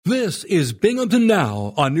This is Binghamton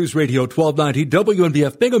Now on News Radio 1290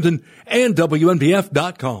 WNBF Binghamton and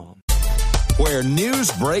WNBF.com. Where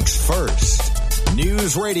news breaks first.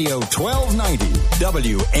 News Radio 1290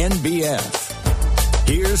 WNBF.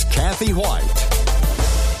 Here's Kathy White.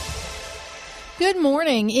 Good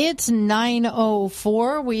morning. It's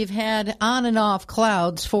 9:04. We've had on and off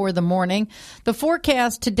clouds for the morning. The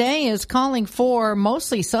forecast today is calling for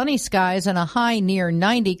mostly sunny skies and a high near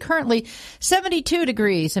 90. Currently 72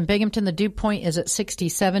 degrees in Binghamton. The dew point is at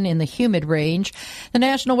 67 in the humid range. The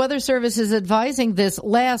National Weather Service is advising this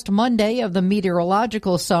last Monday of the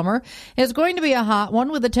meteorological summer is going to be a hot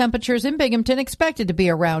one, with the temperatures in Binghamton expected to be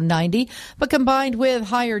around 90. But combined with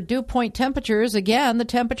higher dew point temperatures, again, the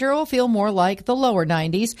temperature will feel more like the lower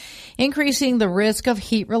 90s, increasing the risk of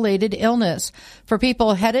heat-related illness. For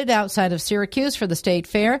people headed outside of Syracuse for the State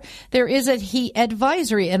Fair, there is a heat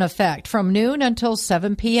advisory in effect from noon until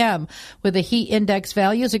 7 p.m., with the heat index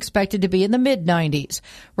values expected to be in the mid-90s.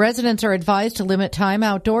 Residents are advised to limit time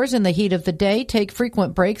outdoors in the heat of the day, take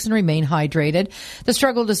frequent breaks, and remain hydrated. The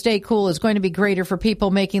struggle to stay cool is going to be greater for people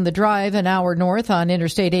making the drive an hour north on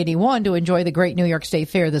Interstate 81 to enjoy the great New York State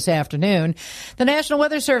Fair this afternoon. The National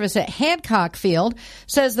Weather Service at Hancock Field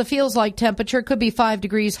says the feels-like temperature could be 5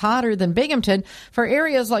 degrees hotter than Binghamton for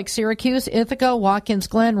areas like Syracuse, Ithaca, Watkins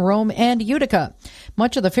Glen, Rome, and Utica.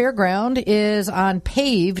 Much of the fairground is on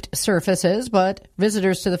paved surfaces, but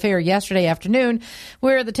visitors to the fair yesterday afternoon,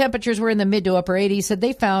 where the temperatures were in the mid to upper 80s, said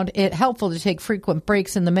they found it helpful to take frequent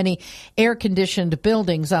breaks in the many air-conditioned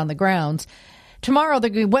buildings on the grounds. Tomorrow,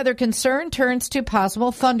 the weather concern turns to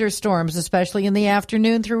possible thunderstorms, especially in the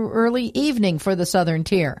afternoon through early evening for the southern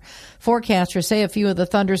tier. Forecasters say a few of the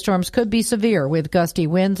thunderstorms could be severe, with gusty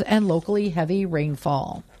winds and locally heavy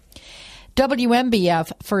rainfall.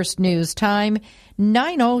 WNBF First News Time,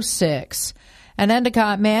 9:06. An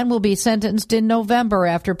Endicott man will be sentenced in November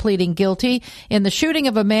after pleading guilty in the shooting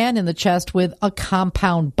of a man in the chest with a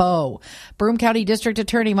compound bow. Broome County District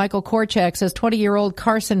Attorney Michael Korchak says 20-year-old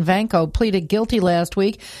Carson Vanko pleaded guilty last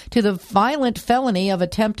week to the violent felony of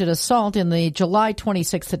attempted assault in the July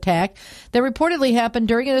 26th attack that reportedly happened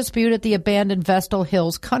during a dispute at the abandoned Vestal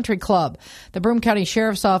Hills Country Club. The Broome County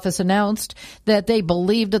Sheriff's Office announced that they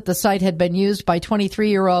believed that the site had been used by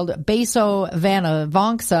 23-year-old Beso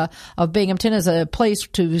Vanavongsa of Binghamton as a place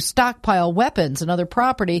to stockpile weapons and other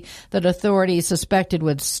property that authorities suspected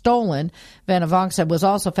was stolen. Vanavongsa was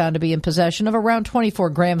also found to be in possession of around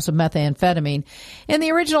 24 grams of methamphetamine. In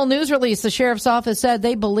the original news release, the sheriff's office said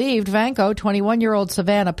they believed Vanko, 21-year-old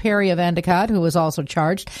Savannah Perry of Endicott, who was also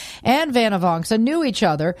charged, and Vanavongsa knew each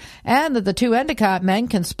other, and that the two Endicott men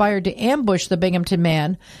conspired to ambush the Binghamton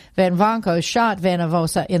man. Vanko shot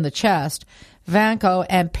Vanavongsa in the chest. Vanko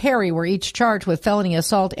and Perry were each charged with felony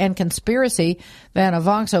assault and conspiracy.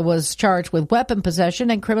 Vanavongsa was charged with weapon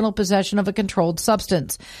possession and criminal possession of a controlled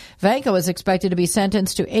substance. Vanko is expected to be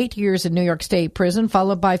sentenced to 8 years in New York State prison,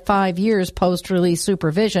 followed by 5 years post-release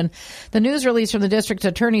supervision. The news release from the district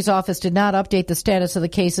attorney's office did not update the status of the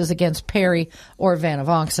cases against Perry or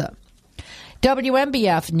Vanavongsa.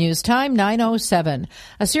 WNBF News Time, 9:07.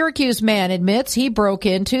 A Syracuse man admits he broke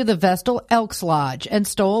into the Vestal Elks Lodge and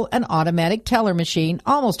stole an automatic teller machine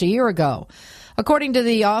almost a year ago. According to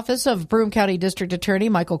the office of Broome County District Attorney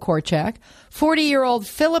Michael Korchak, 40-year-old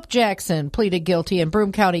Philip Jackson pleaded guilty in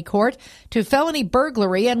Broome County Court to felony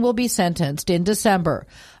burglary and will be sentenced in December.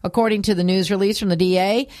 According to the news release from the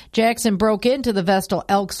DA, Jackson broke into the Vestal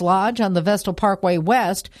Elks Lodge on the Vestal Parkway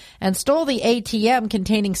West and stole the ATM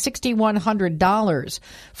containing $6,100.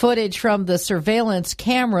 Footage from the surveillance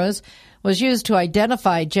cameras was used to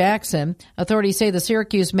identify Jackson. Authorities say the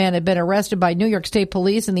Syracuse man had been arrested by New York State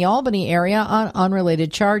Police in the Albany area on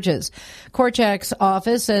unrelated charges. Korchak's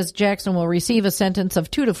office says Jackson will receive a sentence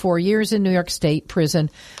of 2 to 4 years in New York State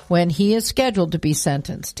prison when he is scheduled to be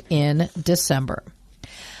sentenced in December.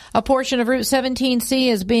 A portion of Route 17C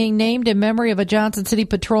is being named in memory of a Johnson City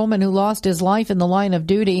patrolman who lost his life in the line of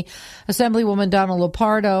duty. Assemblywoman Donna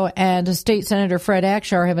Lopardo and State Senator Fred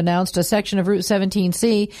Akshar have announced a section of Route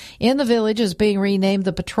 17C in the village is being renamed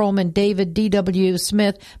the Patrolman David D.W.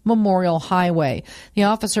 Smith Memorial Highway. The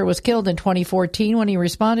officer was killed in 2014 when he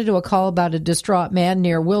responded to a call about a distraught man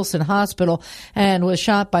near Wilson Hospital and was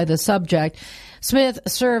shot by the subject. Smith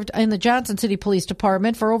served in the Johnson City Police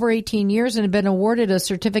Department for over 18 years and had been awarded a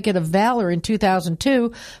certificate Certificate of Valor in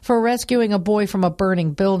 2002 for rescuing a boy from a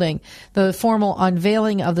burning building. The formal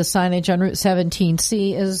unveiling of the signage on Route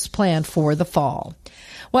 17C is planned for the fall.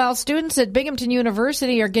 While students at Binghamton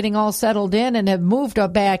University are getting all settled in and have moved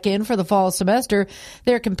back in for the fall semester,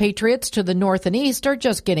 their compatriots to the north and east are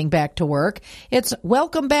just getting back to work. It's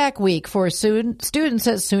Welcome Back Week for students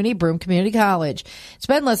at SUNY Broome Community College. It's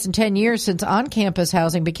been less than 10 years since on-campus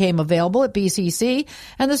housing became available at BCC,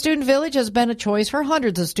 and the Student Village has been a choice for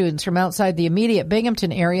hundreds of students from outside the immediate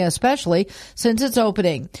Binghamton area, especially since its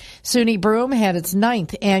opening. SUNY Broome had its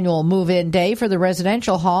 9th annual move-in day for the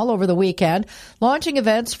residential hall over the weekend, launching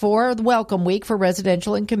events for the Welcome Week for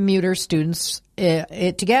residential and commuter students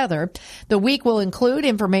together. The week will include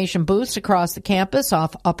information booths across the campus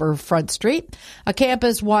off Upper Front Street, a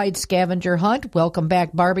campus-wide scavenger hunt, Welcome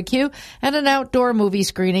Back barbecue, and an outdoor movie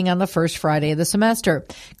screening on the first Friday of the semester.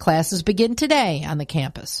 Classes begin today on the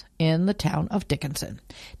campus in the town of Dickinson.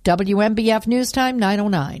 WMBF News Time,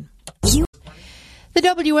 9:09. The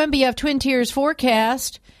WMBF Twin Tiers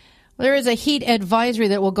forecast. There is a heat advisory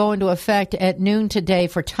that will go into effect at noon today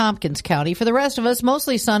for Tompkins County. For the rest of us,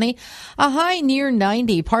 mostly sunny, a high near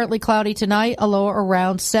 90, partly cloudy tonight, a low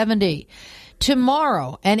around 70.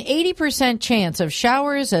 Tomorrow, an 80% chance of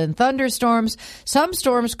showers and thunderstorms. Some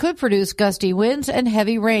storms could produce gusty winds and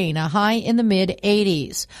heavy rain, a high in the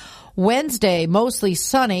mid-80s. Wednesday, mostly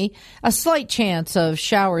sunny, a slight chance of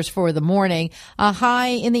showers for the morning, a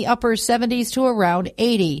high in the upper 70s to around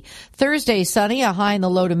 80. Thursday, sunny, a high in the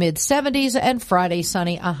low to mid 70s, and Friday,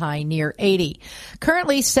 sunny, a high near 80.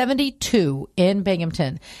 Currently 72 in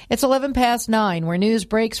Binghamton. It's 11 past 9, where news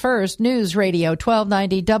breaks first. News Radio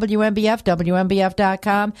 1290 WMBF,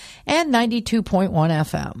 WMBF.com, and 92.1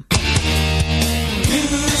 FM.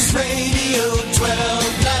 News Radio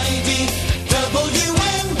 1290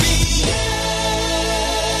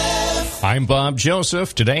 I'm Bob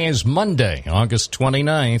Joseph. Today is Monday, August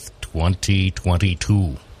 29th,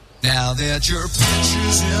 2022. Now that your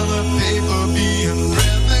picture's in the paper being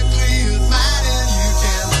rhythmically admired, you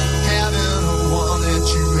can have any one that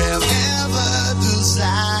you have ever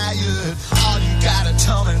desired. All you gotta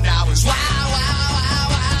tell me now is wow, wow, wow,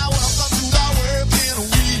 wow. Welcome to the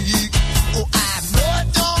working week. Oh, I know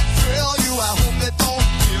it don't thrill you. I hope it don't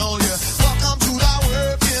kill you. Welcome to the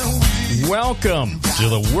working week. Welcome to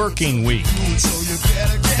the working week.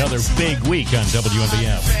 Another big week on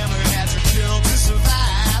WMBF.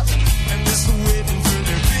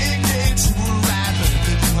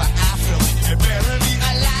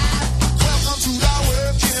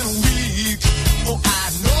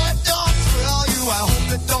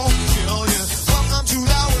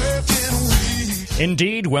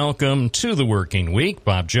 Indeed, welcome to the working week.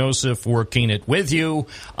 Bob Joseph working it with you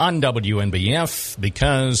on WNBF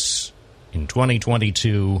because in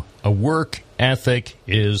 2022, a work ethic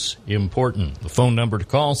is important. The phone number to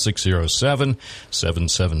call,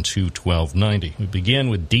 607-772-1290. We begin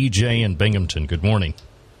with DJ in Binghamton. Good morning.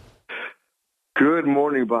 Good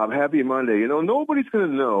morning, Bob. Happy Monday. You know, nobody's going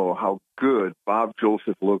to know how good Bob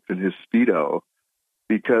Joseph looked in his Speedo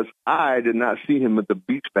because I did not see him at the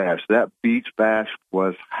Beach Bash. That Beach Bash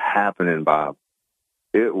was happening, Bob.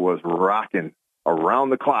 It was rocking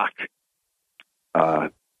around the clock.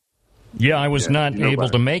 Yeah, I was not able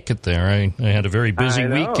to make it there. I had a very busy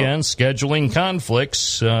weekend. Scheduling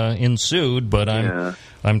conflicts ensued, but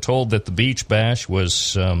I'm told that the Beach Bash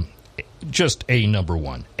was just a number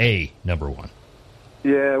one. Yeah,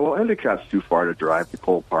 well, Endicott's too far to drive to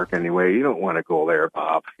Cole Park anyway. You don't want to go there,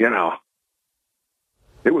 Bob. You know,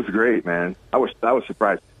 it was great, man. I was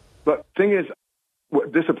surprised. But thing is,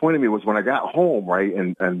 what disappointed me was when I got home, right,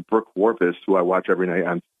 and Brooke Warpus, who I watch every night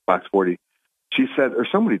on Fox 40, she said, or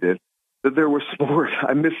somebody did, that there were s'mores.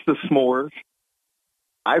 I missed the s'mores.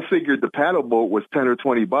 I figured the paddle boat was $10 or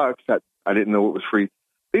 $20. I didn't know it was free.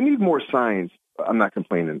 They need more signs. I'm not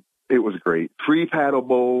complaining. It was great. Free paddle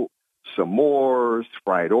boat, s'mores,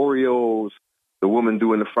 fried Oreos. The woman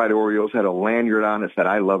doing the fried Oreos had a lanyard on that said,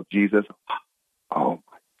 "I love Jesus." Oh,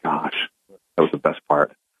 my gosh. That was the best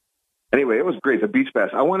part. Anyway, it was great. The Beach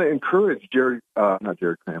Bash. I want to encourage Jared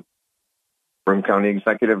Cram, Broome County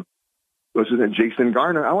Executive, was it Jason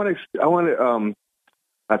Garner? I want to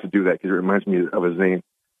not to do that because it reminds me of his name.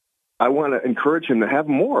 I want to encourage him to have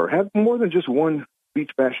more than just one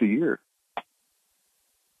Beach Bash a year.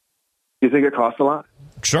 You think it costs a lot?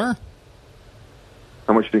 Sure.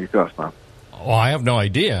 How much do you think it costs, Bob? Oh, I have no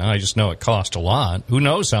idea. I just know it cost a lot. Who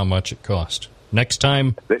knows how much it cost? Next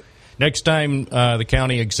time the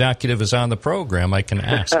county executive is on the program, I can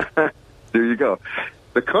ask. There you go.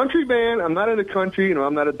 The country band, I'm not in the country.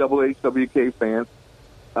 I'm not a double HWK fan,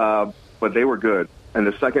 but they were good. And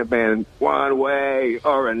the second band, One Way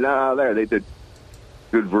or Another, they did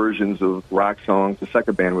good versions of rock songs. The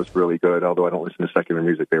second band was really good, although I don't listen to secular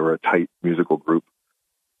music. They were a tight musical group.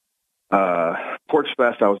 Porch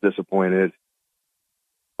Fest, I was disappointed.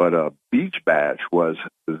 But Beach Bash was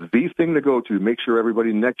the thing to go to. Make sure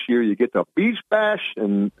everybody next year you get the Beach Bash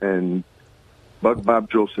and bug Bob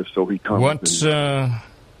Joseph so he comes.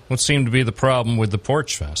 What seemed to be the problem with the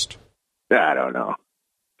Porch Fest? I don't know.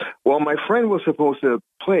 Well, my friend was supposed to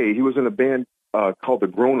play. He was in a band called The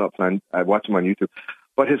Grown Ups. I watched him on YouTube.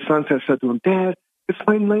 But his son said to him, Dad, it's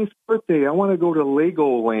my 9th birthday. I want to go to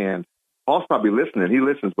Legoland. Paul's probably listening. He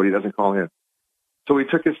listens, but he doesn't call in. So he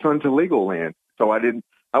took his son to Legoland. So I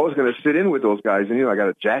was going to sit in with those guys. And, I got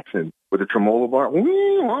a Jackson with a tremolo bar.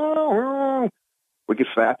 Wicked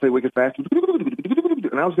Fast. And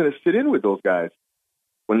I was going to sit in with those guys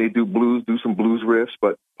when they do some blues riffs.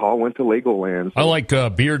 But Paul went to Legoland. So. I like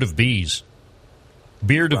Beard of Bees.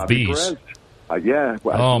 Beard of Bees. Perez. Yeah.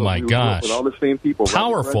 Oh, my gosh. With all the same people.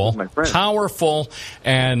 Powerful.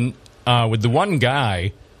 And with the one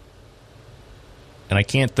guy, and I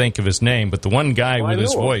can't think of his name, but the one guy with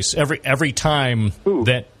his voice, every time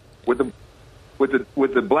that...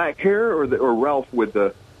 With the black hair or Ralph with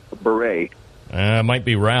the beret? It might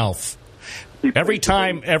be Ralph. Every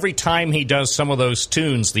time he does some of those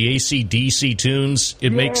tunes, the AC/DC tunes,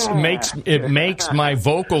 it makes my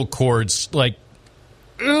vocal cords like...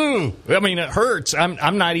 Ooh, I mean, it hurts.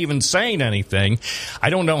 I'm not even saying anything.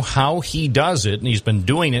 I don't know how he does it, and he's been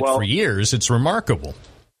doing it for years. It's remarkable.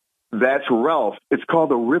 That's Ralph. It's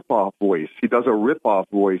called a rip-off voice. He does a rip-off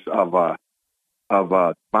voice of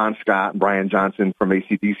Bon Scott and Brian Johnson from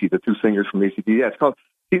AC/DC, the two singers from AC/DC. Yeah,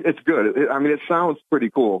 it's good. It sounds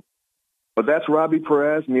pretty cool. But that's Robbie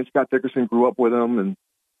Perez. Me and Scott Dickerson grew up with him, and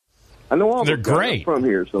I know all. They're great from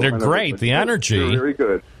here. So they're great. The energy, they're very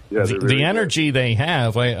good. Yeah, the energy good. They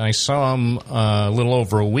have. I saw them a little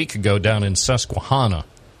over a week ago down in Susquehanna.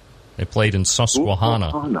 They played in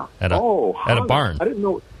Susquehanna at a barn. I didn't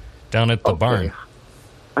know. Down at the barn.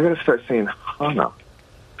 I got to start saying Hana.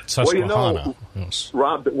 Susquehanna. Yes.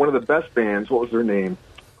 Rob, one of the best bands. What was their name?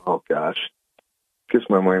 Oh gosh, kiss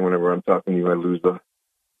my mind whenever I'm talking to you. I lose the.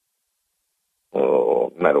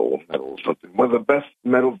 Oh, metal something. One of the best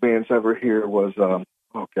metal bands ever here was.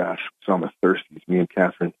 Oh gosh, so I'm thirsty. It's me and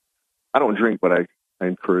Catherine. I don't drink, but I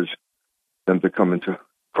encourage them to come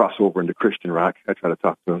cross over into Christian rock. I try to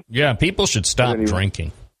talk to them. Yeah, people should stop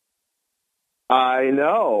drinking. I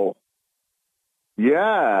know.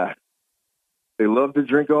 Yeah. They love to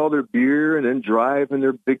drink all their beer and then drive in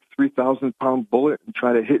their big 3,000-pound Bullet and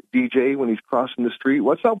try to hit DJ when he's crossing the street.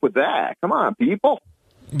 What's up with that? Come on, people.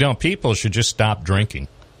 No, people should just stop drinking.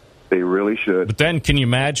 They really should. But then, can you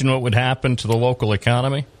imagine what would happen to the local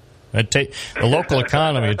economy? The local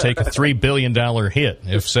economy would take a $3 billion hit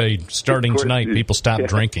if, say, starting tonight, people stopped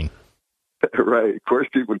drinking. Right. Court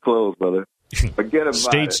Street would close, brother. Forget about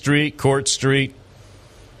State Street, Court Street.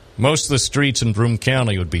 Most of the streets in Broome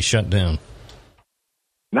County would be shut down.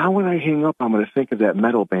 Now when I hang up, I'm going to think of that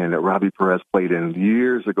metal band that Robbie Perez played in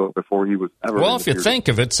years ago before he was ever... Well, if you think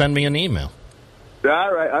of it, send me an email.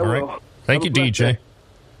 All right, I will. Right. Thank you, DJ.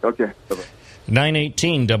 Okay, bye-bye.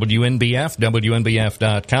 918 WNBF,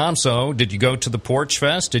 WNBF.com. So, did you go to the Porch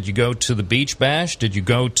Fest? Did you go to the Beach Bash? Did you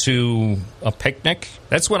go to a picnic?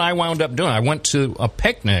 That's what I wound up doing. I went to a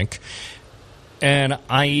picnic, and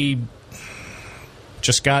I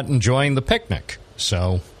just got enjoying the picnic.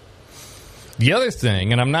 So, the other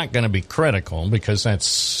thing, and I'm not going to be critical because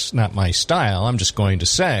that's not my style, I'm just going to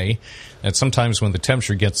say that sometimes when the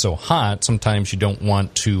temperature gets so hot, sometimes you don't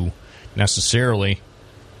want to necessarily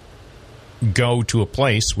go to a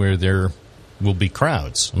place where there will be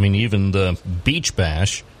crowds. I mean, even the Beach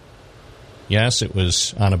Bash, yes, it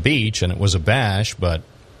was on a beach and it was a bash, but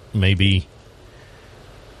maybe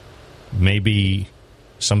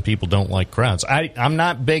some people don't like crowds. I'm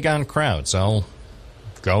not big on crowds. I'll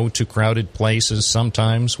go to crowded places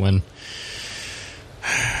sometimes when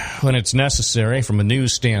it's necessary from a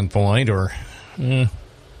news standpoint, or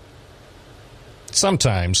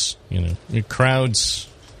sometimes, crowds.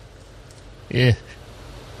 Yeah.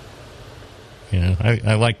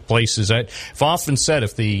 I like places. I've often said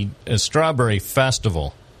if the Strawberry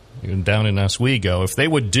Festival down in Oswego, if they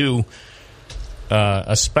would do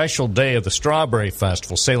a special day of the Strawberry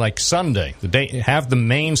Festival, say like Sunday, have the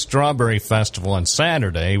main Strawberry Festival on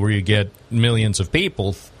Saturday where you get millions of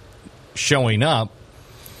people showing up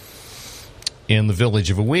in the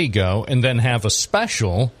village of Owego, and then have a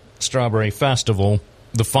special Strawberry Festival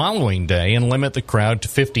the following day and limit the crowd to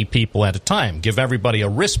 50 people at a time. Give everybody a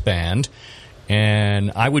wristband,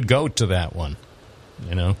 and I would go to that one.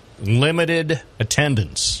 limited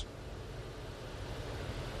attendance.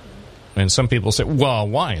 And some people say, well,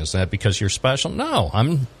 why? Is that because you're special? No,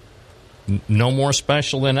 I'm no more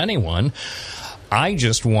special than anyone. I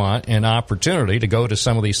just want an opportunity to go to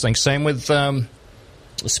some of these things. Same with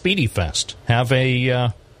Speedy Fest. Have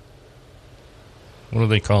a, what do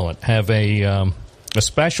they call it? Have a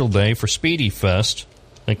special day for Speedy Fest,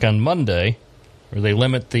 like on Monday, where they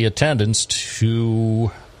limit the attendance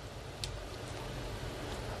to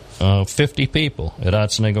 50 people at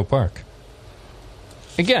Otsego Park.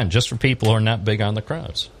 Again, just for people who are not big on the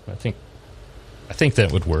crowds. I think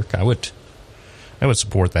that would work. I would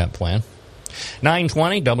support that plan.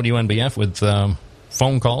 920 WNBF with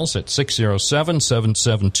phone calls at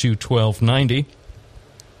 607-772-1290.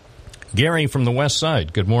 Gary from the West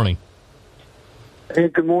Side, good morning. Hey,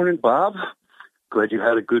 good morning, Bob. Glad you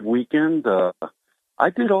had a good weekend. I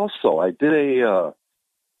did also.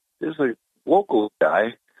 There's a local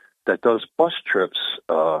guy that does bus trips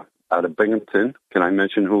out of Binghamton. Can I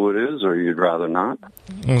mention who it is, or you'd rather not?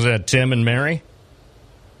 Was that Tim and Mary?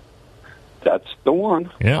 That's the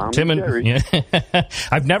one. Yeah, Tim and Mary. Yeah.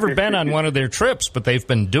 I've never been on one of their trips, but they've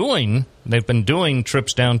been doing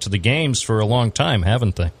trips down to the games for a long time,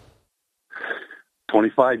 haven't they?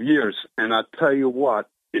 25 years, and I tell you what,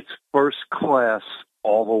 it's first class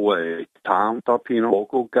all the way. Tom Tarpino,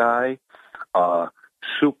 local guy,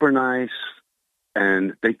 super nice,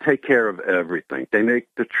 and they take care of everything. They make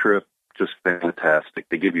the trip just fantastic.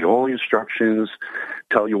 They give you all the instructions,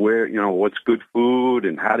 tell you where, what's good food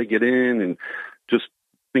and how to get in and just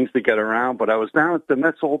things to get around. But I was down at the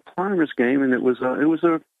Mets Old Timers game, and it was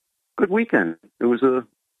a good weekend. It was a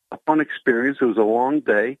fun experience. It was a long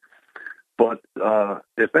day. But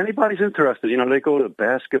if anybody's interested, they go to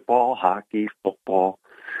basketball, hockey, football,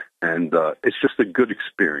 and it's just a good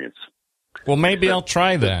experience. Well, maybe I'll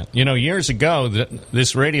try that. Years ago,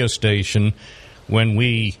 this radio station, when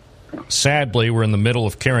we sadly were in the middle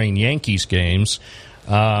of carrying Yankees games,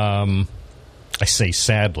 I say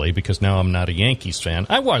sadly because now I'm not a Yankees fan.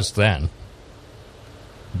 I was then.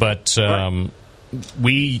 But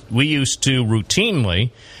we used to routinely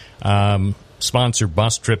sponsor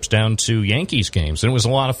bus trips down to Yankees games, and it was a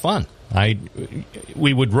lot of fun.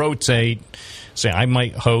 We would rotate. Say I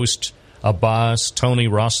might host a bus, Tony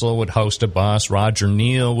Russell would host a bus, Roger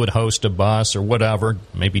Neal would host a bus, or whatever.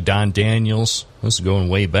 Maybe Don Daniels. This is going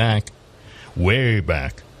way back,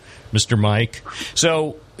 Mr. Mike.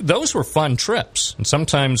 So those were fun trips, and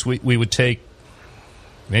sometimes we would take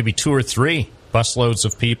maybe 2 or 3 busloads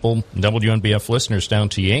of people, WNBF listeners, down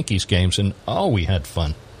to Yankees games, and we had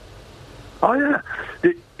fun. Oh, yeah.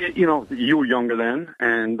 You were younger then,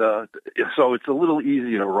 and so it's a little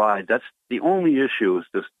easier to ride. That's the only issue is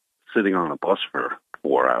just sitting on a bus for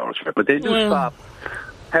 4 hours. But they do stop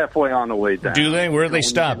halfway on the way down. Do they? Where do they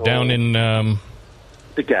stop? Down in the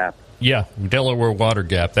Gap. Yeah, Delaware Water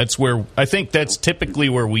Gap. That's where I think that's typically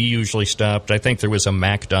where we usually stopped. I think there was a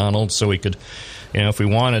McDonald's, so we could, if we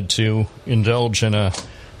wanted to indulge in a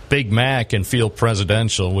Big Mac and feel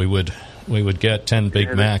presidential, we would get 10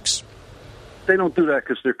 Big Macs. They don't do that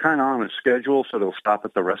because they're kind of on a schedule, so they'll stop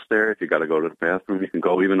at the rest area. If you got to go to the bathroom, you can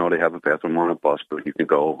go, even though they have a bathroom on a bus, but you can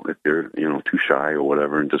go if you're, too shy or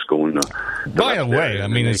whatever, and just go in the By the way, I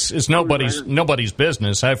mean, it's nobody's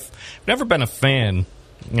business. I've never been a fan,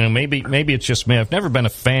 maybe it's just me. I've never been a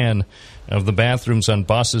fan of the bathrooms on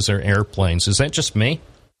buses or airplanes. Is that just me?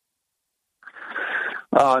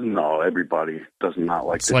 No, everybody does not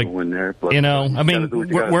like to go in there. But I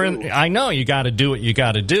mean, I know you got to do what you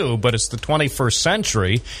got to do, but it's the 21st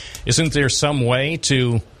century. Isn't there some way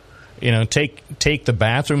to, take the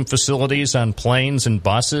bathroom facilities on planes and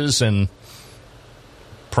buses and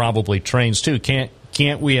probably trains too? Can't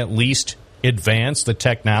we at least advance the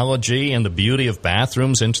technology and the beauty of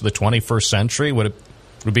bathrooms into the 21st century? Would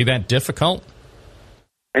it be that difficult?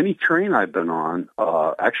 Any train I've been on,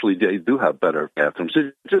 actually, they do have better bathrooms.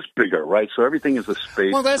 It's just bigger, right? So everything is a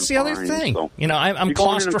space. Well, that's the other thing. So I'm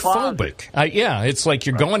claustrophobic. It's like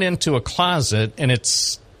you're going into a closet, and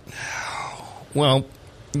it's, I'm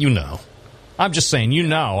just saying, You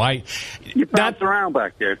bounce around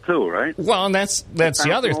back there, too, right? Well, and that's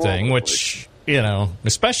the other thing, which,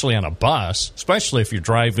 especially on a bus, especially if you're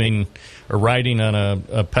driving or riding on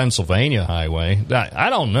a Pennsylvania highway. I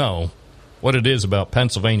don't know what it is about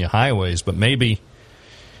Pennsylvania highways, but maybe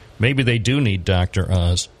they do need Dr.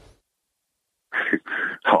 Oz.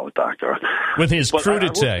 Oh, Dr. Oz. With his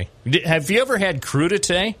crudité. Have you ever had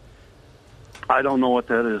crudité? I don't know what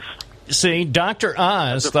that is. See, Dr.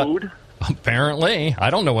 Oz... Is it food? Apparently. I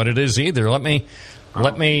don't know what it is either. Let me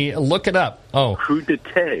look it up. Oh.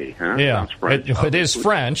 Crudité, huh? Yeah. Sounds French. It is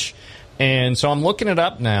French. And so I'm looking it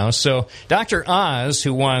up now. So Dr. Oz,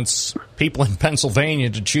 who wants people in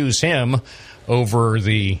Pennsylvania to choose him over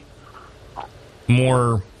the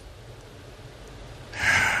more...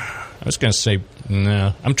 I was going to say,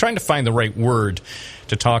 no. I'm trying to find the right word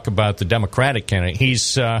to talk about the Democratic candidate.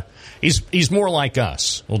 He's more like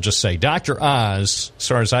us. We'll just say Dr. Oz, as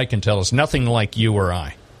far as I can tell, is nothing like you or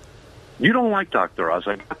I. You don't like Dr. Oz.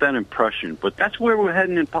 I got that impression, but that's where we're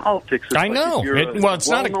heading in politics. I know. It's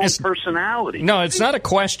not a personality. No, it's not a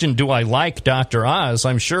question. Do I like Dr. Oz?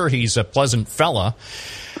 I'm sure he's a pleasant fella,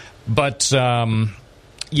 but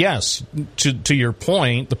yes, to your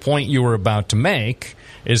point, the point you were about to make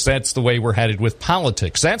is that's the way we're headed with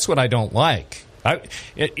politics. That's what I don't like.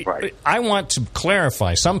 I want to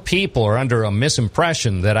clarify. Some people are under a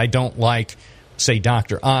misimpression that I don't like, say,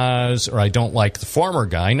 Dr. Oz, or I don't like the former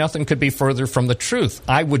guy. Nothing could be further from the truth.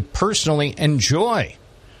 I would personally enjoy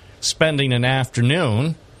spending an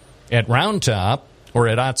afternoon at Round Top or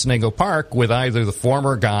at Otsego Park with either the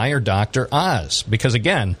former guy or Dr. Oz. Because,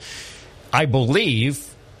 again, I believe,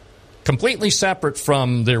 completely separate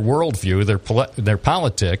from their worldview, their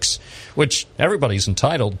politics, which everybody's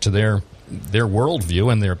entitled to their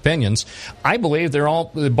worldview and their opinions, I believe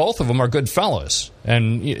both of them are good fellows.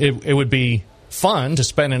 And it would be fun to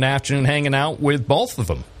spend an afternoon hanging out with both of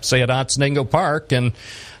them, say at Otsego Park, and,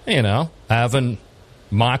 having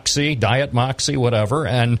Moxie, Diet Moxie, whatever.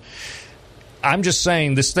 And I'm just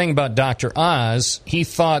saying this thing about Dr. Oz, he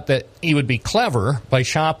thought that he would be clever by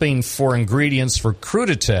shopping for ingredients for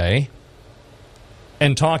crudité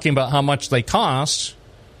and talking about how much they cost.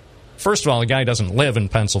 First of all, the guy doesn't live in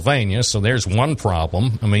Pennsylvania, so there's one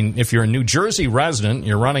problem. I mean, if you're a New Jersey resident,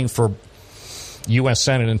 you're running for U.S.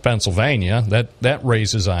 Senate in Pennsylvania, that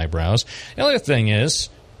raises eyebrows. The other thing is,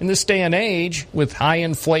 in this day and age, with high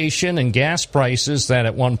inflation and gas prices that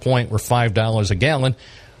at one point were $5 a gallon,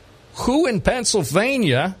 who in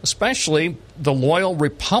Pennsylvania, especially the loyal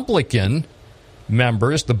Republican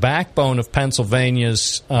members, the backbone of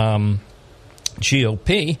Pennsylvania's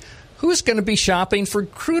GOP, who's going to be shopping for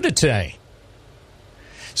crudité?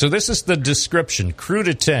 So this is the description,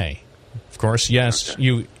 crudité. Of course, yes,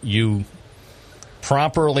 you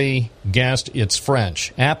properly guessed, it's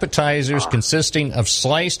French. Appetizers consisting of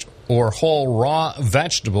sliced or whole raw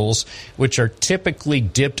vegetables, which are typically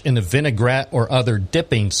dipped in a vinaigrette or other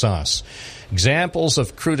dipping sauce. Examples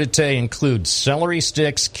of crudité include celery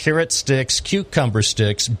sticks, carrot sticks, cucumber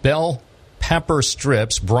sticks, bell pepper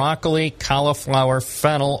strips, broccoli, cauliflower,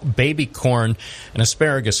 fennel, baby corn, and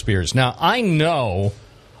asparagus spears. Now, I know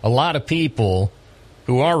a lot of people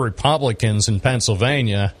who are Republicans in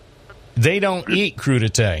Pennsylvania, they don't eat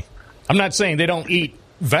crudité. I'm not saying they don't eat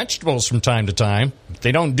vegetables from time to time.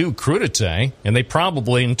 They don't do crudité, and they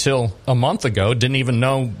probably, until a month ago, didn't even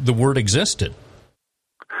know the word existed.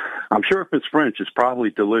 I'm sure if it's French, it's probably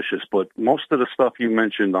delicious, but most of the stuff you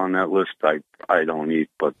mentioned on that list, I don't eat,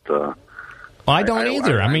 but... I don't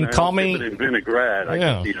either. I mean, call me... in vinaigrette, I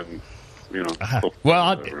can eat them,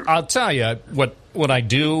 Well, I'll tell you what I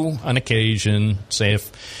do on occasion, say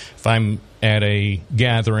if I'm at a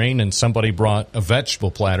gathering and somebody brought a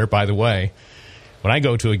vegetable platter. By the way, when I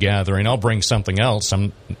go to a gathering, I'll bring something else.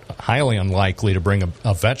 I'm highly unlikely to bring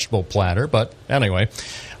a vegetable platter, but anyway,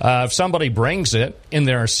 if somebody brings it and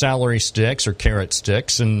there are celery sticks or carrot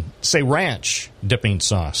sticks and, say, ranch dipping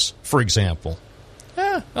sauce, for example,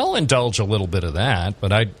 I'll indulge a little bit of that,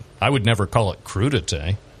 but I would never call it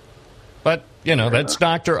crudité. But, that's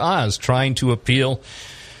Dr. Oz trying to appeal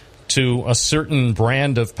to a certain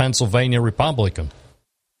brand of Pennsylvania Republican.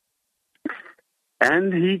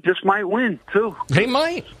 And he just might win, too. He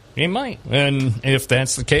might. And if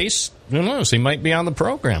that's the case, who knows? He might be on the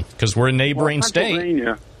program because we're a neighboring state.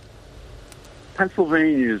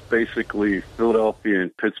 Pennsylvania is basically Philadelphia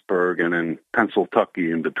and Pittsburgh and then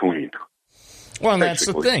Pennsylvania in between. Well, and that's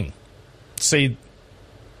the thing. See,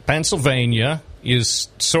 Pennsylvania is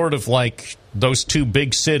sort of like those two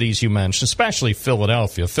big cities you mentioned, especially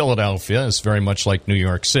Philadelphia. Philadelphia is very much like New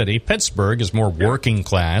York City. Pittsburgh is more working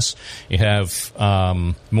class. You have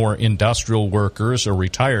more industrial workers or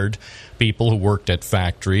retired people who worked at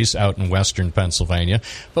factories out in western Pennsylvania.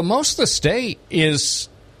 But most of the state is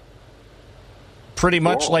pretty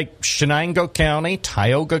much like Shenango County,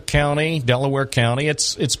 Tioga County, Delaware County.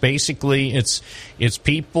 It's basically it's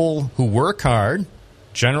people who work hard,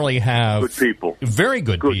 generally have good people, very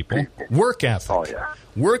good people, work ethic. Oh, yeah.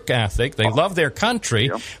 Work ethic. They love their country,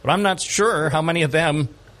 but I'm not sure how many of them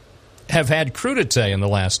have had crudité in the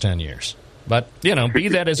last 10 years. But, be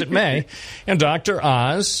that as it may. And Dr.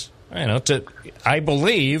 Oz, I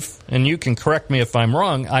believe, and you can correct me if I'm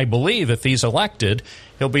wrong, I believe if he's elected,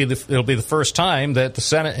 it'll be the first time that the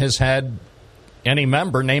Senate has had any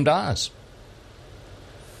member named Oz.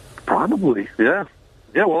 Probably, yeah.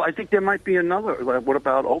 Yeah, well, I think there might be another. What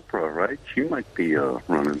about Oprah, right? She might be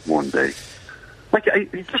running one day. Like, I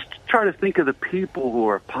just try to think of the people who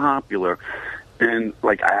are popular and,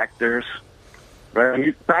 like, actors, right? I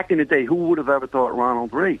mean, back in the day, who would have ever thought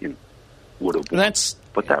Ronald Reagan would have won?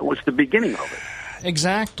 But that was the beginning of it.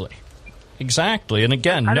 Exactly. And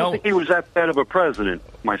again, I don't think he was that bad of a president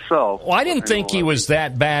myself. Well, I didn't think he was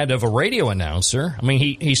that bad of a radio announcer. I mean,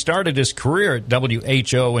 he started his career at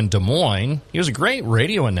WHO in Des Moines. He was a great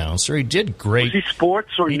radio announcer. He did great. Was he sports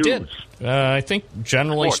or news? Did. I think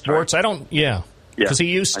generally sports. Right? I don't. Yeah, because he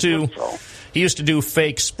used to do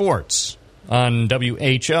fake sports on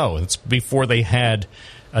WHO. It's before they had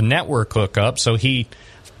a network hookup. So he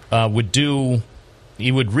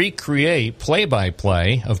would recreate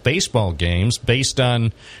play-by-play of baseball games based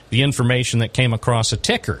on the information that came across a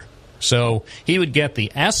ticker. So he would get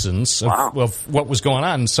the essence of what was going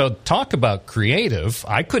on. So talk about creative.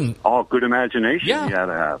 I couldn't... Oh, good imagination you had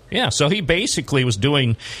to have. Yeah, so he basically was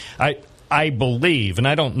doing... I believe, and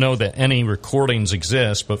I don't know that any recordings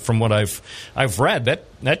exist, but from what I've read,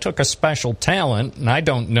 that took a special talent, and I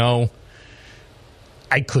don't know...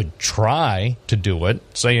 I could try to do it.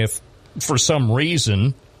 Say if... for some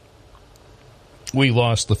reason, we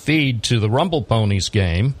lost the feed to the Rumble Ponies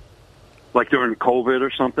game. Like during COVID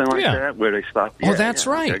or something like that, where they stopped. Oh, that's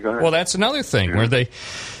right. Okay, well, that's another thing where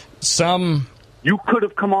you could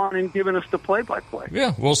have come on and given us the play-by-play.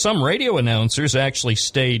 Yeah, well, some radio announcers actually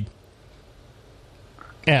stayed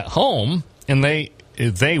at home, and they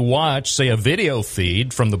watched, say, a video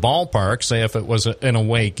feed from the ballpark, say if it was an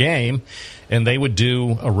away game, and they would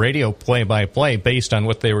do a radio play-by-play based on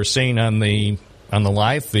what they were seeing on the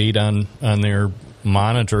live feed on their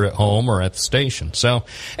monitor at home or at the station. So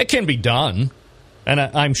it can be done, and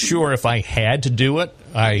I'm sure if I had to do it,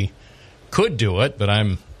 I could do it, but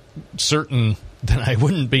I'm certain that I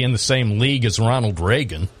wouldn't be in the same league as Ronald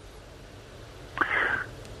Reagan.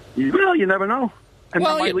 Well, you never know. And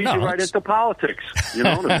that might lead you right into politics, the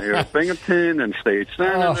mayor of Binghamton and state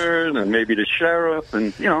senator and maybe the sheriff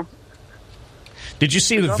and, Did you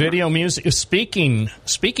see the video music? Speaking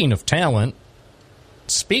of talent,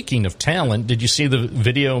 did you see the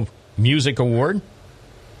Video Music Award?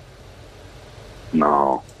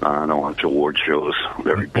 No, I don't watch award shows.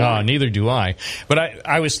 Very boring. Neither do I. But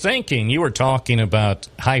I was thinking, you were talking about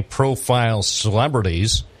high-profile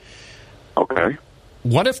celebrities. Okay.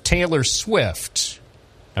 What if Taylor Swift...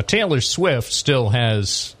 Now, Taylor Swift still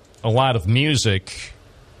has a lot of music,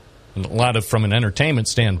 and from an entertainment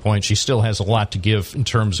standpoint, she still has a lot to give in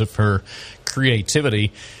terms of her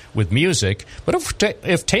creativity with music. But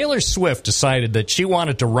if Taylor Swift decided that she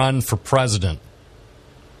wanted to run for president,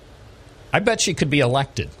 I bet she could be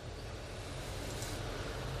elected.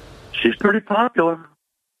 She's pretty popular.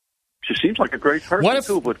 She seems like a great person,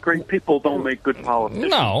 too, but great people don't make good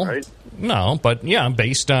politicians, right? No, but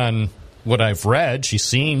based on what I've read, she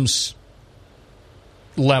seems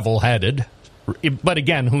level-headed. But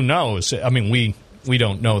again, who knows? I mean, we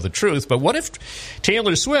don't know the truth. But what if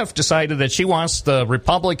Taylor Swift decided that she wants the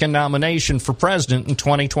Republican nomination for president in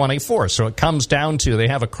 2024? So it comes down to they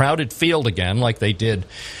have a crowded field again, like they did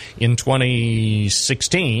in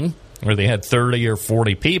 2016, where they had 30 or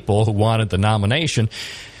 40 people who wanted the nomination.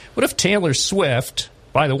 What if Taylor Swift,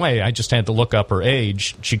 by the way, I just had to look up her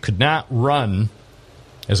age, she could not run,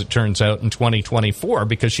 as it turns out, in 2024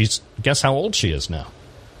 because guess how old she is now?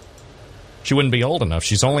 She wouldn't be old enough.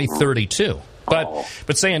 She's only 32.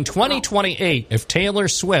 But say in 2028, if Taylor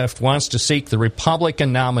Swift wants to seek the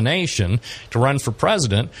Republican nomination to run for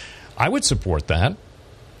president, I would support that.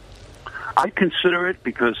 I consider it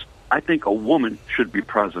because I think a woman should be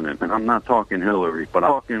president. And I'm not talking Hillary, but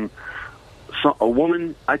I'm talking a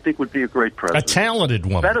woman I think would be a great president. A talented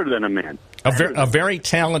woman. Better than a man. A very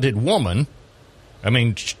talented woman. I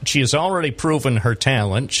mean, she has already proven her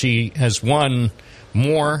talent. She has won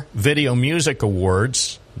more video music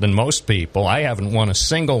awards than most people. I haven't won a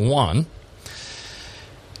single one.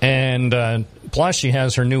 And plus, she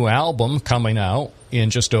has her new album coming out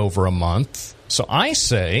in just over a month. So I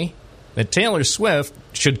say that Taylor Swift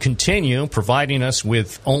should continue providing us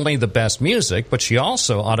with only the best music, but she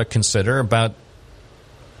also ought to consider about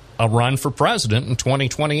a run for president in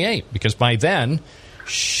 2028, because by then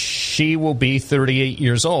she will be 38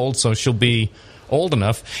 years old, so she'll be old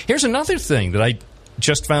enough. Here's another thing that I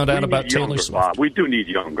just found out about Taylor Swift. Bob. We do need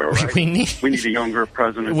younger, right? We need a younger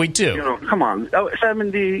president. We do. You know, come on,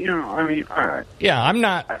 70. You know, I mean, all right. Yeah, I'm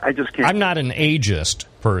not. I just can't. I'm not an ageist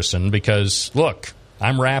person because look,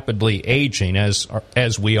 I'm rapidly aging as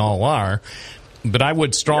we all are. But I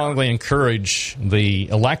would strongly encourage the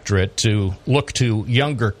electorate to look to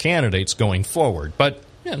younger candidates going forward. But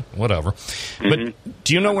yeah, whatever. But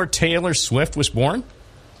do you know where Taylor Swift was born?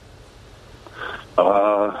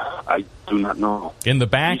 I do not know. In the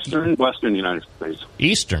back? Eastern, Western United States.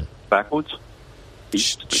 Eastern. Backwoods?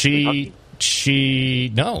 She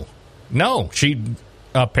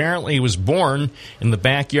apparently was born in the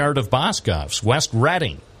backyard of Boscov's, West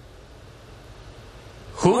Reading.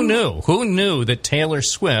 Who knew that Taylor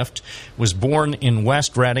Swift was born in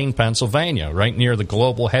West Reading, Pennsylvania, right near the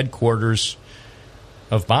global headquarters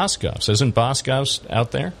of Boscov's? Isn't Boscov's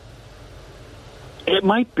out there? It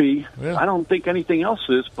might be. Yeah. I don't think anything else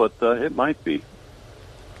is, but it might be.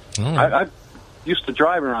 Right. I used to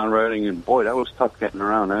drive around Reading, and boy, that was tough getting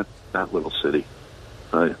around that little city.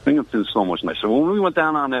 Binghamton's so much nicer. When we went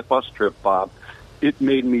down on that bus trip, Bob, it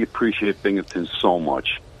made me appreciate Binghamton so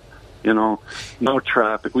much. You know, no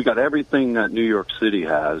traffic. We got everything that New York City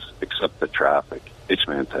has except the traffic. It's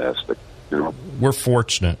fantastic. You know. We're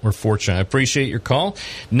fortunate. I appreciate your call.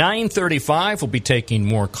 9:35, we'll be taking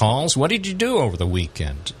more calls. What did you do over the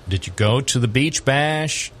weekend? Did you go to the Beach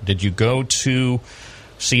Bash? Did you go to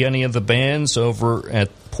see any of the bands over at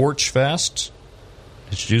Porch Fest?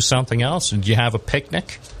 Did you do something else? Did you have a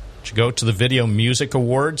picnic? Did you go to the Video Music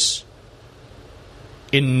Awards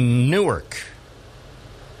in Newark?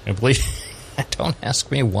 I believe. Don't ask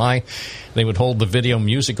me why they would hold the Video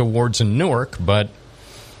Music Awards in Newark, but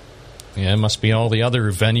yeah, it must be all the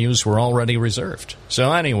other venues were already reserved.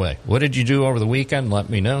 So anyway, what did you do over the weekend? Let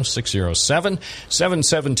me know,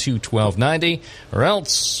 607-772-1290, or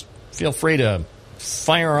else feel free to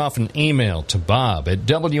fire off an email to Bob at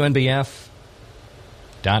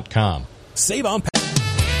WNBF.com. Save on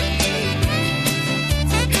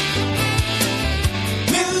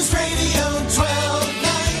News Radio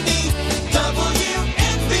 1290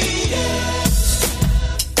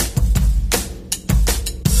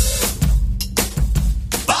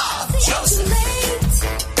 WNBF. Bob Joseph.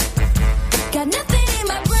 Got nothing in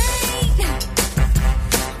my brain.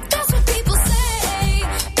 That's what people say.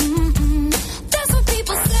 That's what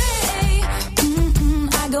people say.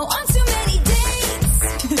 I go on too many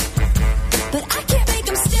dates, but I can't make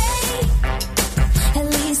them stay. At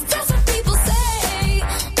least that's what people say.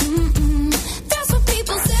 That's what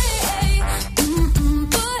people say.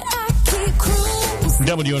 But I keep cruising.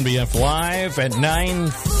 WNBF Live at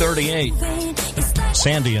 9:38.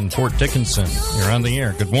 Sandy in Port Dickinson, you're on the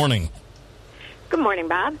air. Good morning. Good morning,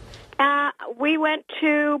 Bob. We went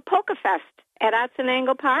to Polka Fest at Otson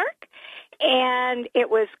Angle Park, and it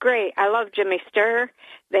was great. I love Jimmy Sturr.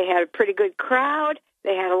 They had a pretty good crowd.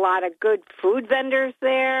 They had a lot of good food vendors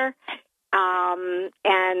there, and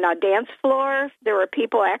a dance floor. There were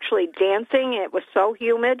people actually dancing. It was so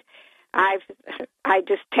humid. I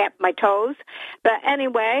just tapped my toes. But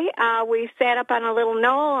anyway, we sat up on a little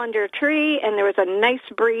knoll under a tree, and there was a nice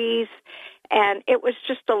breeze, and it was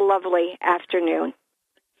just a lovely afternoon.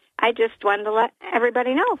 I just wanted to let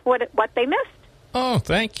everybody know what they missed. Oh,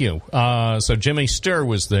 thank you. So Jimmy Sturr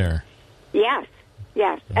was there. Yes,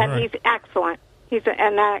 All and right. he's excellent. He's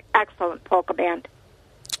an excellent polka band.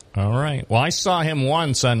 All right. Well, I saw him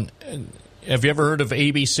once on... Have you ever heard of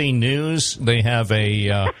ABC News? They have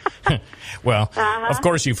a... of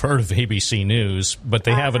course you've heard of ABC News, but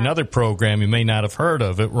they have another program you may not have heard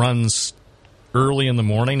of. It runs early in the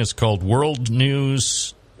morning. It's called World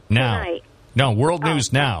News Now. Tonight. No, World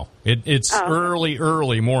News Now. It's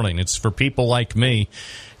early morning. It's for people like me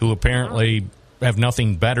who apparently have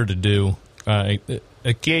nothing better to do.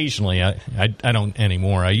 Occasionally, I don't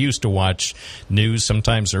anymore. I used to watch news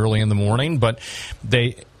sometimes early in the morning, but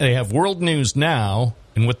they have World News Now,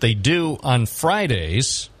 and what they do on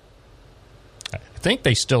Fridays, I think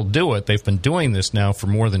they still do it. They've been doing this now for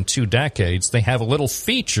more than 2 decades. They have a little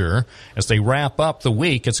feature as they wrap up the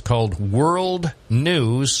week. It's called World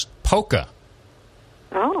News Polka.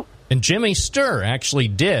 Oh. And Jimmy Sturr actually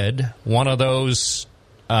did one of those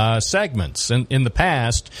segments. And in the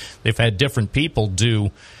past, they've had different people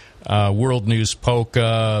do World News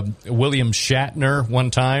Polka. William Shatner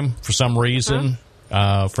one time, for some reason,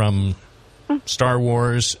 from Star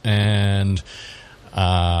Wars. And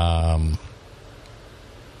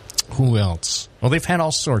who else? Well, they've had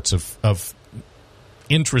all sorts of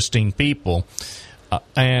interesting people.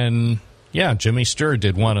 And, yeah, Jimmy Sturr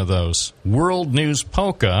did one of those. World News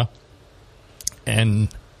Polka. And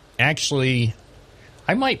actually...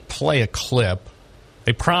 I might play a clip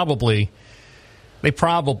They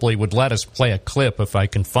probably would let us play a clip if I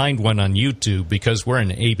can find one on YouTube, because we're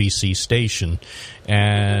an ABC station,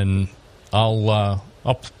 and I'll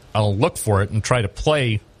look for it and try to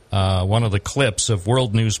play one of the clips of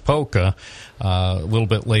World News Polka a little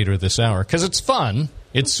bit later this hour, because it's fun.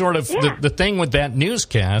 It's sort of the thing with that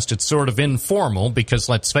newscast. It's sort of informal, because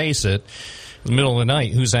let's face it, in the middle of the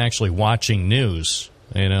night, who's actually watching news?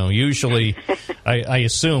 You know, usually I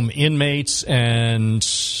assume inmates and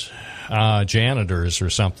janitors or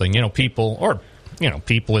something. You know, people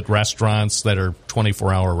at restaurants that are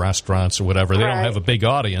 24-hour restaurants or whatever. They don't have a big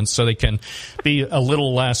audience, so they can be a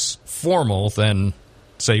little less formal than,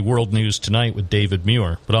 say, World News Tonight with David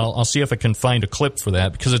Muir. But I'll see if I can find a clip for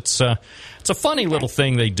that, because it's a funny little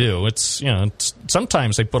thing they do. It's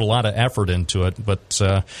sometimes they put a lot of effort into it, but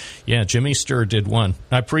Jimmy Sturr did one.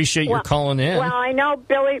 I appreciate your calling in. Well, I know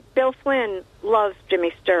Bill Flynn loves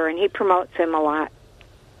Jimmy Sturr, and he promotes him a lot.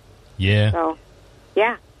 Yeah. So,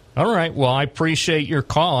 yeah. All right. Well, I appreciate your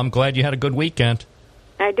call. I'm glad you had a good weekend.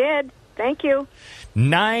 I did. Thank you.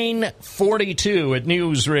 9:42 at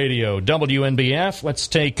News Radio WNBF. Let's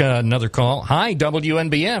take another call. Hi,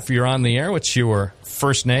 WNBF. You're on the air. What's your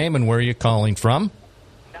first name and where are you calling from?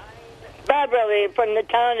 Beverly from the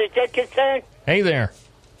town of Dickinson. Hey there.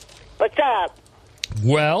 What's up?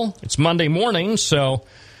 Well, it's Monday morning, so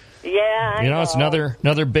yeah, I know. It's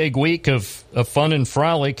another big week of fun and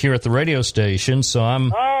frolic here at the radio station. So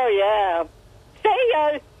I'm. Oh yeah.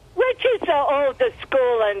 Say, which is the oldest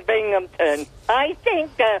school in Binghamton? I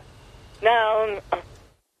think now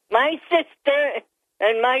my sister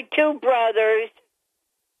and my two brothers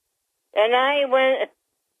and I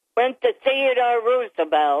went to Theodore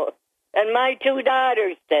Roosevelt, and my two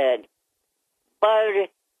daughters did. But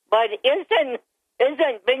isn't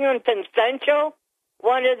Binghamton Central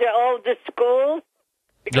one of the oldest schools?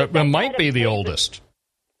 That might be the oldest.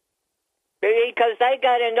 Because I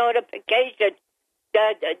got a notification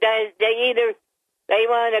that they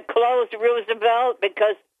want to close Roosevelt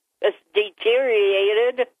because it's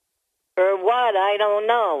deteriorated or what, I don't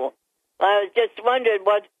know. I was just wondering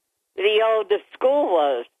what the oldest school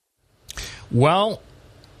was. Well,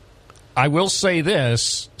 I will say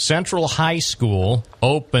this. Central High School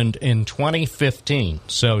opened in 2015.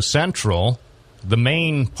 So Central, the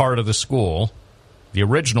main part of the school, the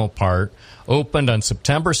original part, opened on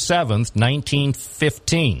September 7th,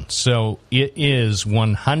 1915. So it is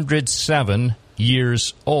 107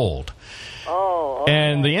 years old. Oh, okay.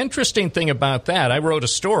 And the interesting thing about that, I wrote a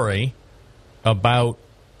story about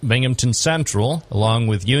Binghamton Central, along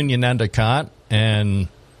with Union Endicott and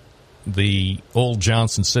the old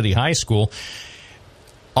Johnson City High School.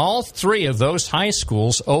 All three of those high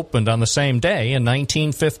schools opened on the same day in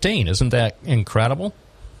 1915. Isn't that incredible?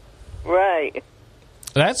 Right.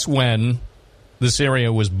 That's when this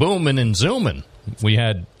area was booming and zooming. We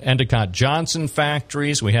had Endicott Johnson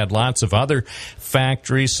factories. We had lots of other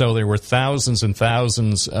factories, so there were thousands and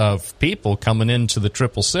thousands of people coming into the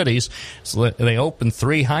Triple Cities. So they opened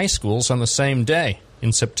three high schools on the same day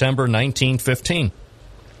in September 1915.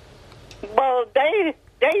 Well, they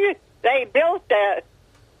built that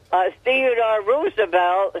Theodore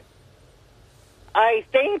Roosevelt, I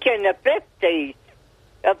think, in the 50s,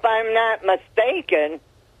 if I'm not mistaken.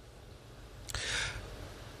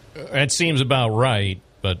 That seems about right,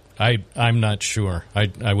 but I'm not sure.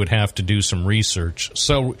 I would have to do some research.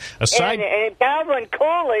 So aside, and Calvin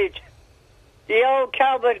Coolidge, the old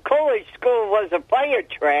Calvin Coolidge School was a fire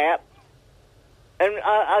trap, and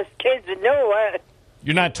us kids knew it.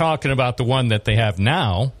 You're not talking about the one that they have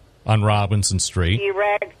now on Robinson Street.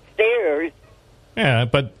 Erect stairs. Yeah,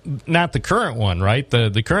 but not the current one, right?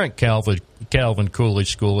 The current Calvin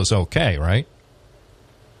Coolidge School is okay, right?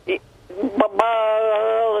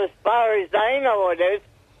 Well, as far as I know it is.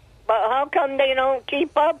 But how come they don't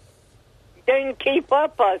keep up? Didn't keep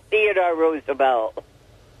up Theodore Roosevelt.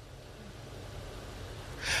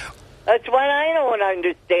 That's what I don't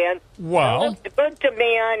understand. Well, it looks good to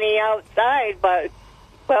me on the outside, but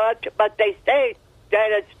they say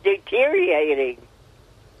that it's deteriorating.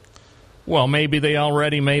 Well, maybe they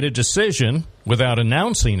already made a decision without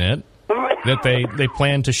announcing it that they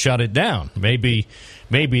plan to shut it down. Maybe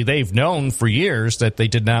they've known for years that they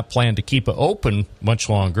did not plan to keep it open much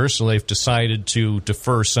longer, so they've decided to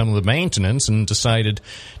defer some of the maintenance and decided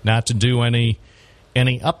not to do any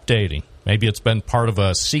updating. Maybe it's been part of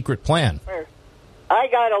a secret plan. I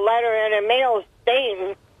got a letter in the mail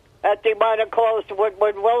stating that they want to close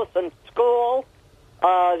Woodward Wilson School,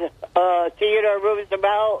 Theodore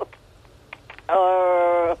Roosevelt,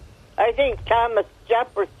 I think Thomas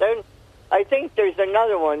Jefferson. I think there's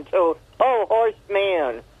another one, too. Oh, Horse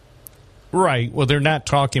Man. Right. Well, they're not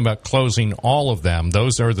talking about closing all of them.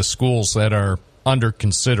 Those are the schools that are under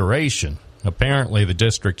consideration. Apparently, the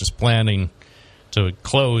district is planning to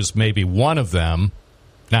close maybe one of them,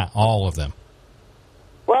 not all of them.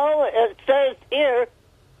 Well, it says here,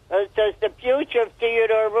 it says the future of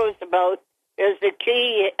Theodore Roosevelt is the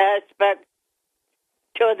key aspect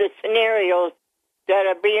to the scenarios that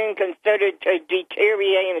are being considered to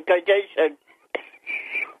deteriorate in condition.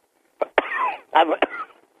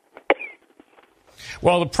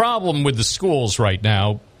 Well, the problem with the schools right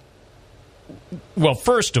now, well,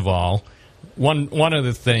 first of all, one of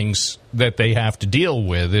the things that they have to deal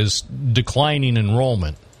with is declining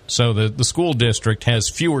enrollment. So the school district has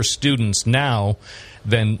fewer students now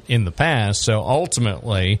than in the past. So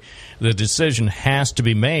ultimately, the decision has to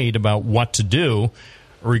be made about what to do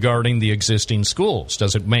regarding the existing schools.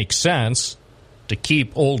 Does it make sense to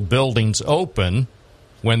keep old buildings open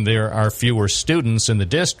when there are fewer students in the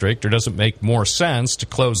district, or does it make more sense to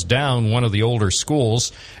close down one of the older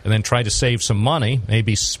schools and then try to save some money,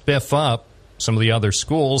 maybe spiff up some of the other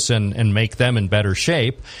schools and make them in better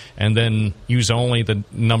shape, and then use only the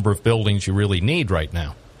number of buildings you really need right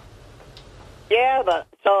now? Yeah,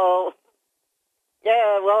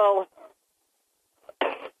 well,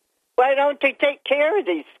 why don't they take care of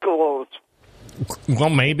these schools?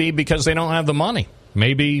 Well, maybe because they don't have the money.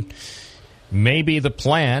 Maybe the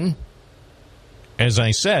plan, as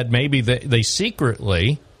I said, maybe they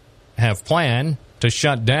secretly have planned to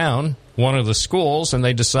shut down one of the schools, and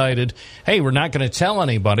they decided, hey, we're not going to tell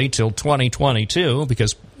anybody till 2022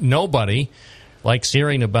 because nobody likes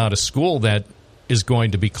hearing about a school that is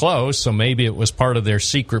going to be closed. So maybe it was part of their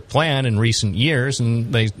secret plan in recent years,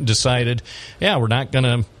 and they decided, yeah, we're not going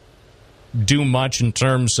to do much in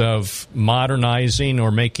terms of modernizing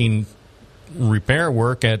or making repair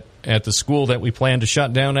work at the school that we plan to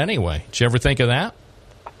shut down anyway. Did you ever think of that?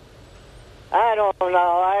 I don't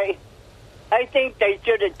know. I think they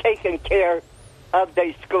should have taken care of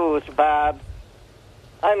these schools, Bob.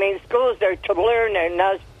 I mean, schools are to learn and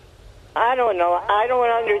not. I don't know. I don't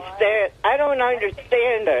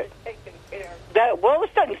understand it. That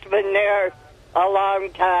Wilson's been there a long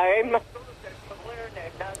time.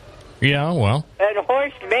 Yeah, well. And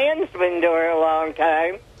Horst Mann's been there a long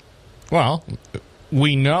time. Well,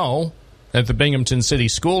 we know that the Binghamton City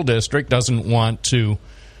School District doesn't want to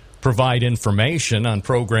provide information on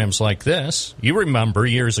programs like this. You remember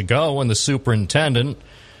years ago when the superintendent,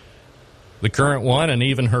 the current one, and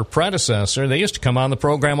even her predecessor, they used to come on the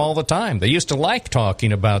program all the time. They used to like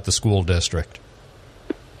talking about the school district.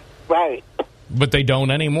 Right. But they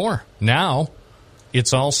don't anymore. Now,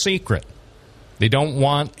 it's all secret. They don't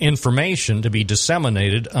want information to be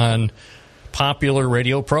disseminated on popular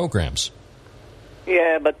radio programs.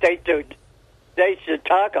 Yeah, but they should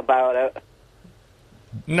talk about it.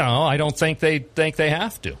 No, I don't think they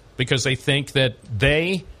have to, because they think that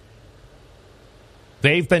they've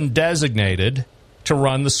been designated to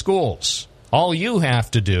run the schools. All you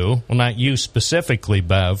have to do, well, not you specifically,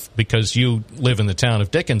 Bev, because you live in the town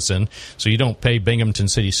of Dickinson, so you don't pay Binghamton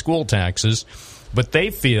City school taxes, but they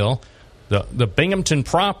feel the Binghamton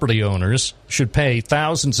property owners should pay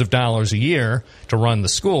thousands of dollars a year to run the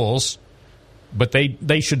schools, but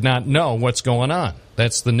they should not know what's going on.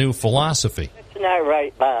 That's the new philosophy. It's not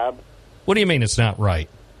right, Bob. What do you mean it's not right?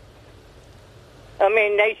 I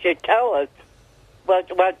mean, they should tell us what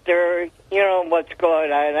they're, what's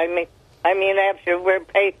going on. I mean, after we're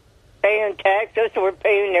paying taxes, we're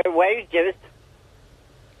paying their wages.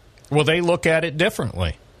 Well, they look at it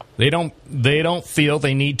differently. They don't feel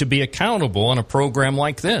they need to be accountable on a program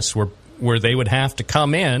like this, where they would have to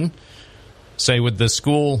come in, say with the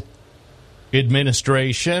school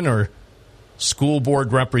administration or school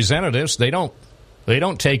board representatives. They don't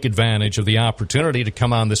take advantage of the opportunity to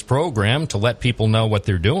come on this program to let people know what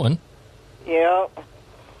they're doing. Yeah.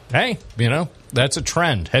 Hey, that's a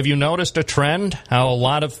trend. Have you noticed a trend? How a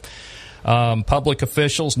lot of public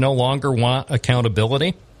officials no longer want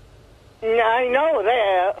accountability? I know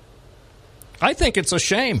that. I think it's a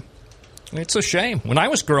shame. It's a shame. When I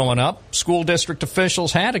was growing up, school district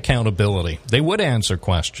officials had accountability. They would answer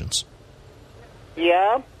questions.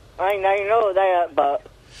 Yeah, I know that, but...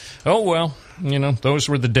 Oh, well, those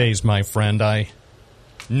were the days, my friend. I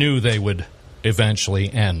knew they would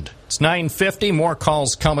eventually end. It's 9:50. More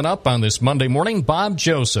calls coming up on this Monday morning. Bob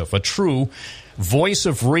Joseph, a true voice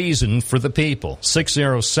of reason for the people.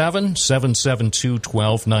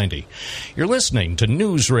 607-772-1290. You're listening to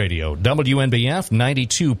News Radio, WNBF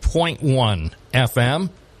 92.1 FM,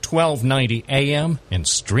 1290 AM, and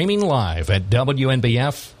streaming live at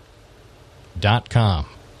WNBF.com.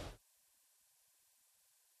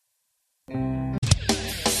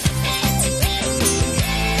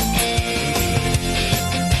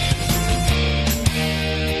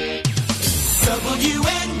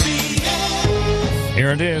 WNBF.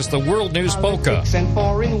 Here it is, the World News Polka. Politics and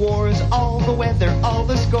foreign wars, all the weather, all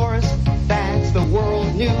the scores. That's the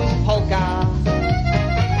World News Polka.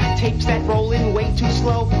 Tapes that roll in way too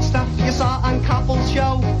slow. Stuff you saw on Koppel's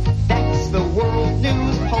show. That's the World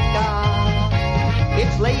News Polka.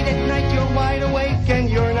 It's late at night, you're wide awake, and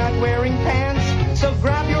you're not wearing pants. So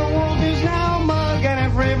grab your World News Now mug and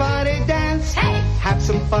everybody dance. Hey! Have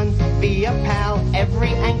some fun, be a pal. Every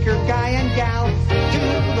anchor guy and gal. Do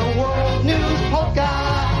the World News Polka.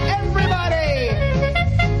 Everybody!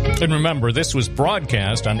 And remember, this was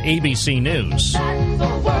broadcast on ABC News. That's the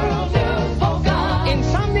World News Polka.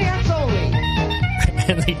 Insomniacs only.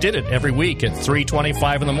 And they did it every week at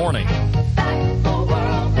 3:25 in the morning. That's the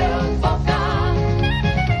World News Polka.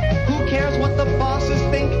 Who cares what the bosses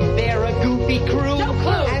think? They're a goofy crew. No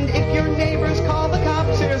clue. And if your neighbors call the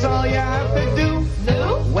cops, here's all you have to do.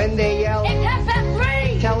 When they yell, it's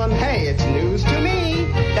FM3, tell them, hey, it's news to me.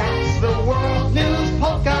 That's the World News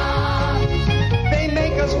Polka. They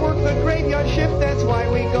make us work the graveyard shift, that's why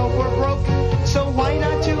we go for broke. So why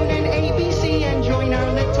not tune in ABC and join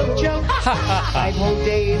our little joke? 5 whole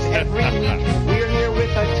days every week, we're here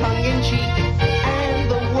with a tongue-in-cheek. And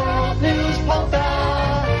the World News Polka,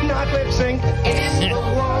 not lip sync, it's the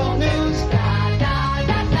World News Polka.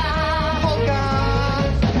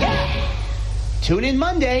 Yeah! Tune in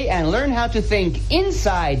Monday and learn how to think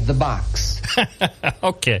inside the box.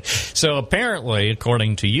 Okay, so apparently,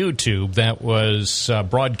 according to YouTube, that was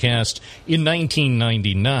broadcast in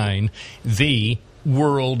 1999, the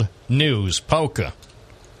World News Polka.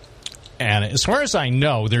 And as far as I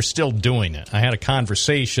know, they're still doing it. I had a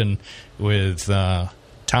conversation with Tom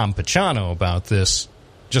Pachano about this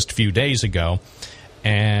just a few days ago,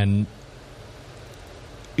 and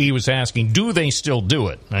he was asking, do they still do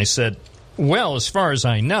it? And I said, well, as far as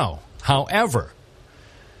I know. However,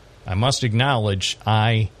 I must acknowledge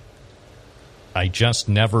I just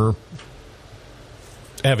never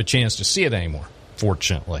have a chance to see it anymore,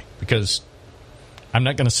 fortunately, because I'm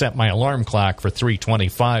not going to set my alarm clock for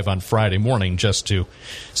 3:25 on Friday morning just to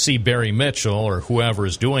see Barry Mitchell or whoever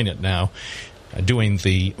is doing it now, doing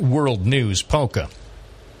the World News Polka.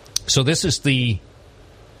 So this is the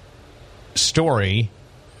story.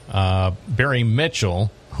 Barry Mitchell,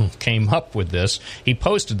 who came up with this, he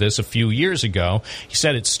posted this a few years ago. He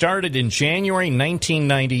said it started in January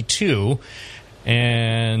 1992,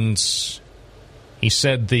 and he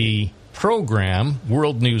said the program,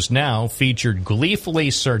 World News Now, featured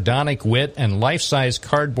gleefully sardonic wit and life-size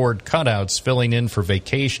cardboard cutouts filling in for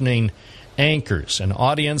vacationing anchors. An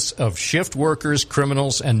audience of shift workers,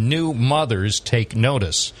 criminals, and new mothers take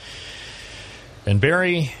notice. And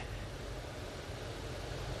Barry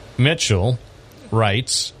Mitchell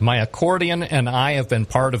writes, my accordion and I have been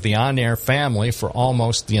part of the on-air family for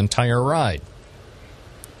almost the entire ride.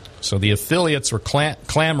 So the affiliates were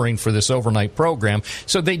clamoring for this overnight program.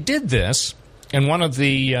 So they did this, and one of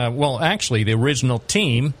the, the original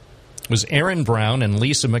team was Aaron Brown and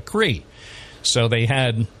Lisa McCree. So they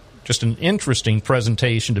had just an interesting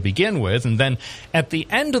presentation to begin with, and then at the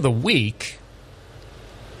end of the week,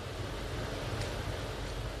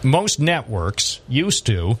 most networks used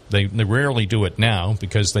to, they rarely do it now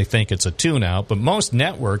because they think it's a tune-out, but most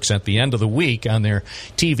networks at the end of the week on their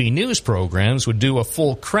TV news programs would do a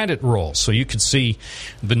full credit roll so you could see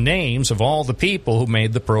the names of all the people who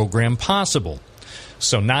made the program possible.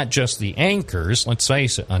 So not just the anchors, let's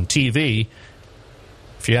face it, on TV,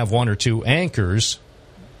 if you have one or two anchors,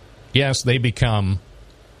 yes, they become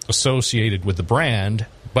associated with the brand,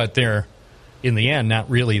 but they're in the end, not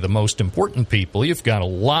really the most important people. You've got a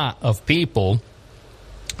lot of people,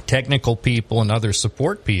 technical people and other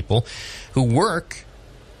support people, who work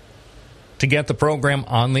to get the program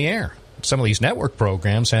on the air. Some of these network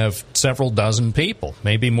programs have several dozen people,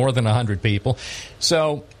 maybe more than 100 people.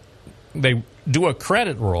 So they do a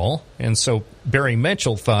credit roll, and so Barry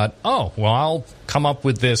Mitchell thought, oh, well, I'll come up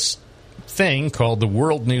with this thing called the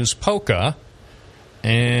World News Polka,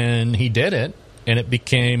 and he did it, and it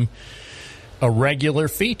became a regular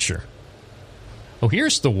feature. Oh,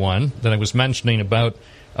 here's the one that I was mentioning about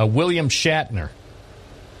William Shatner.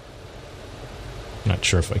 Not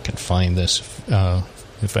sure if I can find this,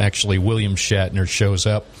 if actually William Shatner shows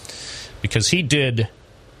up, because he did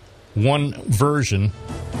one version.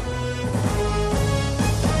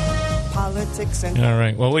 Politics and all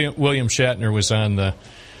right. Well, William Shatner was on the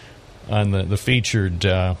featured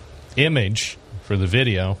image for the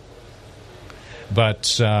video,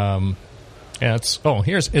 but yeah, it's a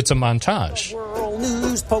montage. World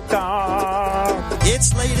News Polka.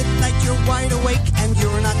 It's late at night, you're wide awake, and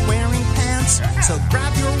you're not wearing pants. So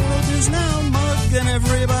grab your World News Now mug and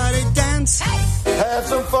everybody dance.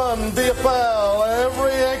 and be a pal.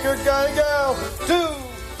 Every anchor guy gal to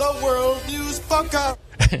the World News Podcast.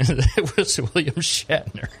 It was William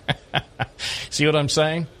Shatner. See what I'm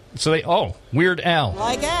saying? So Weird Al.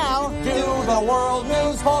 Like Al to the World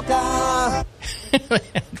News Podcast.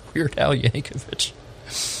 Weird Al Yankovic.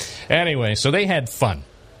 Anyway, so they had fun.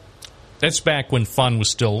 That's back when fun was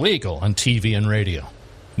still legal on TV and radio.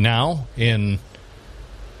 Now, in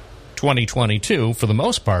 2022, for the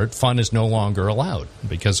most part, fun is no longer allowed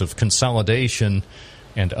because of consolidation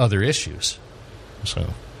and other issues.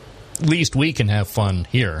 So, at least we can have fun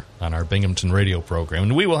here on our Binghamton radio program.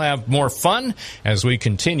 And we will have more fun as we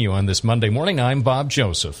continue on this Monday morning. I'm Bob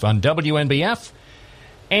Joseph on WNBF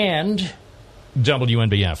and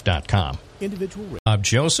WNBF.com. Bob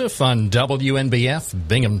Joseph on WNBF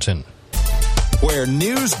Binghamton. Where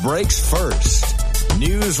news breaks first.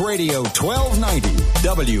 News Radio 1290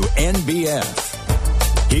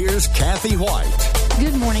 WNBF. Here's Kathy White.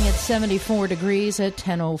 Good morning. It's 74 degrees at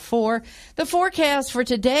 10:04. The forecast for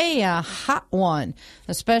today, a hot one,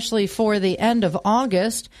 especially for the end of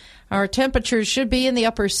August. Our temperatures should be in the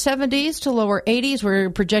upper 70s to lower 80s. We're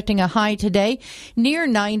projecting a high today near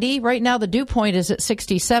 90. Right now, the dew point is at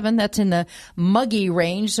 67. That's in the muggy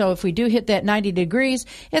range. So if we do hit that 90 degrees,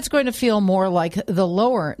 it's going to feel more like the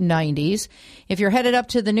lower 90s. If you're headed up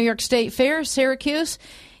to the New York State Fair, Syracuse,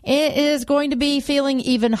 it is going to be feeling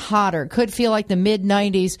even hotter. Could feel like the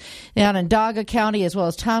mid-90s down in Daga County as well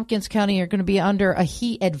as Tompkins County are going to be under a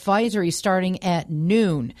heat advisory starting at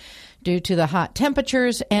noon due to the hot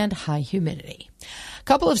temperatures and high humidity. A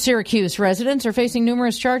couple of Syracuse residents are facing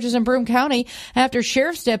numerous charges in Broome County after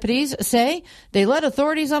sheriff's deputies say they led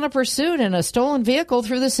authorities on a pursuit in a stolen vehicle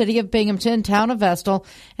through the city of Binghamton, town of Vestal,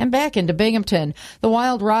 and back into Binghamton. The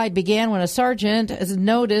wild ride began when a sergeant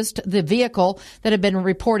noticed the vehicle that had been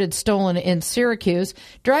reported stolen in Syracuse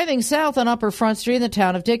driving south on Upper Front Street in the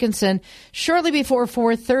town of Dickinson shortly before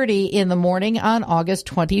 4:30 in the morning on August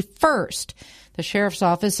 21st. The sheriff's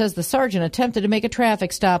office says the sergeant attempted to make a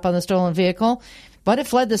traffic stop on the stolen vehicle, but it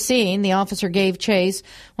fled the scene. The officer gave chase.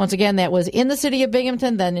 Once again, that was in the city of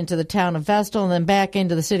Binghamton, then into the town of Vestal, and then back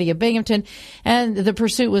into the city of Binghamton. And the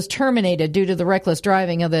pursuit was terminated due to the reckless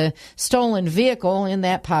driving of the stolen vehicle in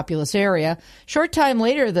that populous area. Short time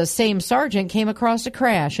later, the same sergeant came across a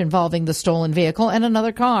crash involving the stolen vehicle and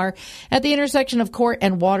another car at the intersection of Court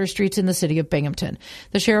and Water Streets in the city of Binghamton.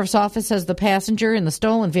 The sheriff's office says the passenger in the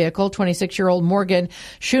stolen vehicle, 26-year-old Morgan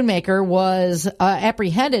Schoonmaker, was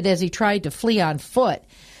apprehended as he tried to flee on foot.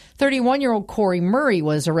 31-year-old Corey Murray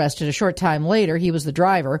was arrested a short time later. He was the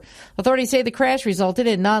driver. Authorities say the crash resulted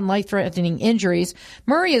in non-life-threatening injuries.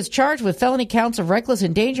 Murray is charged with felony counts of reckless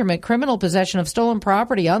endangerment, criminal possession of stolen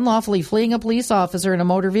property, unlawfully fleeing a police officer in a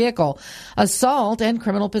motor vehicle, assault, and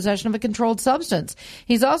criminal possession of a controlled substance.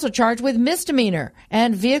 He's also charged with misdemeanor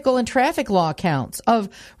and vehicle and traffic law counts of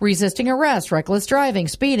resisting arrest, reckless driving,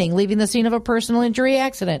 speeding, leaving the scene of a personal injury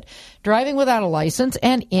accident, driving without a license,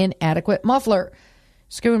 and inadequate muffler.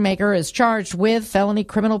 Schoonmaker is charged with felony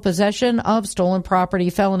criminal possession of stolen property,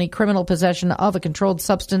 felony criminal possession of a controlled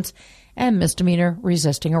substance, and misdemeanor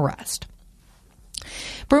resisting arrest.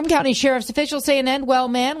 Broome County Sheriff's officials say an Endwell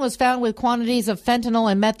man was found with quantities of fentanyl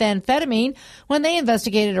and methamphetamine when they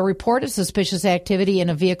investigated a report of suspicious activity in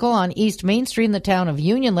a vehicle on East Main Street in the town of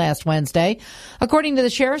Union last Wednesday. According to the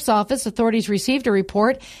Sheriff's Office, authorities received a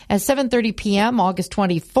report at 7:30 p.m. August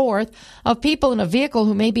 24th of people in a vehicle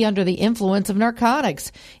who may be under the influence of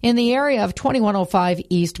narcotics in the area of 2105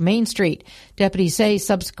 East Main Street. Deputies say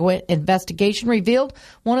subsequent investigation revealed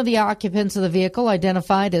one of the occupants of the vehicle,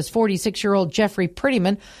 identified as 46-year-old Jeffrey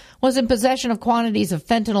Prettyman, was in possession of quantities of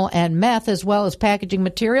fentanyl and meth, as well as packaging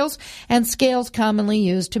materials and scales commonly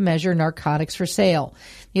used to measure narcotics for sale.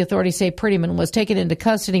 The authorities say Prettyman was taken into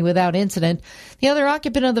custody without incident. The other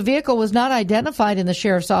occupant of the vehicle was not identified in the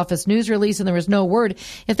Sheriff's Office news release, and there was no word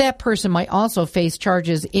if that person might also face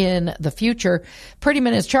charges in the future.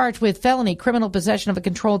 Prettyman is charged with felony criminal possession of a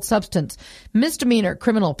controlled substance, misdemeanor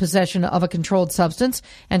criminal possession of a controlled substance,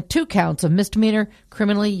 and 2 counts of misdemeanor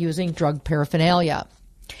criminally using drug paraphernalia.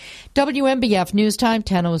 WNBF News Time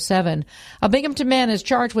 10:07. A Binghamton man is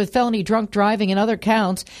charged with felony drunk driving and other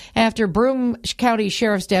counts after Broome County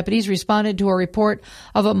Sheriff's deputies responded to a report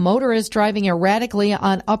of a motorist driving erratically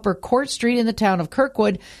on Upper Court Street in the town of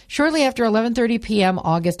Kirkwood shortly after 11:30 p.m.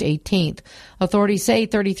 August 18th. Authorities say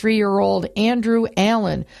 33-year-old Andrew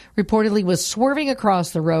Allen reportedly was swerving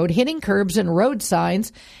across the road, hitting curbs and road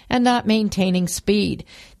signs, and not maintaining speed.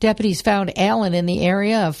 Deputies found Allen in the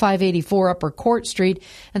area of 584 Upper Court Street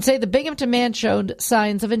and say the Binghamton man showed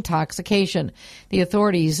signs of intoxication. The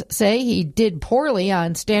authorities say he did poorly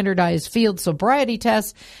on standardized field sobriety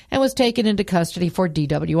tests and was taken into custody for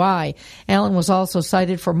DWI. Allen was also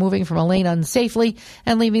cited for moving from a lane unsafely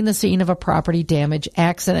and leaving the scene of a property damage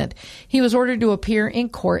accident. He was ordered to appear in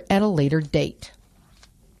court at a later date.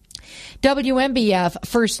 WNBF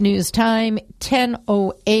First News Time,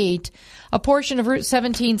 10:08. A portion of Route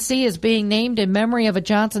 17C is being named in memory of a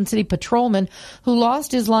Johnson City patrolman who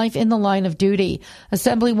lost his life in the line of duty.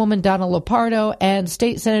 Assemblywoman Donna Lopardo and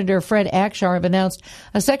State Senator Fred Akshar have announced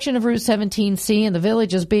a section of Route 17C in the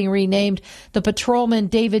village is being renamed the Patrolman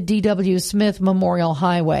David D.W. Smith Memorial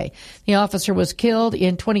Highway. The officer was killed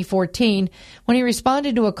in 2014 when he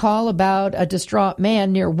responded to a call about a distraught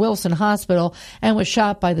man near Wilson Hospital and was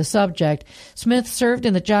shot by the subject. Smith served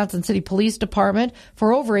in the Johnson City Police Department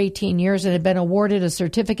for over 18 years and had been awarded a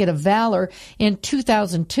Certificate of Valor in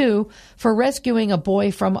 2002 for rescuing a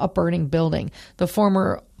boy from a burning building. The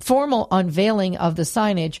formal unveiling of the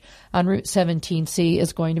signage on Route 17C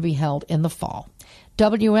is going to be held in the fall.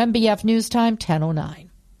 WNBF News Time, 10:09.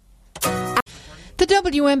 The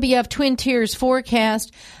WNBF Twin Tiers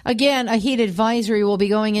forecast. Again, a heat advisory will be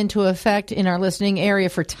going into effect in our listening area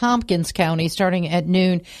for Tompkins County starting at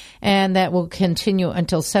noon, and that will continue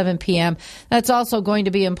until 7 p.m. That's also going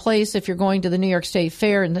to be in place if you're going to the New York State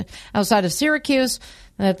Fair and outside of Syracuse,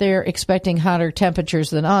 that they're expecting hotter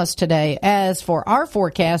temperatures than us today. As for our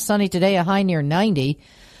forecast, sunny today, a high near 90.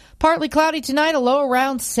 Partly cloudy tonight, a low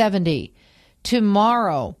around 70.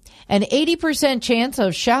 Tomorrow, an 80% chance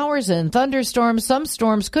of showers and thunderstorms. Some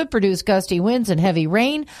storms could produce gusty winds and heavy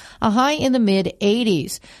rain, a high in the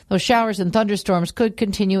mid-80s. Those showers and thunderstorms could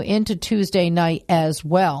continue into Tuesday night as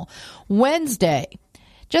well. Wednesday,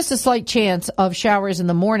 just a slight chance of showers in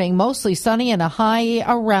the morning, mostly sunny and a high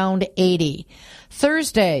around 80.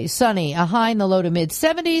 Thursday, sunny, a high in the low to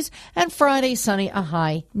mid-70s, and Friday, sunny, a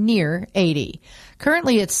high near 80.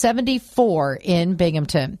 Currently, it's 74 in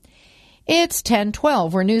Binghamton. It's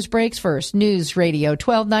 10:12, where news breaks first. News Radio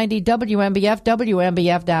 1290 WNBF,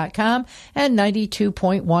 WNBF.com, and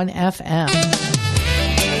 92.1 FM.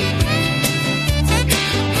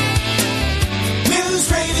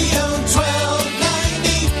 News Radio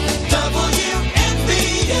 1290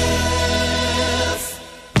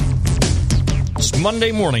 WNBF. It's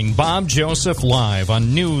Monday morning, Bob Joseph live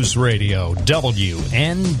on News Radio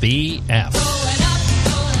WNBF.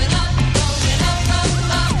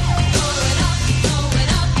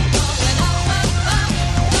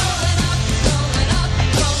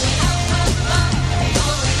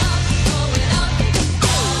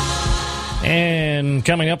 And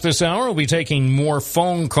coming up this hour, we'll be taking more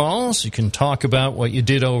phone calls. You can talk about what you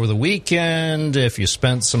did over the weekend, if you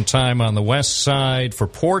spent some time on the west side for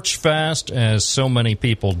Porch Fest, as so many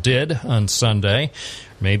people did on Sunday.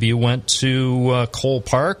 Maybe you went to Cole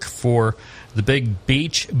Park for the big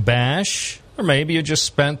beach bash, or maybe you just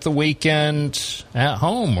spent the weekend at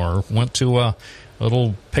home or went to a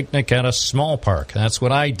little picnic at a small park. That's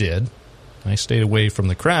what I did. I stayed away from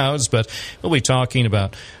the crowds, but we'll be talking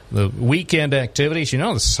about the weekend activities. You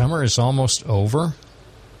know, the summer is almost over.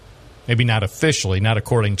 Maybe not officially, not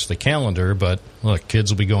according to the calendar, but look,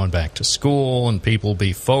 kids will be going back to school and people will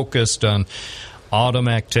be focused on autumn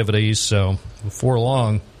activities. So before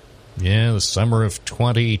long, the summer of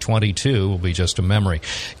 2022 will be just a memory.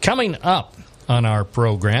 Coming up on our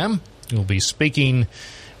program, we'll be speaking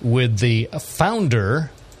with the founder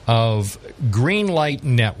of Greenlight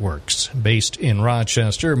Networks, based in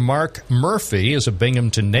Rochester. Mark Murphy is a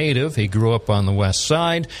Binghamton native. He grew up on the west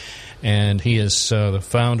side, and he is the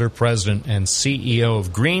founder, president, and CEO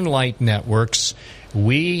of Greenlight Networks.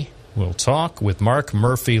 We will talk with Mark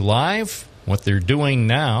Murphy live, what they're doing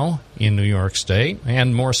now in New York State,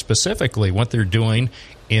 and more specifically, what they're doing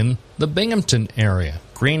in the Binghamton area.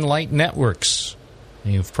 Greenlight Networks.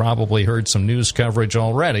 You've probably heard some news coverage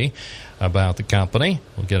already about the company.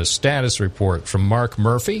 We'll get a status report from Mark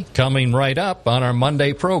Murphy coming right up on our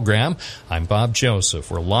Monday program. I'm Bob Joseph.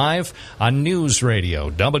 We're live on News Radio,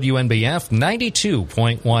 WNBF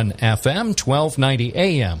 92.1 FM, 1290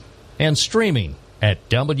 AM, and streaming at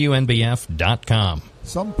WNBF.com.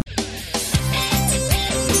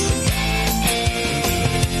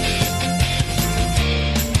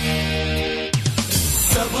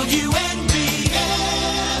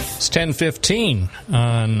 It's 10:15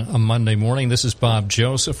 on a Monday morning. This is Bob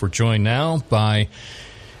Joseph. We're joined now by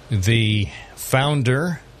the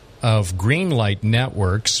founder of Greenlight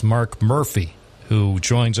Networks, Mark Murphy, who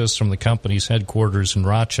joins us from the company's headquarters in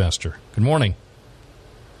Rochester. Good morning.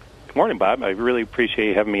 Good morning, Bob. I really appreciate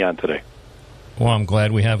you having me on today. Well, I'm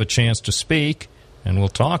glad we have a chance to speak. and we'll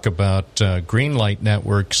talk about Greenlight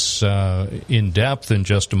Networks in depth in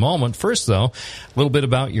just a moment. First, though, a little bit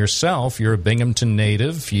about yourself. You're a Binghamton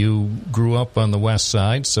native. You grew up on the west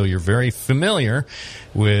side, so you're very familiar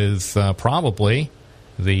with probably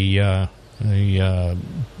the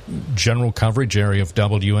general coverage area of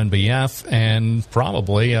WNBF, and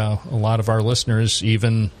probably a lot of our listeners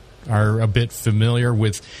even are a bit familiar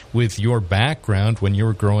with your background when you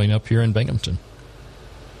were growing up here in Binghamton.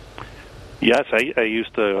 Yes, I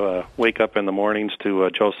used to wake up in the mornings to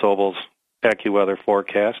Joe Sobel's AccuWeather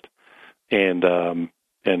forecast, and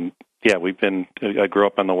yeah, I grew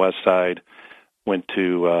up on the west side, went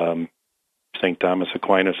to St. Thomas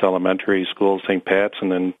Aquinas Elementary School, St. Pat's,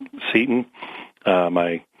 and then Seton.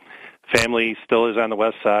 My family still is on the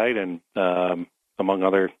west side, and among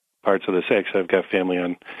other parts of the six, I've got family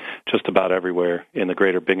on just about everywhere in the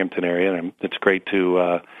greater Binghamton area, and it's great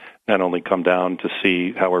to not only come down to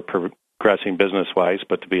see how we're progressing business-wise,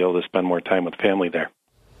 but to be able to spend more time with family there.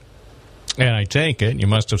 And I take it you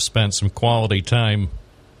must have spent some quality time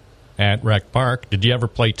at Rec Park. Did you ever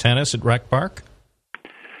play tennis at Rec Park?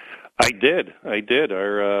 I did.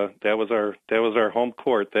 That was our home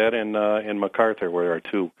court. That and MacArthur were our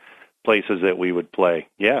two places that we would play.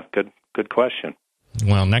 Yeah, good question.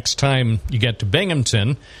 Well, next time you get to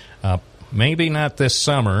Binghamton, maybe not this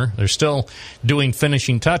summer. They're still doing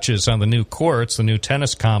finishing touches on the new courts, the new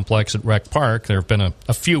tennis complex at Rec Park. There have been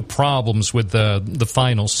a few problems with the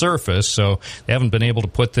final surface, so they haven't been able to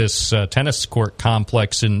put this tennis court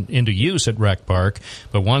complex into use at Rec Park.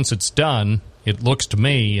 But once it's done, it looks to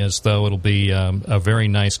me as though it'll be a very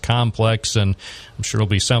nice complex, and I'm sure it'll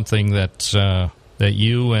be something that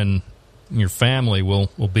you and your family will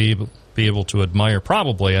be able to admire.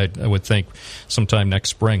 Probably, I would think, sometime next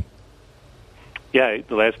spring. Yeah,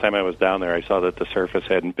 the last time I was down there, I saw that the surface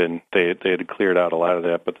hadn't been. They had cleared out a lot of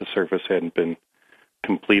that, but the surface hadn't been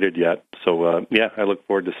completed yet. So yeah, I look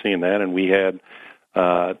forward to seeing that. And we had,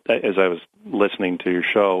 as I was listening to your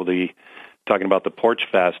show, talking about the Porch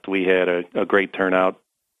Fest, we had a great turnout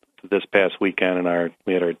this past weekend, and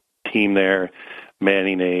we had our team there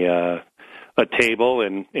manning a table,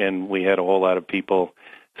 and we had a whole lot of people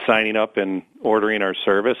signing up and ordering our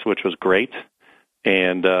service, which was great.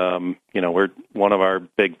 And one of our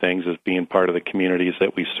big things is being part of the communities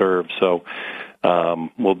that we serve. So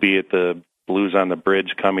we'll be at the Blues on the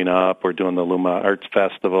Bridge coming up. We're doing the Luma Arts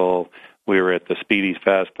Festival. We were at the Speedy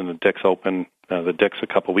Fest and the Dick's Open, the Dick's a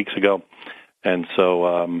couple weeks ago. And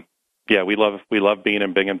so, yeah, we love being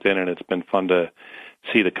in Binghamton, and it's been fun to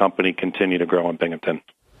see the company continue to grow in Binghamton.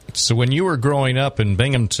 So when you were growing up in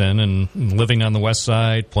Binghamton and living on the west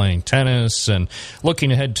side, playing tennis and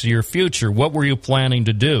looking ahead to your future, what were you planning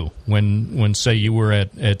to do when say, you were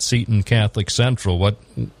at Seton Catholic Central?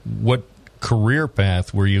 What career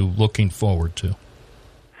path were you looking forward to?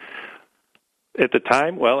 At the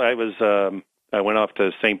time, well, I went off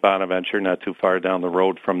to St. Bonaventure, not too far down the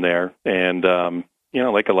road from there. And,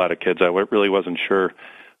 like a lot of kids, I really wasn't sure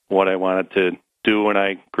what I wanted to do when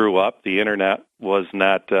I grew up. The internet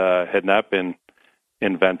had not been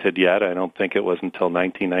invented yet. I don't think it was until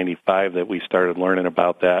 1995 that we started learning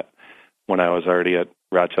about that, when I was already at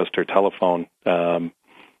Rochester Telephone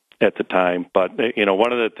at the time. But,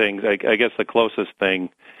 one of the things, I guess the closest thing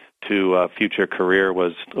to a future career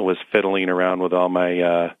was fiddling around with all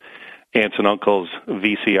my aunts and uncles'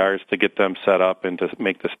 VCRs to get them set up and to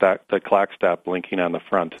make the clock stop blinking on the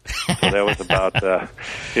front. So that was about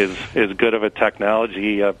as good of a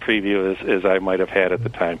technology preview as I might have had at the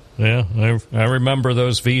time. Yeah, I remember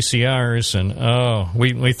those VCRs, and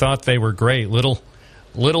we thought they were great.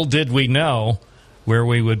 Little did we know where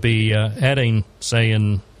we would be heading, say,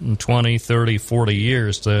 in 20, 30, 40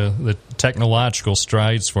 years. The technological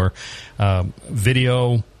strides for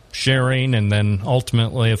video sharing, and then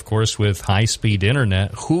ultimately, of course, with high-speed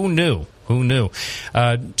internet. Who knew?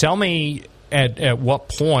 Tell me, at what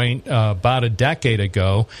point, about a decade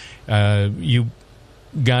ago, you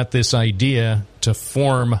got this idea to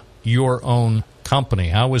form your own company?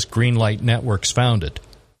 How was Greenlight Networks founded?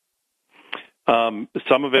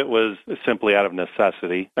 Some of it was simply out of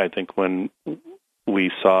necessity. I think when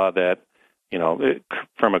we saw that,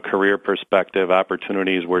 from a career perspective,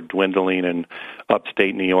 opportunities were dwindling in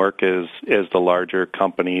upstate New York as the larger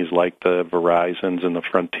companies like the Verizons and the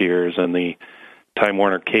Frontiers and the Time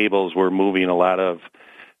Warner Cables were moving a lot of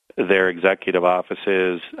their executive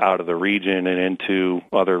offices out of the region and into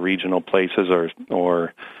other regional places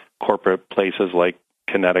or corporate places like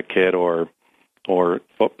Connecticut or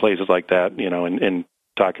places like that, and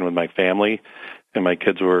talking with my family. And my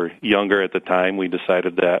kids were younger at the time. We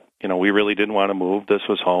decided that, we really didn't want to move. This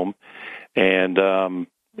was home. And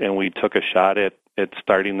we took a shot at at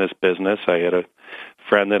starting this business. I had a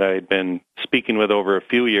friend that I had been speaking with over a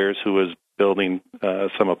few years who was building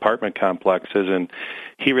some apartment complexes, and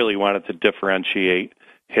he really wanted to differentiate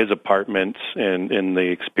his apartments and in the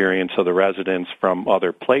experience of the residents from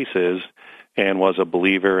other places, and was a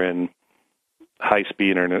believer in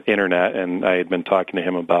high-speed internet. And I had been talking to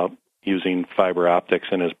him about using fiber optics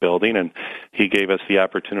in his building, and he gave us the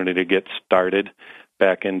opportunity to get started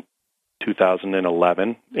back in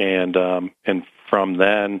 2011. And from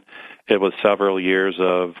then, it was several years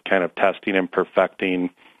of kind of testing and perfecting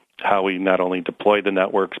how we not only deploy the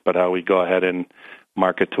networks, but how we go ahead and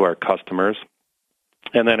market to our customers.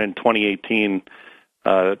 And then in 2018,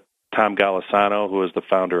 Tom Golisano, who is the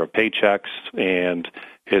founder of Paychex and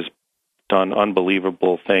has done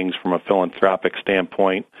unbelievable things from a philanthropic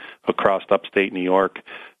standpoint across upstate New York,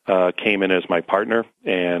 came in as my partner.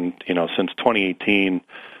 And, since 2018,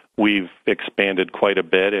 we've expanded quite a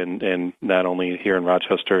bit, and not only here in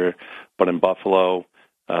Rochester, but in Buffalo.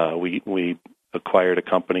 We acquired a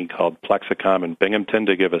company called Plexicom in Binghamton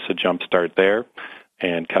to give us a jump start there,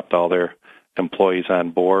 and kept all their employees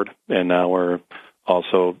on board. And now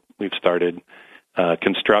we've started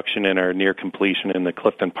construction and are near completion in the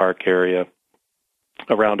Clifton Park area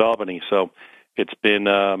around Albany. So it's been,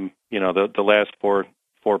 the last four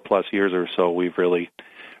plus years or so, we've really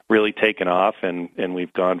taken off, and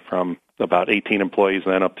we've gone from about 18 employees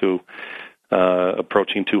then up to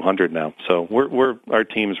approaching 200 now. So our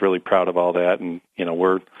team's really proud of all that, and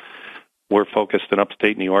we're focused in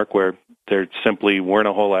upstate New York, where there simply weren't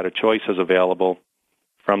a whole lot of choices available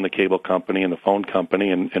from the cable company and the phone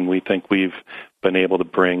company, and we think we've been able to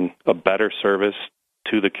bring a better service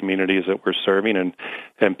to the communities that we're serving,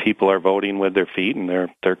 and people are voting with their feet, and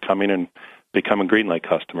they're coming and becoming Greenlight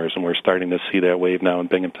customers, and we're starting to see that wave now in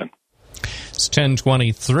Binghamton. It's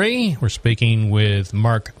 10:23. We're speaking with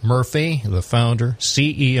Mark Murphy, the founder,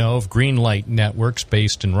 CEO of Greenlight Networks,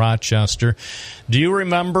 based in Rochester. Do you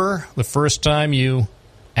remember the first time you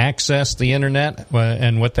accessed the internet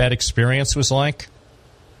and what that experience was like?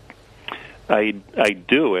 I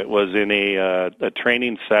do. It was in a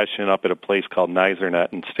training session up at a place called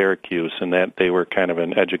NYSERNet in Syracuse, and that they were kind of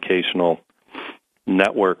an educational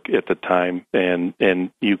network at the time, and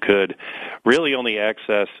you could really only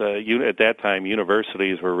access at that time,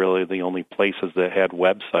 universities were really the only places that had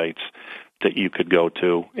websites that you could go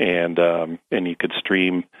to, and you could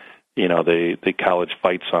stream the college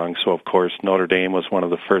fight song. So of course Notre Dame was one of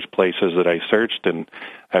the first places that I searched, and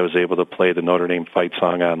I was able to play the Notre Dame fight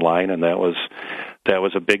song online, and that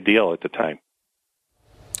was a big deal at the time.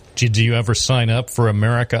 Did you ever sign up for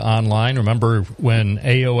America Online? Remember when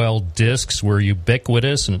AOL discs were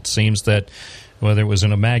ubiquitous, and it seems that whether it was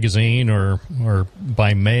in a magazine or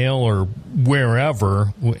by mail or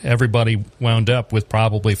wherever, everybody wound up with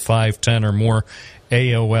probably 5, 10, or more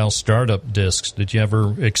AOL startup discs. Did you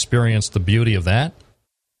ever experience the beauty of that?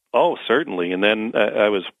 Oh, certainly. And then I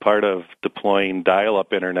was part of deploying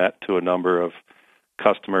dial-up internet to a number of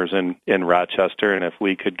customers in Rochester, and if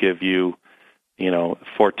we could give you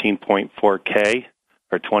 14.4K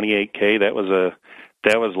or 28K,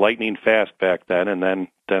 that was lightning fast back then. And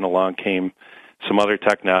then along came some other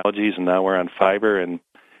technologies, and now we're on fiber. And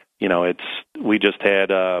we just had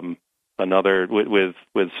another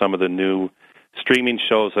with some of the new streaming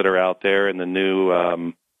shows that are out there, and the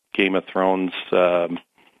new Game of Thrones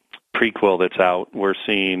prequel that's out. We're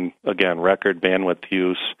seeing again record bandwidth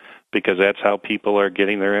use, because that's how people are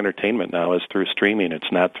getting their entertainment now, is through streaming.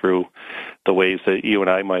 It's not through the ways that you and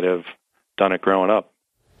I might have done it growing up.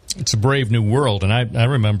 It's a brave new world, and I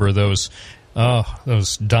remember those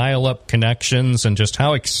dial-up connections, and just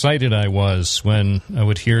how excited I was when I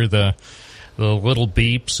would hear the little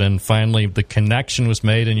beeps, and finally the connection was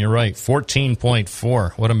made. And you're right,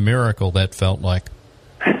 14.4. What a miracle that felt like.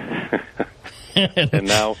 And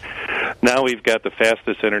now we've got the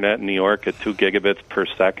fastest internet in New York at 2 gigabits per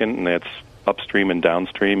second, and that's upstream and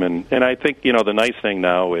downstream. And I think the nice thing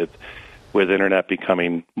now with internet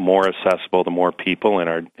becoming more accessible to more people,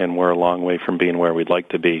 and we're a long way from being where we'd like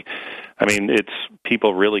to be. I mean,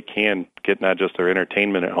 people really can get not just their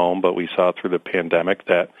entertainment at home, but we saw through the pandemic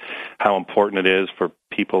that how important it is for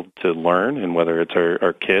people to learn, and whether it's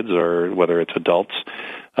our kids or whether it's adults,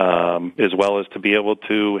 as well as to be able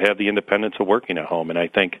to have the independence of working at home. And I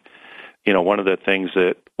think one of the things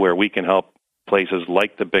where we can help places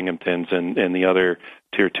like the Binghamtons and the other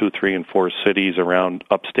Tier 2, 3, and 4 cities around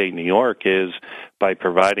upstate New York is by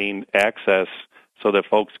providing access so that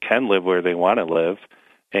folks can live where they want to live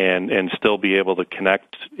and still be able to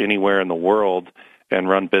connect anywhere in the world and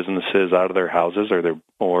run businesses out of their houses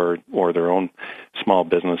or their own small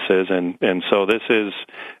businesses. And so this is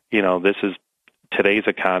today's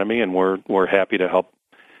economy, and we're happy to help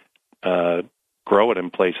grow it in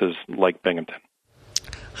places like Binghamton.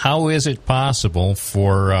 How is it possible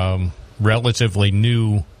for relatively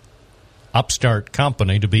new upstart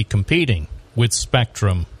company to be competing with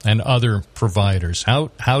Spectrum and other providers?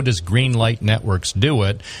 How does Greenlight Networks do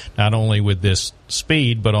it, not only with this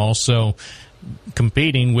speed, but also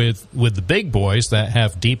competing with the big boys that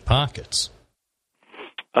have deep pockets?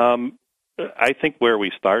 I think where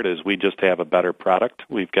we start is we just have a better product.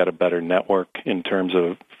 We've got a better network in terms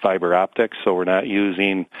of fiber optics, so we're not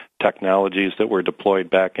using technologies that were deployed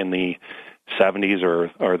back in the 70s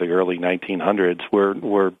or the early 1900s.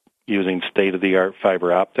 We're using state-of-the-art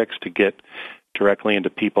fiber optics to get directly into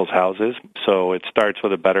people's houses. So it starts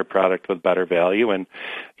with a better product with better value. And,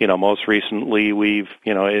 most recently we've,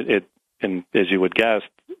 and as you would guess,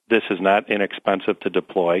 this is not inexpensive to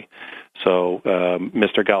deploy. So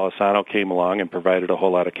Mr. Golisano came along and provided a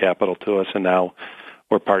whole lot of capital to us, and now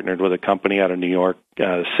we're partnered with a company out of New York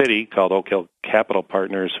City called Oak Hill Capital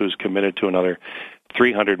Partners, who's committed to another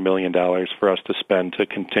 $300 million for us to spend to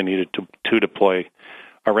continue to deploy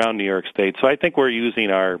around New York State. So I think we're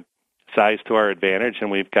using our size to our advantage,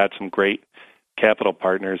 and we've got some great capital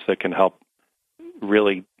partners that can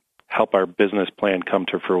really help our business plan come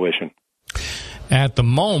to fruition. At the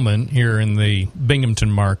moment, here in the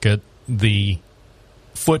Binghamton market, the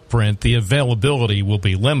footprint, the availability will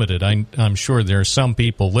be limited. I'm sure there are some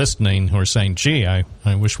people listening who are saying, gee, I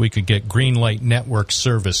wish we could get Greenlight Network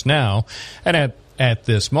service now. And at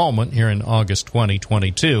this moment, here in August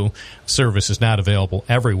 2022, service is not available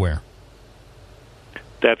everywhere.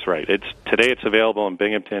 That's right. Today it's available in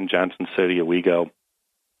Binghamton, Johnson City, Owego,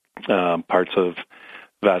 parts of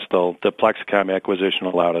Vestal. The Plexicom acquisition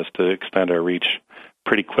allowed us to extend our reach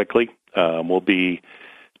pretty quickly. We'll be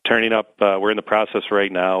turning up. We're in the process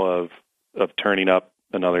right now of turning up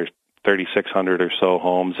another 3,600 or so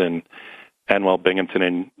homes in Enwell, Binghamton,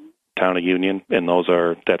 and Town of Union, and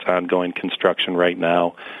that's ongoing construction right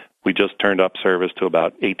now. We just turned up service to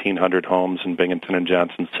about 1,800 homes in Binghamton and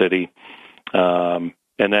Johnson City.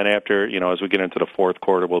 And then after, as we get into the fourth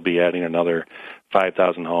quarter, we'll be adding another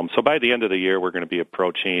 5,000 homes. So by the end of the year, we're going to be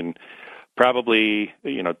approaching probably,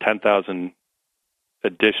 10,000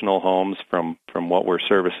 additional homes from what we're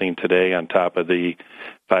servicing today on top of the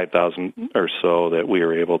 5,000 or so that we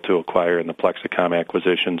were able to acquire in the Plexicom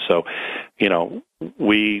acquisition. So,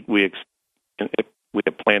 we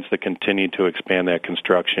have plans to continue to expand that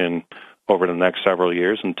construction over the next several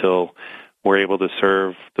years until we're able to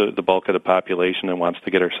serve the bulk of the population that wants to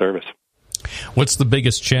get our service. What's the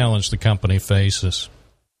biggest challenge the company faces?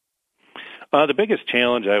 The biggest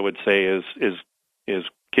challenge, I would say, is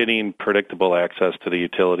getting predictable access to the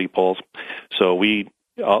utility poles. So we,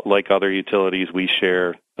 like other utilities, we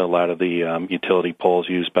share a lot of the utility poles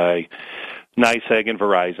used by NYSEG and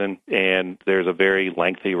Verizon, and there's a very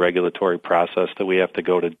lengthy regulatory process that we have to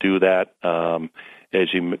go to do that.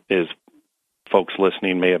 As folks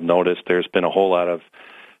listening may have noticed, there's been a whole lot of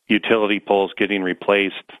utility poles getting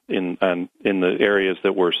replaced in the areas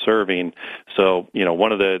that we're serving. So,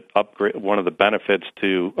 one of the benefits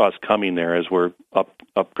to us coming there is we're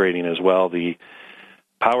upgrading as well the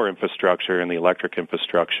power infrastructure and the electric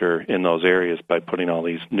infrastructure in those areas by putting all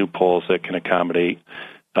these new poles that can accommodate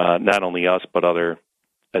not only us but other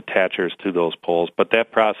attachers to those poles. But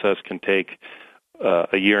that process can take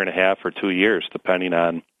a year and a half or 2 years, depending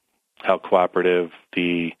on how cooperative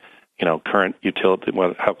the current utility,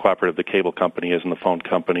 how cooperative the cable company is and the phone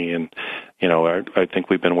company. And, I think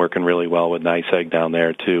we've been working really well with NYSEG down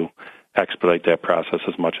there to expedite that process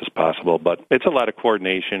as much as possible. But it's a lot of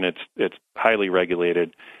coordination. It's highly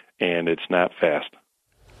regulated, and it's not fast.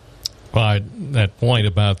 Well, that point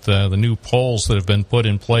about the new poles that have been put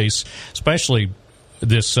in place, especially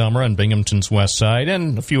this summer on Binghamton's west side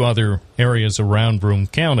and a few other areas around Broome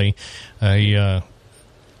County,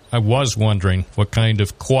 I was wondering what kind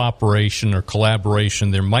of cooperation or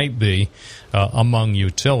collaboration there might be among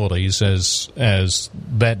utilities as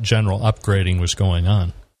that general upgrading was going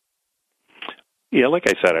on. Yeah, like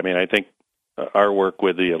I said, I think our work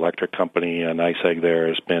with the electric company, NYSEG, there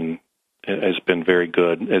has been very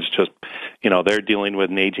good. It's just, they're dealing with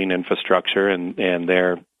an aging infrastructure, and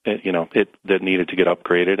they're, that needed to get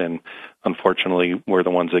upgraded, and unfortunately, we're the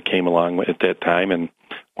ones that came along at that time, and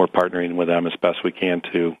we're partnering with them as best we can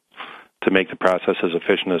to make the process as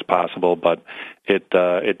efficient as possible. But it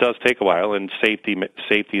does take a while, and safety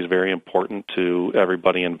is very important to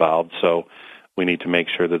everybody involved. So we need to make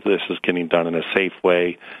sure that this is getting done in a safe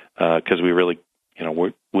way, because we really,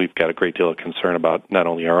 we've got a great deal of concern about not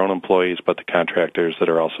only our own employees but the contractors that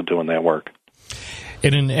are also doing that work.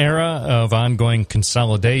 In an era of ongoing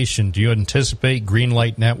consolidation, do you anticipate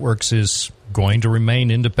Greenlight Networks is going to remain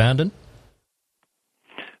independent?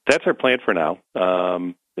 That's our plan for now.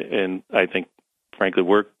 And I think, frankly,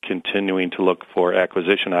 we're continuing to look for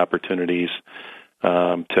acquisition opportunities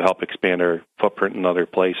to help expand our footprint in other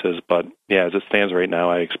places. But, yeah, as it stands right now,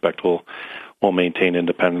 I expect we'll maintain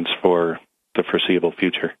independence for the foreseeable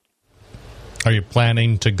future. Are you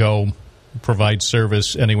planning to go provide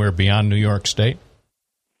service anywhere beyond New York State?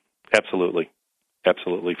 Absolutely.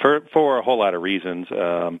 For a whole lot of reasons.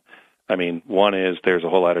 One is there's a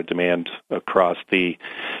whole lot of demand across the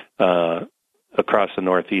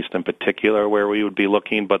Northeast in particular where we would be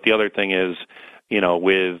looking. But the other thing is,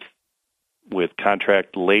 with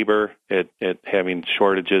contract labor, it having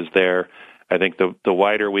shortages there, I think the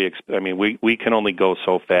wider we can only go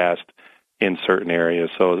so fast in certain areas.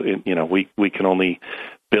 So, we can only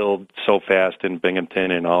build so fast in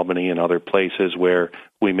Binghamton and Albany and other places where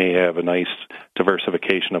we may have a nice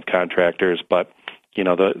diversification of contractors. But,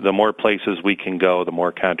 the more places we can go, the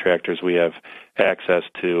more contractors we have access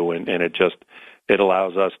to, and it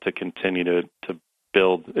allows us to continue to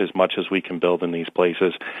build as much as we can build in these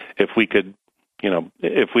places. If we could,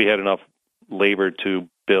 if we had enough labor to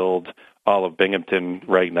build all of Binghamton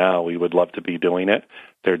right now, we would love to be doing it.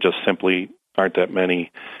 There just simply aren't that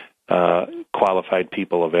many qualified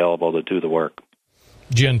people available to do the work.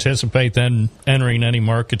 Do you anticipate then entering any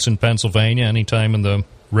markets in Pennsylvania anytime in the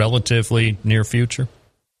relatively near future?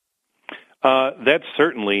 That's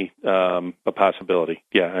certainly a possibility.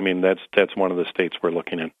 Yeah, that's one of the states we're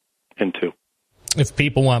looking into. If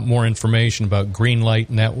people want more information about Greenlight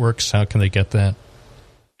Networks, how can they get that?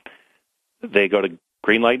 They go to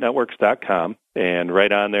greenlightnetworks.com, and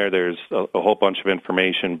right on there's a whole bunch of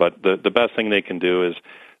information. But the best thing they can do is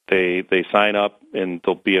they sign up, and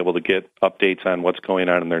they'll be able to get updates on what's going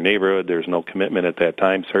on in their neighborhood. There's no commitment at that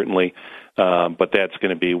time, certainly, but that's going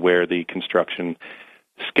to be where the construction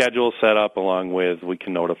schedule set up, along with we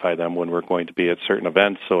can notify them when we're going to be at certain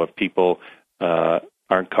events. So if people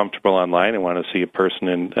aren't comfortable online and want to see a person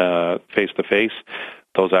in face-to-face,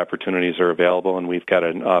 those opportunities are available, and we've got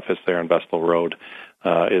an office there on Vestal Road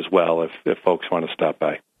as well if folks want to stop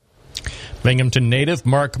by. Binghamton native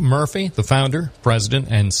Mark Murphy, the founder, president,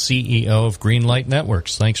 and CEO of Greenlight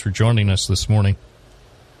Networks. Thanks for joining us this morning.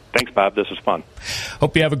 Thanks, Bob. This was fun.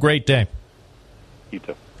 Hope you have a great day. You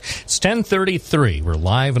too. It's 10:33. We're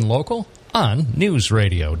live and local on News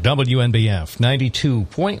Radio, WNBF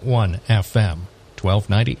 92.1 FM,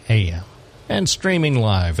 1290 AM, and streaming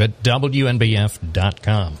live at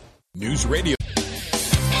WNBF.com. News Radio.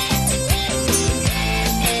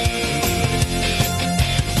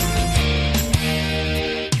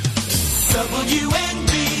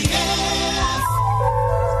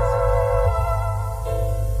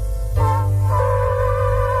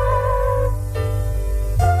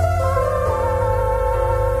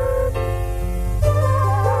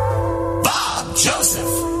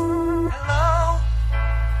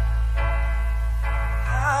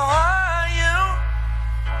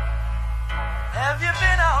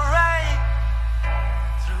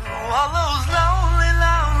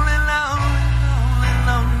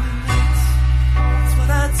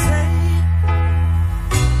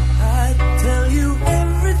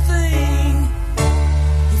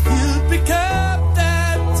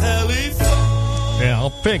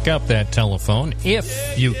 Pick up that telephone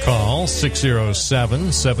if you call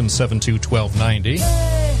 607-772-1290.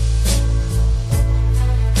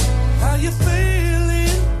 How you feeling?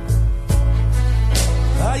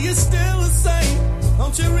 Are you still the same?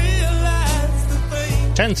 Don't you realize the thing?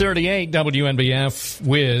 1038 WNBF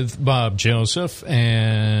with Bob Joseph.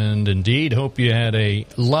 And indeed, hope you had a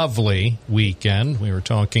lovely weekend. We were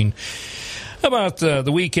talking about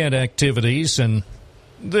the weekend activities, and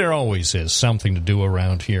there always is something to do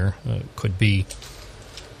around here. It could be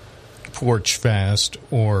Porch Fest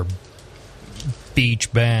or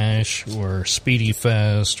Beach Bash or Speedy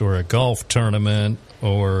Fest or a golf tournament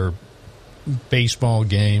or baseball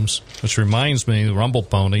games, which reminds me the Rumble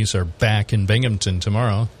Ponies are back in Binghamton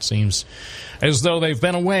tomorrow. It seems as though they've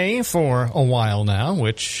been away for a while now,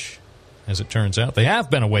 which, as it turns out, they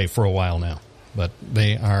have been away for a while now. But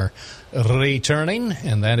they are returning,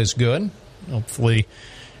 and that is good. Hopefully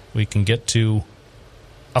we can get to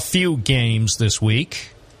a few games this week.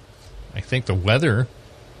 I think the weather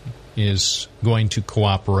is going to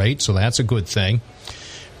cooperate, so that's a good thing.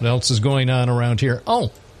 What else is going on around here?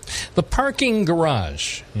 Oh, the parking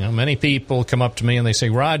garage. Many people come up to me and they say,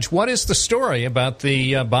 Raj, what is the story about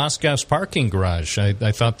the Boscov's parking garage? I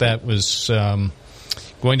thought that was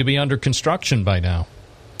going to be under construction by now.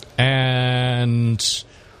 And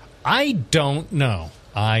I don't know.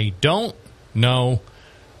 I don't know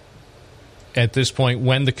at this point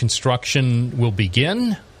when the construction will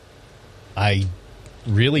begin. I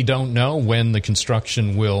really don't know when the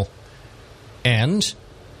construction will end.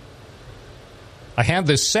 I have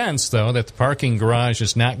this sense, though, that the parking garage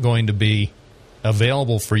is not going to be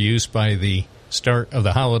available for use by the start of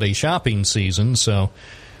the holiday shopping season, so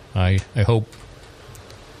I hope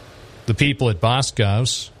the people at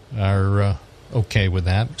Boscov's are okay with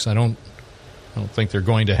that, because I don't think they're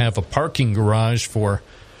going to have a parking garage for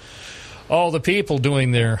all the people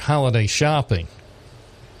doing their holiday shopping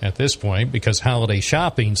at this point, because holiday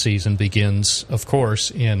shopping season begins, of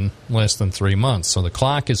course, in less than 3 months. So the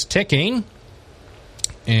clock is ticking,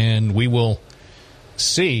 and we will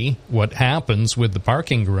see what happens with the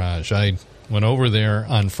parking garage. I went over there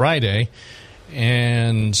on Friday,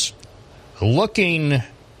 and looking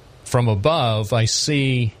from above, I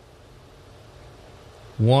see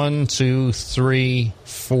 1, 2, 3,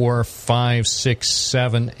 4, 5, 6,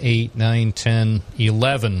 7, 8, 9, 10,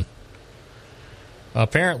 11.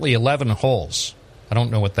 Apparently 11 holes. I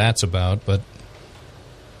don't know what that's about, but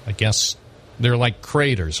I guess they're like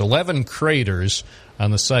craters. 11 craters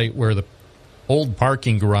on the site where the old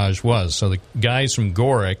parking garage was. So the guys from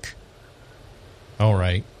Gorick, all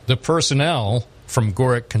right, the personnel from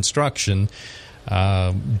Gorick Construction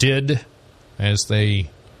did, as they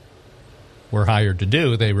were hired to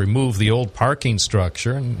do, they removed the old parking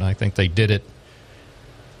structure, and I think they did it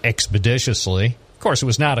expeditiously. Of course, it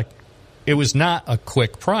was not a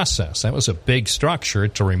quick process. That was a big structure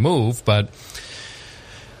to remove, but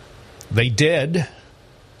they did.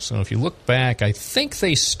 So if you look back, I think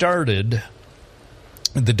they started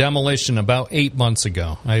the demolition about 8 months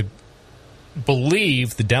ago. I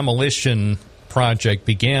believe the demolition project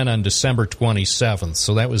began on December 27th,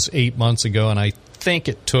 so that was 8 months ago, and I think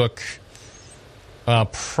it took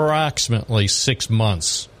approximately 6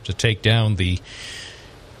 months to take down the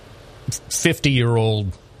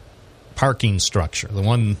 50-year-old parking structure, the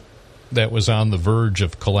one that was on the verge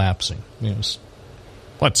of collapsing.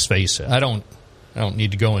 Let's face it. I don't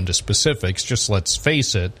need to go into specifics. Just let's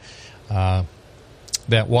face it.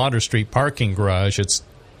 That Water Street parking garage, its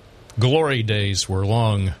glory days were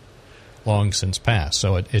long since past.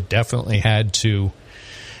 So it definitely had to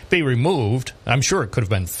be removed. I'm sure it could have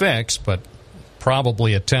been fixed, but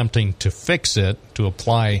probably attempting to fix it, to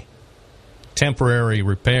apply temporary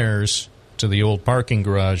repairs to the old parking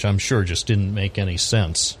garage, I'm sure just didn't make any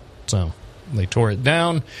sense. So they tore it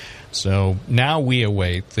down. So now we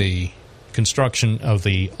await the construction of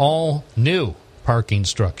the all-new parking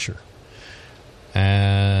structure.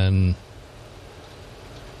 And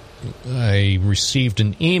I received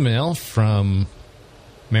an email from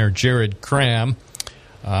Mayor Jared Cram.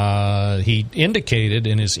 He indicated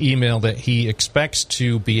in his email that he expects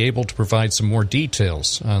to be able to provide some more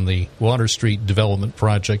details on the Water Street development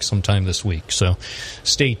project sometime this week. So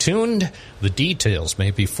stay tuned. The details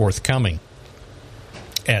may be forthcoming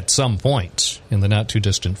at some point in the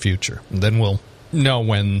not-too-distant future. And then we'll know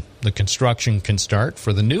when the construction can start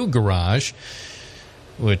for the new garage,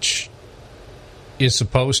 which is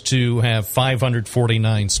supposed to have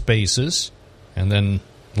 549 spaces, and then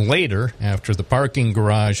later, after the parking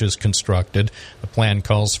garage is constructed, the plan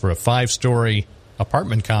calls for a 5-story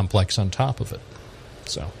apartment complex on top of it.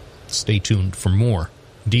 So stay tuned for more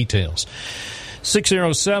details.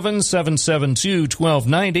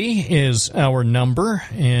 607-772-1290 is our number,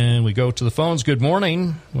 and we go to the phones. Good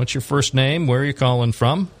morning. What's your first name? Where are you calling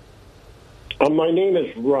from? My name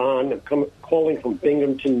is Ron. I'm calling from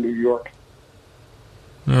Binghamton, New York.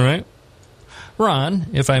 All right. Ron,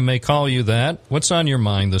 if I may call you that, what's on your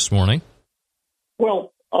mind this morning?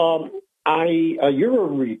 Well, you're a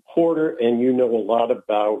reporter, and you know a lot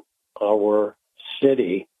about our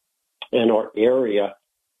city and our area.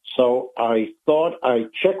 So I thought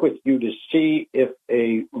I'd check with you to see if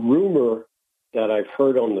a rumor that I've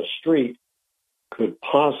heard on the street could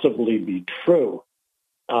possibly be true.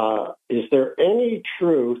 Is there any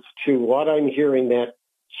truth to what I'm hearing that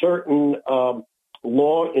certain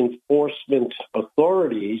law enforcement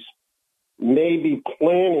authorities may be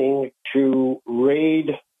planning to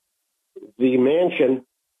raid the mansion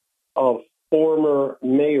of former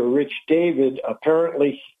Mayor Rich David?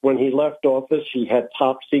 Apparently, when he left office, he had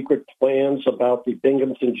top secret plans about the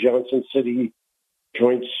Binghamton-Johnson City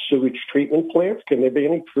joint sewage treatment plants. Can there be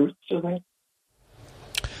any truth to that?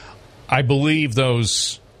 I believe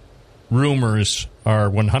those rumors are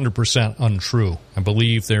 100% untrue. I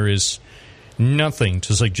believe there is nothing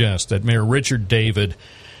to suggest that Mayor Richard David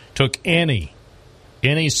took any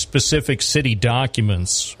specific city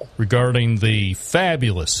documents regarding the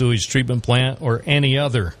fabulous sewage treatment plant or any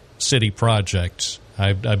other city project.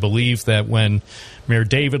 I believe that when Mayor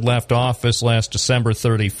David left office last December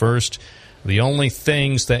 31st, the only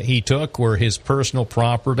things that he took were his personal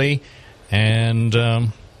property and,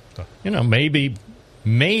 maybe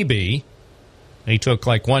he took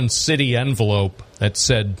like one city envelope that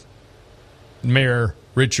said Mayor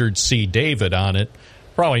Richard C. David on it,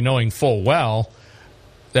 probably knowing full well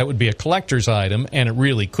that would be a collector's item, and it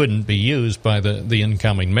really couldn't be used by the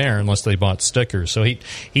incoming mayor unless they bought stickers. So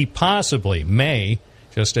he possibly may,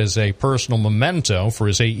 just as a personal memento for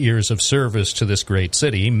his 8 years of service to this great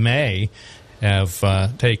city, he may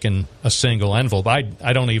have taken a single envelope.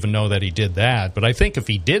 I don't even know that he did that, but I think if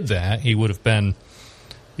he did that, he would have been,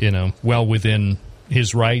 well within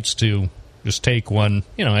his rights to just take one,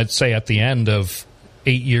 I'd say at the end of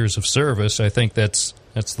 8 years of service. I think that's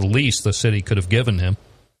the least the city could have given him.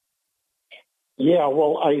 Yeah,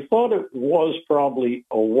 well, I thought it was probably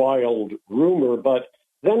a wild rumor, but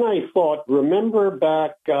then I thought, remember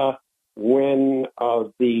back when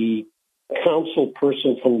the council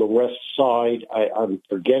person from the West Side, I'm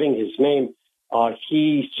forgetting his name,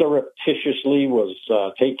 he surreptitiously was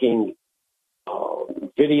taking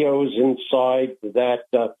videos inside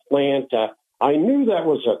that plant. I knew that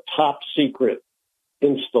was a top secret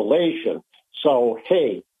installation. So,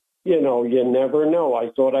 hey, you never know.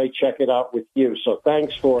 I thought I'd check it out with you. So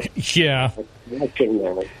thanks for mentioning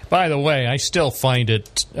that. By the way, I still find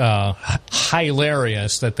it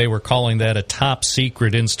hilarious that they were calling that a top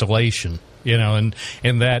secret installation, and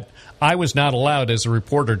that I was not allowed as a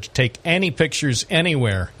reporter to take any pictures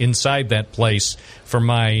anywhere inside that place for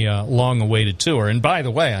my long-awaited tour. And by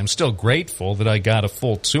the way, I'm still grateful that I got a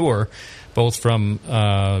full tour, both from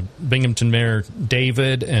Binghamton Mayor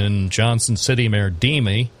David and Johnson City Mayor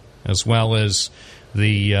Deemy, as well as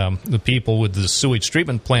the people with the sewage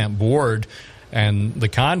treatment plant board and the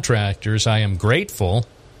contractors. I am grateful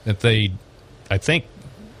that they, I think,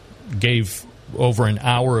 gave over an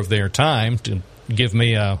hour of their time to give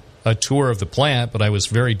me a tour of the plant, but I was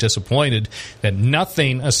very disappointed that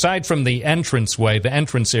nothing, aside from the entranceway, the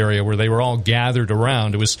entrance area where they were all gathered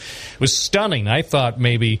around, it was stunning. I thought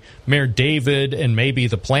maybe Mayor David and maybe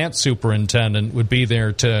the plant superintendent would be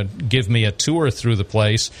there to give me a tour through the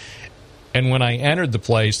place. And when I entered the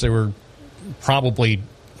place, there were probably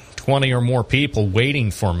 20 or more people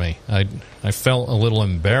waiting for me. I felt a little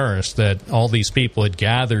embarrassed that all these people had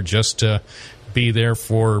gathered just to be there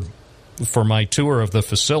for my tour of the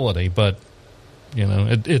facility, but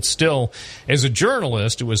it's still, as a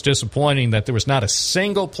journalist, it was disappointing that there was not a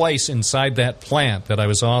single place inside that plant that I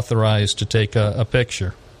was authorized to take a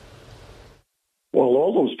picture. Well,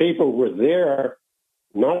 all those people were there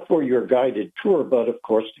not for your guided tour, but of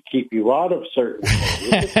course to keep you out of certain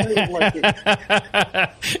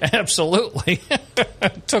Absolutely.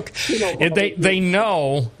 They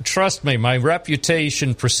know, trust me, my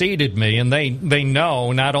reputation preceded me, and they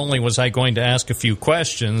know not only was I going to ask a few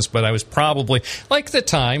questions, but I was probably, like the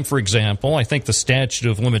time, for example, I think the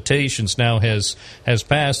statute of limitations now has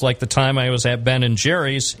passed, like the time I was at Ben &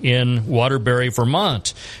 Jerry's in Waterbury,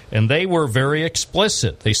 Vermont, and they were very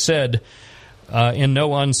explicit. They said, in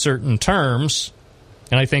no uncertain terms,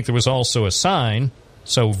 and I think there was also a sign,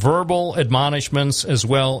 so verbal admonishments as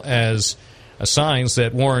well as signs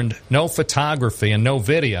that warned no photography and no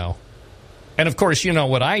video. And of course, you know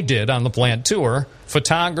what I did on the plant tour,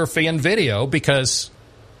 photography and video, because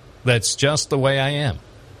that's just the way I am.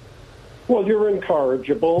 Well, you're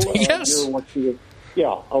incorrigible. Yes.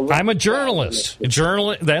 I'm a journalist.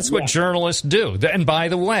 That's what journalists do. And by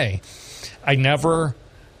the way, I never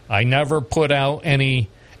put out any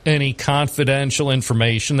confidential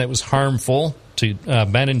information that was harmful to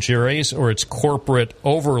Ben & Jerry's or its corporate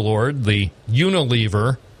overlord, the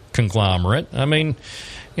Unilever conglomerate. I mean,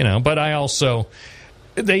 but I also,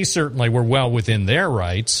 they certainly were well within their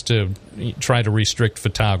rights to try to restrict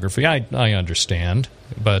photography. I understand.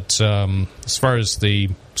 But as far as the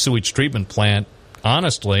sewage treatment plant,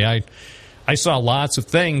 honestly, I saw lots of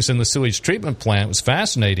things in the sewage treatment plant. It was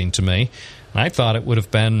fascinating to me. I thought it would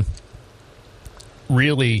have been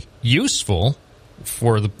really useful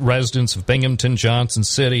for the residents of Binghamton, Johnson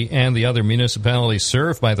City, and the other municipalities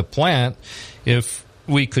served by the plant if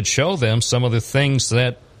we could show them some of the things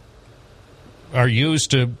that are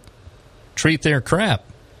used to treat their crap.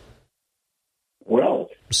 Well,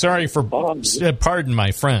 sorry for pardon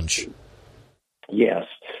my French. Yes.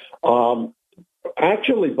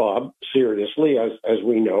 Actually, Bob, seriously, as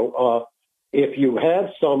we know, if you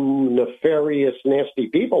had some nefarious, nasty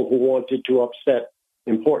people who wanted to upset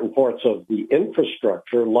important parts of the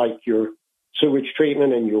infrastructure, like your sewage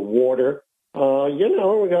treatment and your water,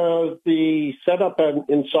 the setup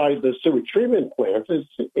inside the sewage treatment plant is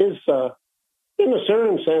in a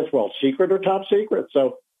certain sense, secret or top secret.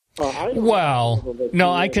 So,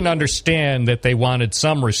 I can understand that they wanted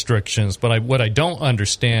some restrictions, but what I don't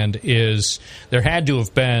understand is there had to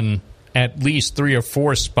have been at least 3 or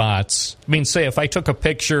 4 spots. I mean, say if I took a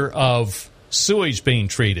picture of sewage being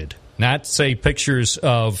treated, not say pictures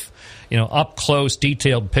of, up close,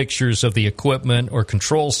 detailed pictures of the equipment or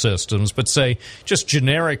control systems, but say just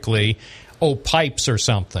generically, pipes or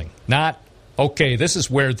something. Not, okay, this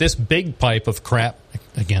is where this big pipe of crap,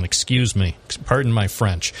 again, excuse me, pardon my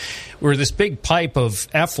French, where this big pipe of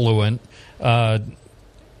effluent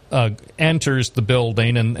enters the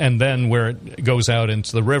building and then where it goes out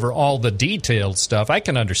into the river, all the detailed stuff. I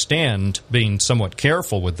can understand being somewhat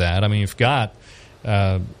careful with that. I mean, you've got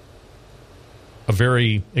a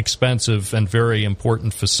very expensive and very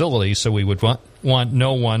important facility, so we would want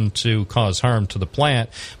no one to cause harm to the plant.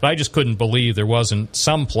 But I just couldn't believe there wasn't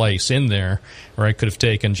some place in there where I could have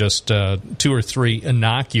taken just 2 or 3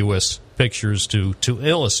 innocuous pictures to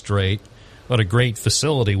illustrate what a great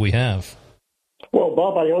facility we have. Well,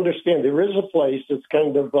 Bob, I understand there is a place that's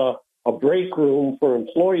kind of a break room for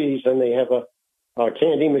employees, and they have a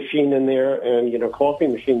candy machine in there and, coffee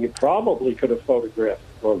machine. You probably could have photographed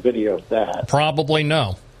or videoed that. Probably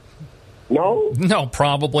no. No? No,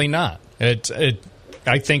 probably not.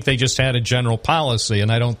 I think they just had a general policy,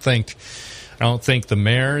 and I don't think the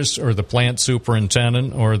mayors or the plant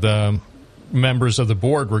superintendent or the members of the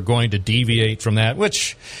board were going to deviate from that,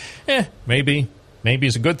 which maybe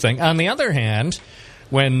is a good thing. On the other hand,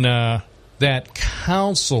 when that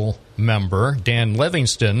council member, Dan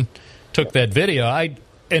Livingston, took that video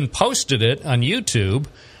and posted it on YouTube,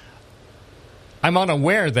 I'm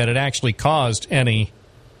unaware that it actually caused any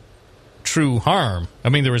true harm. I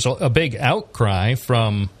mean, there was a big outcry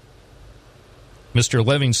from Mr.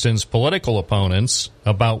 Livingston's political opponents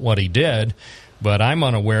about what he did, but I'm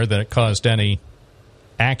unaware that it caused any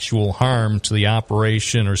actual harm to the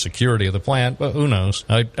operation or security of the plant, but who knows?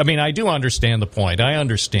 I mean, I do understand the point. I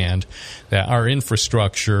understand that our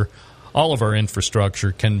infrastructure, all of our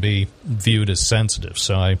infrastructure, can be viewed as sensitive,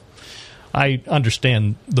 so I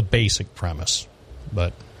understand the basic premise,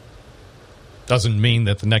 but doesn't mean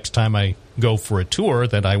that the next time I go for a tour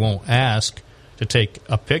that I won't ask to take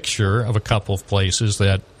a picture of a couple of places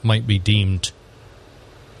that might be deemed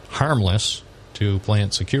harmless to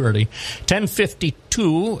plant security.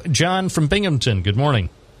 1052, John from Binghamton. Good morning.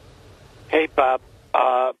 Hey, Bob.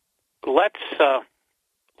 Let's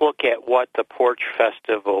look at what the Porch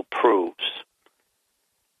Festival proves.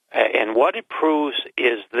 And what it proves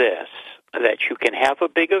is this, that you can have a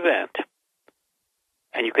big event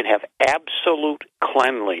and you can have absolute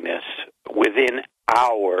cleanliness within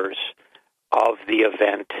hours of the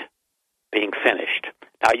event being finished.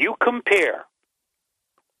 Now, you compare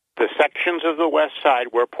the sections of the West Side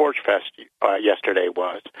where Porch Fest yesterday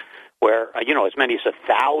was, where, as many as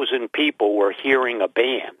 1,000 people were hearing a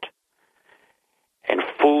band, and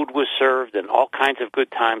food was served and all kinds of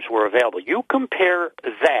good times were available. You compare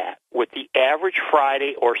that with the average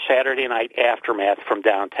Friday or Saturday night aftermath from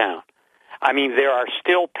downtown. I mean, there are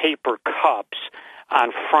still paper cups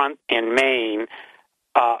on Front and Main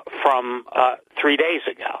from 3 days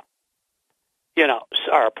ago,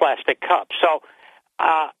 or plastic cups. So,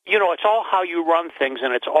 it's all how you run things,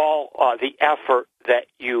 and it's all the effort that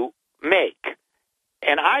you make.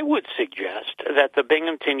 And I would suggest that the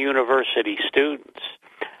Binghamton University students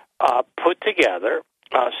put together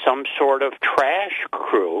some sort of trash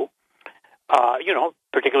crew,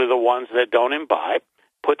 particularly the ones that don't imbibe,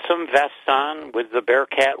 put some vests on with the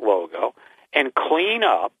Bearcat logo, and clean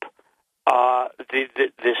up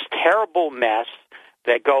this terrible mess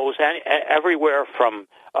that goes everywhere from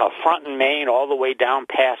Front and Main all the way down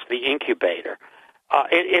past the incubator.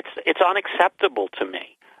 It's unacceptable to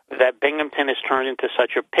me that Binghamton has turned into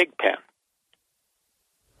such a pig pen.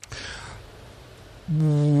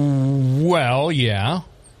 Well, yeah.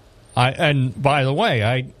 And by the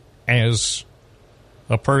way, as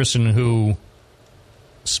a person who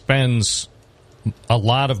spends a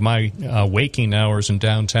lot of my waking hours in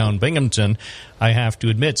downtown Binghamton, I have to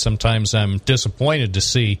admit sometimes I'm disappointed to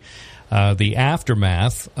see the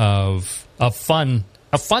aftermath of fun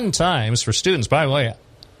times for students. By the way,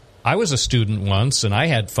 I was a student once, and I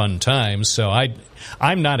had fun times, so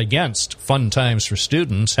I'm not against fun times for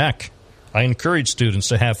students. Heck, I encourage students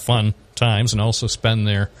to have fun times and also spend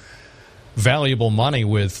their valuable money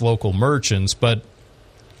with local merchants, but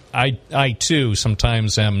I too,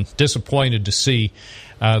 sometimes am disappointed to see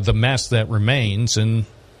the mess that remains, and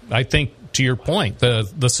I think to your point,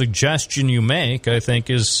 the suggestion you make, I think,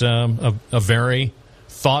 is a very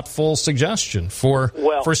thoughtful suggestion for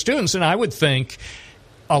students. And I would think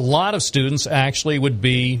a lot of students actually would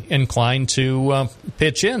be inclined to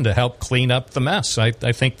pitch in to help clean up the mess. I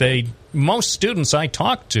think most students I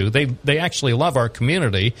talk to, they actually love our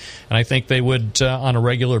community, and I think they would, on a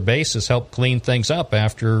regular basis, help clean things up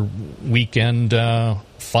after weekend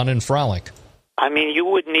fun and frolic. I mean, you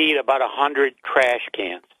would need about 100 trash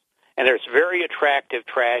cans, and there's very attractive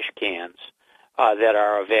trash cans that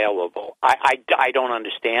are available. I don't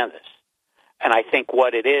understand this, and I think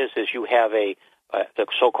what it is you have the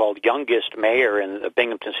so-called youngest mayor in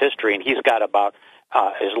Binghamton's history, and he's got about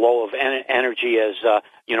as low of energy as an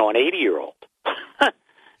 80-year-old.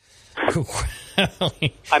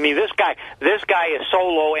 I mean, this guy is so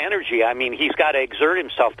low energy. I mean, he's got to exert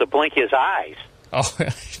himself to blink his eyes. Oh, I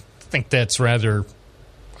think that's rather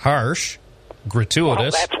harsh,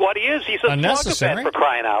 gratuitous. Well, that's what he is. He's a slug-a-bed, for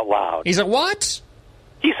crying out loud. He's a what?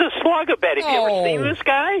 He's a slug-a-bed. Have you ever seen this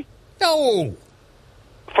guy? No.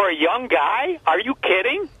 For a young guy? Are you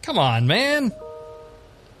kidding? Come on, man.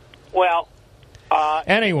 Well,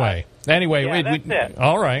 Anyway, that's it.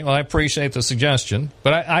 All right. Well, I appreciate the suggestion,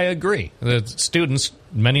 but I agree that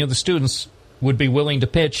many of the students would be willing to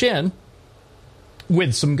pitch in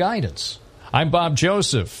with some guidance. I'm Bob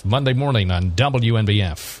Joseph, Monday morning on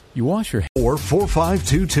WNBF. You wash your hands. Or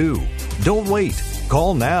 4522. Don't wait.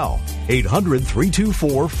 Call now.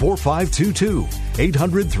 800-324-4522.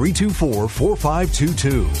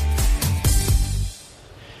 800-324-4522.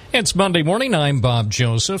 It's Monday morning. I'm Bob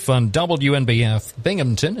Joseph on WNBF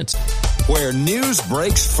Binghamton. It's where news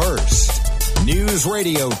breaks first. News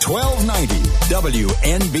Radio 1290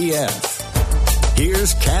 WNBF.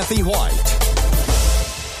 Here's Kathy White.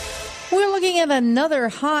 We're looking at another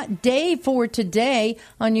hot day for today,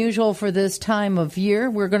 unusual for this time of year.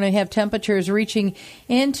 We're going to have temperatures reaching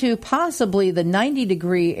into possibly the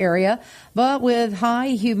 90-degree area, but with high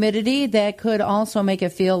humidity, that could also make it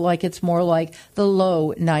feel like it's more like the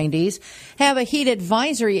low 90s. Have a heat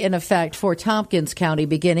advisory in effect for Tompkins County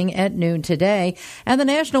beginning at noon today. And the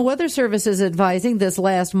National Weather Service is advising this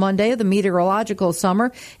last Monday, the meteorological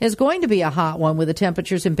summer is going to be a hot one with the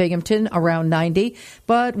temperatures in Binghamton around 90,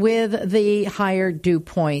 but with the higher dew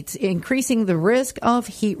points, increasing the risk of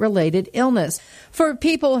heat-related illness. For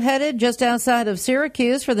people headed just outside of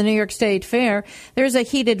Syracuse for the New York State Fair, there's a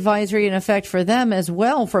heat advisory in effect for them as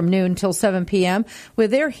well from noon till 7 p.m., with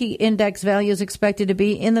their heat index values expected to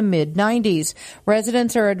be in the mid-90s.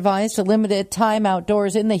 Residents are advised to limit time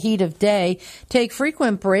outdoors in the heat of day, take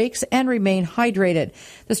frequent breaks, and remain hydrated.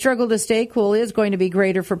 The struggle to stay cool is going to be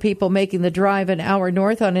greater for people making the drive an hour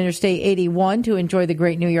north on Interstate 81 to enjoy the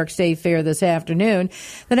Great New York State Fair this afternoon.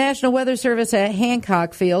 The National Weather Service at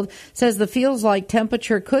Hancock Field says the feels-like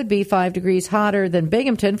temperature could be 5 degrees hotter than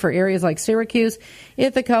Binghamton for areas like Syracuse,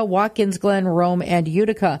 Ithaca, Watkins Glen, Rome, and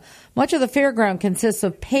Utica. Much of the fairground consists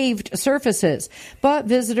of paved surfaces, but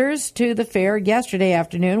visitors to the fair yesterday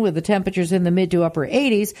afternoon with the temperatures in the mid to upper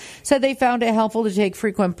 80s said they found it helpful to take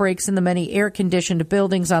frequent breaks in the many air-conditioned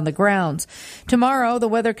buildings on the grounds. Tomorrow, the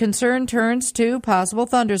weather concern turns to possible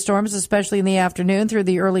thunderstorms, especially in the afternoon through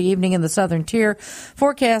the early evening in the southern tier.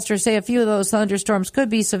 Forecasters say a few of those thunderstorms could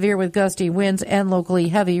be severe with gusty winds and locally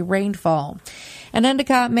heavy rainfall. An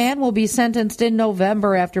Endicott man will be sentenced in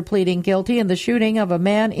November after pleading guilty in the shooting of a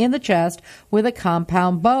man in the chest with a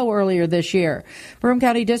compound bow earlier this year. Broome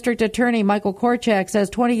County District Attorney Michael Korchak says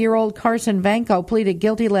 20-year-old Carson Vanko pleaded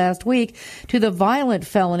guilty last week to the violent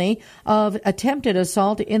felony of attempted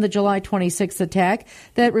assault in the July 26th attack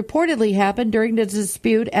that reportedly happened during the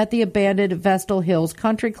dispute at the abandoned Vestal Hills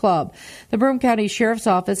Country Club. The Broome County Sheriff's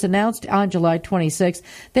Office announced on July 26th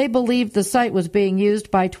they believed the site was being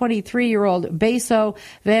used by 23-year-old Beso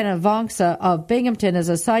Vanavongsa of Binghamton as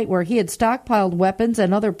a site where he had stockpiled weapons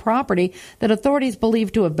and other property that authorities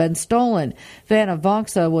believed to have been stolen.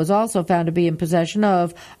 Vanavongsa was also found to be in possession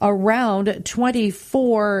of around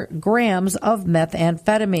 24 grams of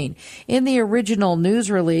methamphetamine. In the original news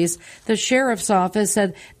release, the sheriff's office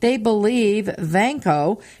said they believe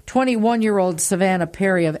Vanko, 21-year-old Savannah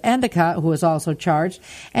Perry of Endicott, who was also charged,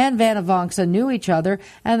 and Vanavongsa knew each other,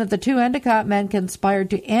 and that the two Endicott men conspired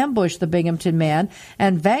to ambush the Binghamton man,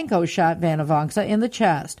 and Vanko shot Vanavongsa in the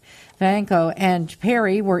chest. Vanko and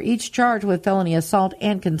Perry were each charged with felony assault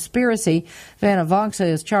and conspiracy. Vanavongsa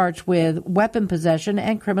is charged with weapon possession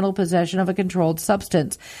and criminal possession of a controlled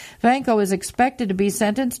substance. Vanko is expected to be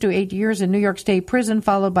sentenced to 8 years in New York State prison,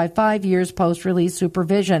 followed by 5 years post-release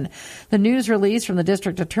supervision. The news release from the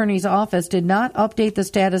district attorney's office did not update the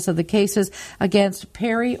status of the cases against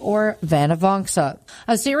Perry or Vanavongsa.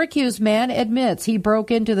 A Syracuse man admits he broke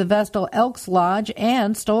into the Vestal Elks Lodge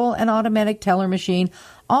and stole an automatic teller machine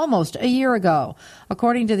almost a year ago.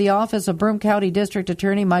 According to the office of Broome County District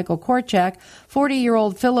Attorney Michael Korchak,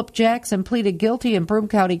 40-year-old Philip Jackson pleaded guilty in Broome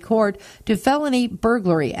County Court to felony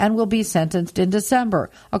burglary and will be sentenced in December.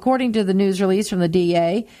 According to the news release from the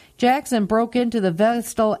DA, Jackson broke into the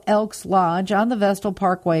Vestal Elks Lodge on the Vestal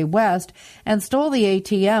Parkway West and stole the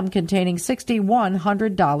ATM containing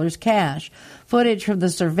 $6,100 cash. Footage from the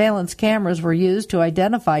surveillance cameras were used to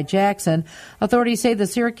identify Jackson. Authorities say the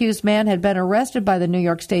Syracuse man had been arrested by the New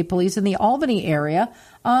York State Police in the Albany area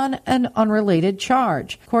on an unrelated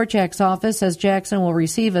charge. Korchak's office says Jackson will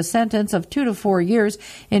receive a sentence of 2 to 4 years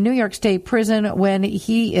in New York State prison when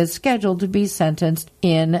he is scheduled to be sentenced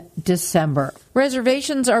in December.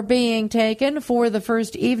 Reservations are being taken for the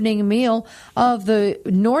first evening meal of the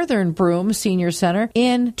Northern Broome Senior Center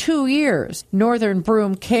in 2 years. Northern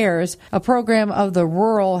Broome Cares, a program of the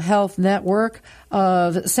Rural Health Network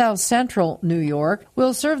of South Central New York,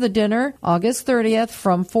 will serve the dinner August 30th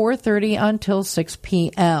from 4:30 until 6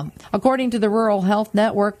 p.m. According to the Rural Health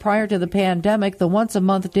Network, prior to the pandemic, the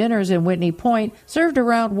once-a-month dinners in Whitney Point served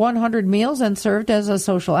around 100 meals and served as a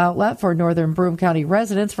social outlet for Northern Broome County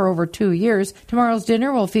residents for over 2 years. Tomorrow's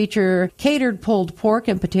dinner will feature catered pulled pork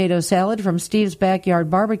and potato salad from Steve's Backyard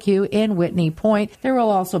Barbecue in Whitney Point. There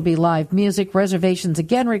will also be live music. Reservations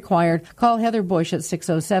again required. Call Heather Bush at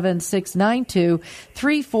 607-692-3405.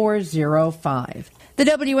 The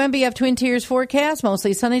WNBF Twin Tiers forecast,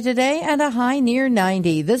 mostly sunny today and a high near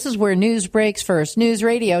 90. This is where news breaks first. News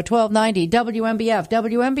Radio 1290 WNBF,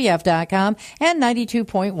 WNBF.com, and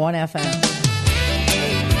 92.1 FM.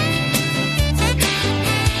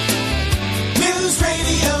 News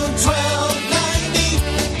Radio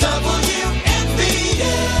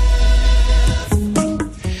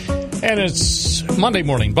 1290 WNBF. And it's Monday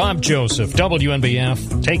morning. Bob Joseph,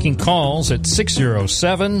 WNBF, taking calls at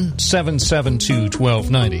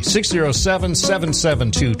 607-772-1290.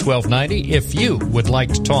 607-772-1290 if you would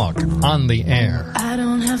like to talk on the air. I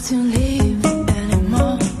don't have to leave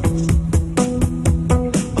anymore.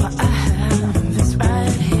 What I have is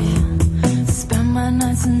right here. Spend my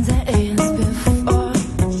nights and days before,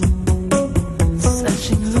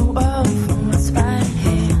 searching the world for what's right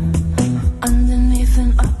here, underneath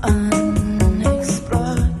and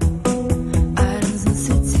unexplored islands and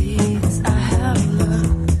cities I have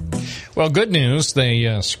looked. Well, good news.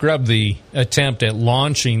 They scrubbed the attempt at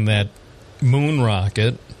launching that moon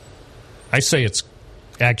rocket. I say it's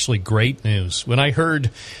actually great news. When I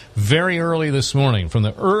heard very early this morning, from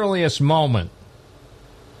the earliest moment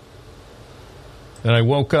that I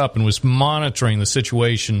woke up and was monitoring the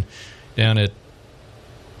situation down at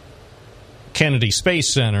Kennedy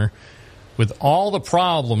Space Center, with all the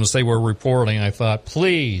problems they were reporting, I thought,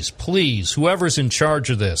 please, please, whoever's in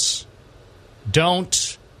charge of this,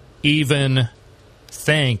 don't even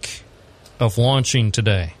think of launching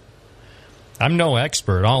today. I'm no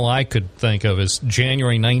expert. All I could think of is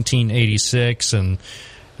January 1986 and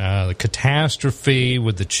the catastrophe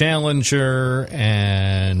with the Challenger,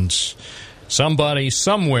 and somebody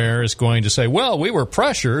somewhere is going to say, well, we were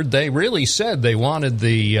pressured. They really said they wanted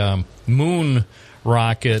the moon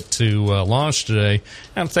rocket to launch today.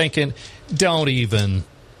 I'm thinking, don't even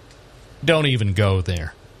go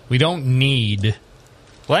there. We don't need...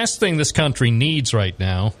 Last thing this country needs right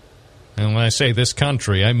now, and when I say this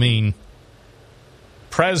country, I mean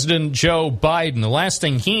President Joe Biden. The last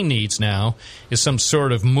thing he needs now is some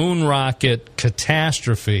sort of moon rocket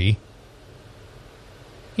catastrophe.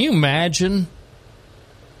 Can you imagine?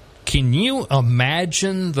 Can you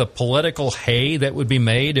imagine the political hay that would be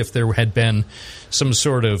made if there had been some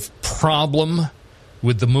sort of problem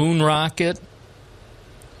with the moon rocket?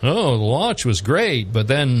 Oh, the launch was great, but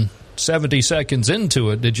then 70 seconds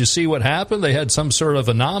into it, did you see what happened? They had some sort of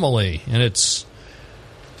anomaly, and it's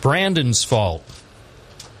Brandon's fault.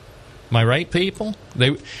 Am I right, people?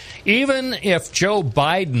 Even if Joe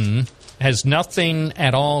Biden has nothing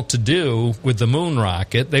at all to do with the moon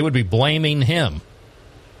rocket, they would be blaming him.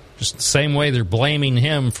 Just the same way they're blaming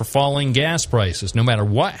him for falling gas prices. No matter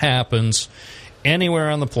what happens anywhere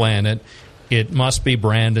on the planet, it must be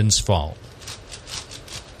Brandon's fault.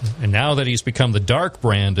 And now that he's become the Dark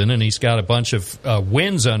Brandon and he's got a bunch of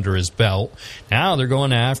wins under his belt, now they're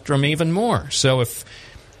going after him even more. So if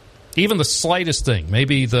Even the slightest thing.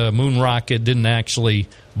 Maybe the moon rocket didn't actually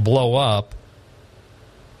blow up,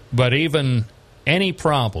 but even any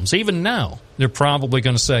problems, even now, they're probably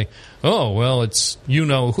going to say, oh, well, it's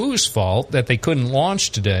you-know-whose fault that they couldn't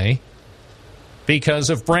launch today because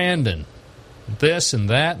of Brandon. This and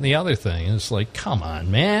that and the other thing. It's like, come on,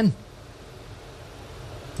 man.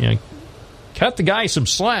 You know, cut the guy some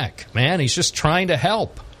slack, man. He's just trying to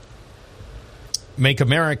help make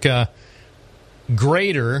America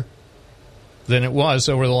greater than it was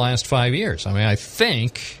over the last 5 years. I mean, I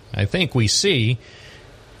think we see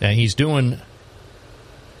that he's doing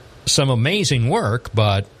some amazing work,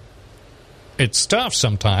 but it's tough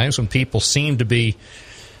sometimes when people seem to be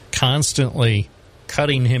constantly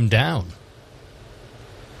cutting him down.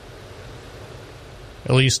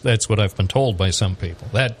 At least that's what I've been told by some people.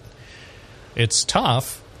 That it's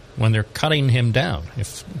tough when they're cutting him down.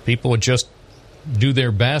 If people would just do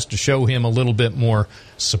their best to show him a little bit more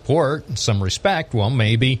support and some respect, well,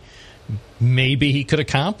 maybe he could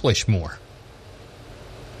accomplish more.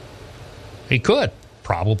 He could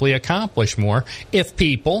probably accomplish more if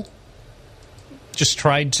people just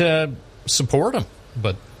tried to support him.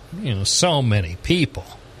 But, you know, so many people.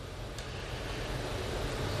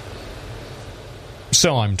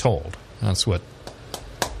 So I'm told. That's what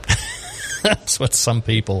some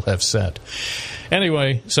people have said.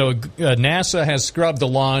 Anyway, so NASA has scrubbed the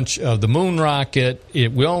launch of the moon rocket.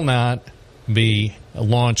 It will not be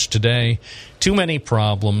launched today. Too many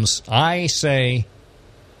problems. I say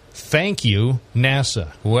thank you, NASA,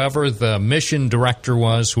 whoever the mission director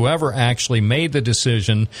was, whoever actually made the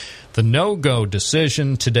decision, the no-go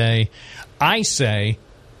decision today. I say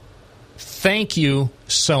thank you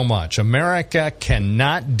so much. America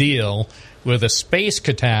cannot deal with a space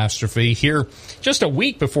catastrophe here just a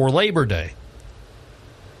week before Labor Day.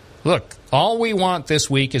 Look, all we want this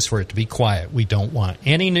week is for it to be quiet. We don't want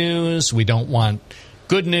any news. We don't want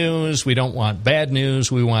good news. We don't want bad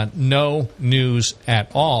news. We want no news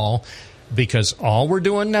at all, because all we're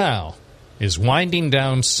doing now is winding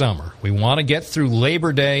down summer. We want to get through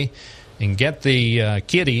Labor Day and get the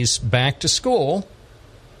kiddies back to school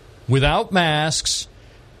without masks.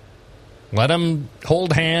 Let them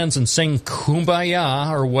hold hands and sing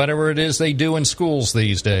Kumbaya or whatever it is they do in schools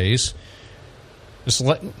these days. Just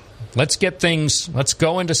let's get things, let's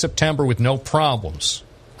go into September with no problems.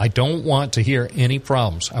 I don't want to hear any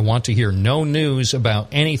problems. I want to hear no news about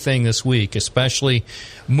anything this week, especially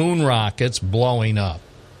moon rockets blowing up.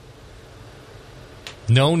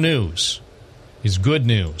 No news is good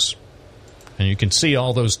news. And you can see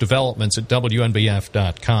all those developments at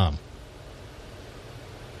WNBF.com.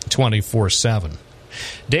 24/7.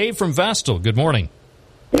 Dave from Vestal, good morning.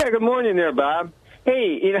 Yeah, good morning there, Bob.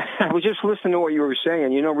 Hey, I was just listening to what you were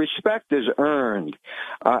saying. Respect is earned.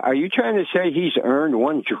 Are you trying to say he's earned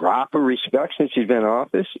one drop of respect since he's been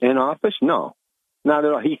in office? No, not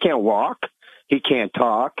at all. He can't walk. He can't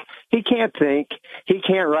talk. He can't think. He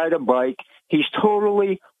can't ride a bike. He's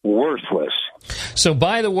totally worthless. So,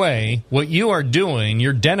 by the way, what you are doing,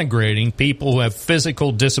 you're denigrating people who have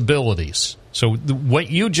physical disabilities. So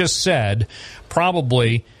what you just said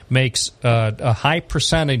probably makes a high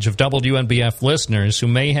percentage of WNBF listeners who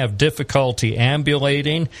may have difficulty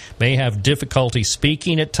ambulating, may have difficulty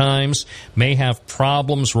speaking at times, may have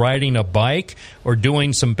problems riding a bike or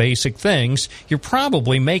doing some basic things. You're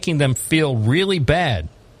probably making them feel really bad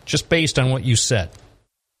just based on what you said.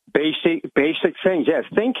 Basic things. Yeah,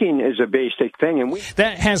 thinking is a basic thing. And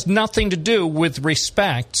that has nothing to do with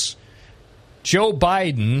respect. Joe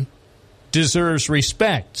Biden deserves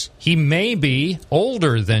respect. He may be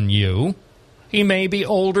older than you. He may be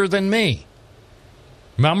older than me.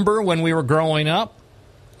 Remember when we were growing up,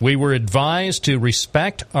 we were advised to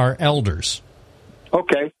respect our elders.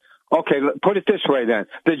 Okay, put it this way then.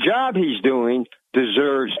 The job he's doing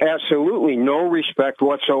deserves absolutely no respect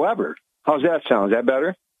whatsoever. How's that sound? Is that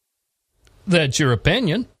better? That's your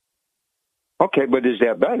opinion. Okay, but is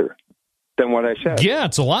that better than what I said? Yeah,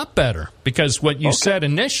 it's a lot better, because what you said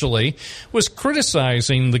initially was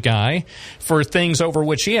criticizing the guy for things over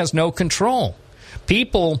which he has no control.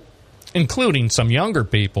 People, including some younger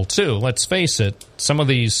people too, let's face it, some of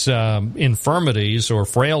these infirmities or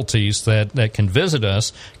frailties that can visit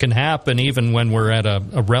us can happen even when we're at a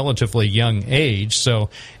relatively young age. So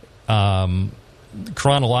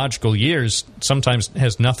chronological years sometimes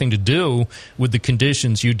has nothing to do with the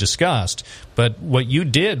conditions you discussed. But what you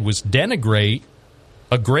did was denigrate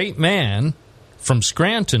a great man from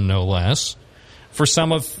Scranton, no less, for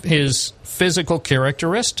some of his physical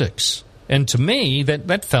characteristics. And to me,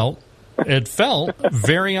 that felt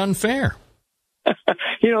very unfair.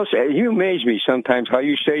 You know, you amaze me sometimes how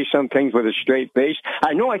you say some things with a straight face.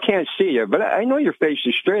 I know I can't see you, but I know your face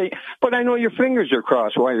is straight, but I know your fingers are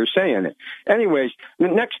crossed while you're saying it. Anyways, the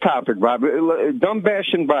next topic, Bob, dumb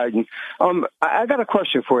bashing Biden. I got a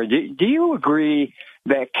question for you. Do you agree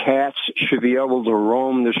that cats should be able to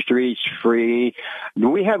roam the streets free? Do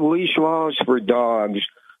we have leash laws for dogs?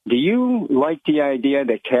 Do you like the idea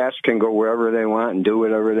that cats can go wherever they want and do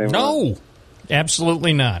whatever they want? No,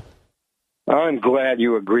 absolutely not. I'm glad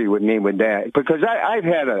you agree with me with that, because I've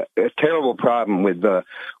had a terrible problem with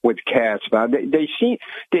cats, Bob. They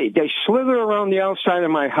slither around the outside of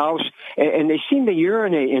my house, and they seem to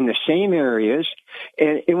urinate in the same areas.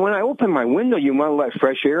 And when I open my window, you want to let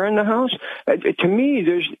fresh air in the house. To me,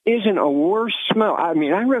 there isn't a worse smell. I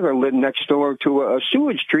mean, I'd rather live next door to a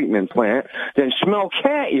sewage treatment plant than smell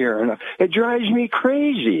cat urine. It drives me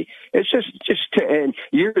crazy. It's just. And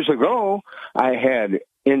years ago, I had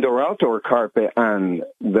indoor-outdoor carpet on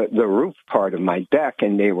the roof part of my deck,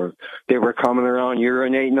 and they were coming around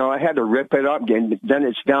urinating. No, I had to rip it up, and then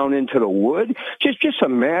it's down into the wood. Just a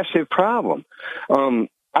massive problem.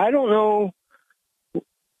 I don't know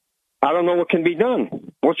what can be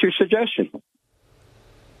done. What's your suggestion?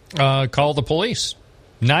 Call the police.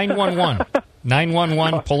 911.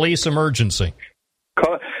 911 police emergency.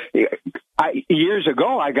 Years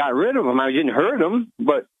ago, I got rid of them. I didn't hurt them,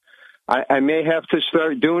 but I may have to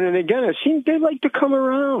start doing it again. It seems they like to come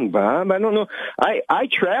around, Bob. I don't know. I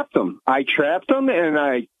trapped them. And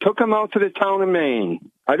I took them out to the town of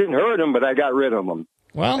Maine. I didn't hurt them, but I got rid of them.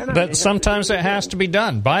 Well, but sometimes it has to be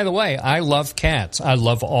done. By the way, I love cats. I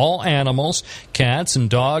love all animals, cats and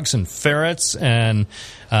dogs and ferrets and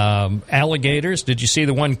alligators. Did you see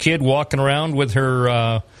the one kid walking around with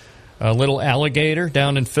her little alligator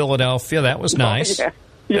down in Philadelphia? That was nice. Yeah,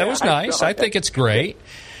 that was nice. I think it's great.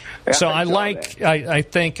 So I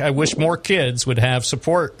think I wish more kids would have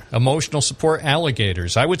emotional support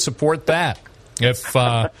alligators. I would support that.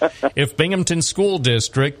 If Binghamton School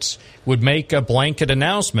District would make a blanket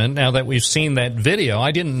announcement, now that we've seen that video,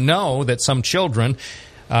 I didn't know that some children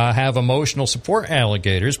have emotional support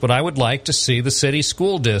alligators, but I would like to see the city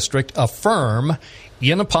school district affirm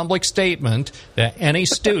in a public statement that any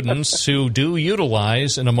students who do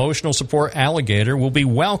utilize an emotional support alligator will be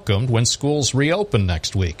welcomed when schools reopen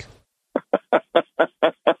next week.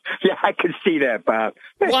 Yeah, I could see that, Bob.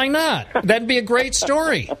 Why not? That'd be a great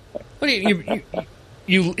story. What do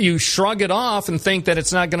you shrug it off and think that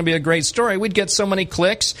it's not going to be a great story? We'd get so many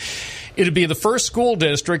clicks. It'd be the first school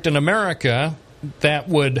district in America that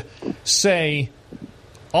would say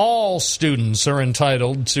all students are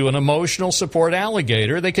entitled to an emotional support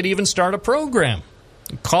alligator. They could even start a program.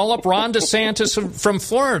 Call up Ron DeSantis from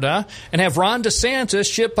Florida and have Ron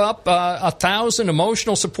DeSantis ship up 1,000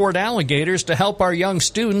 emotional support alligators to help our young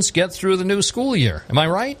students get through the new school year. Am I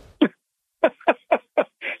right?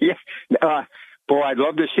 Yeah. Boy, I'd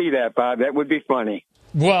love to see that, Bob. That would be funny.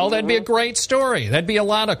 Well, that'd be a great story. That'd be a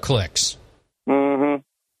lot of clicks. Mm-hmm.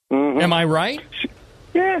 Mm-hmm. Am I right?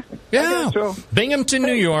 Yeah. Yeah. I guess so. Binghamton,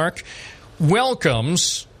 New York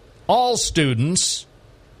welcomes all students,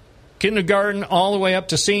 kindergarten all the way up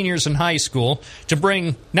to seniors in high school, to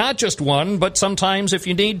bring not just one, but sometimes, if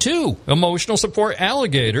you need two, emotional support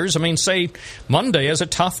alligators. I mean, say Monday is a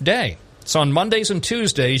tough day. So on Mondays and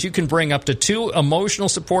Tuesdays, you can bring up to 2 emotional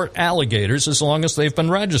support alligators as long as they've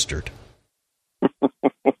been registered.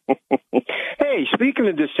 Hey, speaking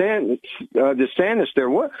of DeSantis there,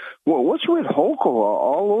 what's with Hochul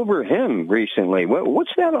all over him recently?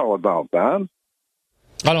 What's that all about, Bob?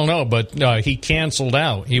 I don't know, but he canceled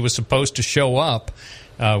out. He was supposed to show up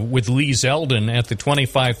with Lee Zeldin at the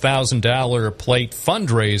 $25,000 a plate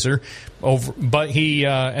fundraiser, but he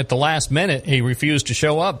at the last minute he refused to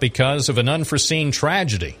show up because of an unforeseen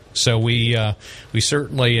tragedy. So we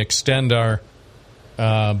certainly extend our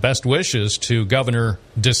best wishes to Governor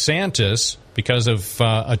DeSantis because of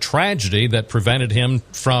a tragedy that prevented him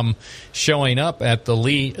from showing up at the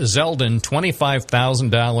Lee Zeldin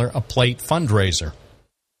 $25,000 a plate fundraiser.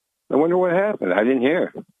 I wonder what happened. I didn't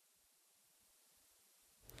hear.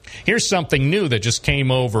 Here's something new that just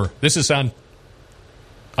came over. This is on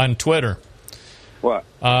Twitter. What?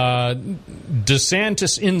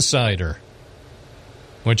 DeSantis Insider,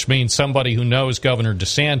 which means somebody who knows Governor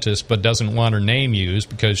DeSantis but doesn't want her name used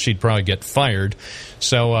because she'd probably get fired.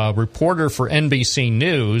 So a reporter for NBC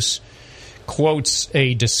News quotes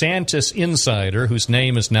a DeSantis insider whose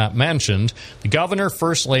name is not mentioned. The governor,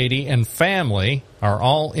 first lady, and family are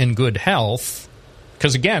all in good health.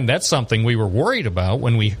 Because, again, that's something we were worried about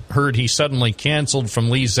when we heard he suddenly canceled from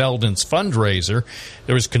Lee Zeldin's fundraiser.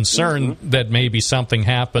 There was concern that maybe something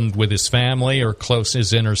happened with his family or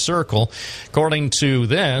his inner circle. According to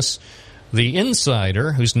this, the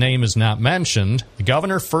insider, whose name is not mentioned, the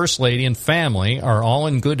governor, first lady, and family are all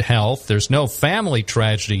in good health. There's no family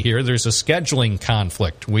tragedy here. There's a scheduling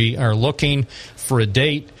conflict. We are looking for a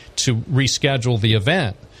date to reschedule the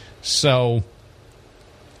event. So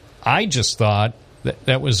I just thought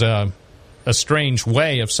that was a strange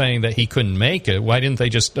way of saying that he couldn't make it. Why didn't they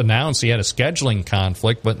just announce he had a scheduling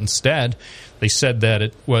conflict? But instead, they said that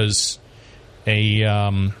it was they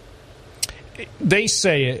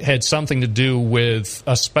say it had something to do with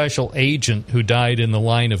a special agent who died in the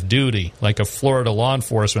line of duty, like a Florida law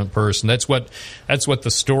enforcement person. That's what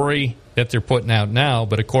the story that they're putting out now.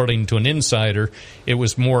 But according to an insider, it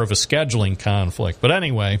was more of a scheduling conflict. But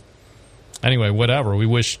anyway, whatever. We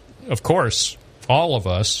wish, of course, all of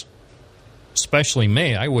us, especially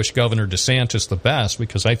me, I wish Governor DeSantis the best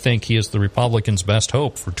because I think he is the Republicans' best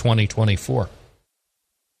hope for 2024.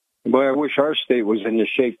 Boy, I wish our state was in the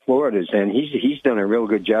shape Florida's in. He's done a real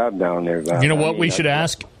good job down there. You know what we should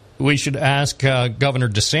ask? We should ask Governor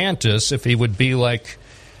DeSantis if he would be like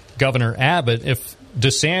Governor Abbott, if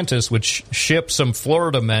DeSantis would ship some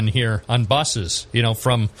Florida men here on buses,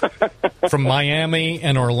 from Miami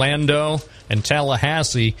and Orlando and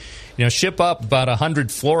Tallahassee, ship up about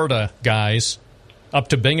 100 Florida guys up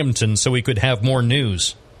to Binghamton so we could have more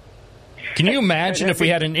news. Can you imagine if we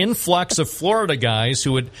had an influx of Florida guys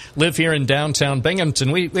who would live here in downtown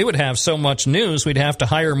Binghamton? We would have so much news, we'd have to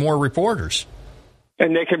hire more reporters.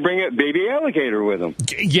 And they could bring a baby alligator with them.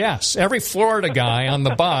 Yes, every Florida guy on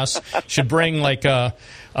the bus should bring like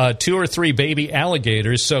 2 or 3 baby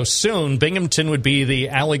alligators. So soon, Binghamton would be the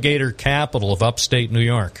alligator capital of upstate New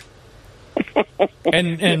York.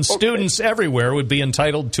 And students everywhere would be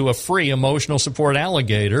entitled to a free emotional support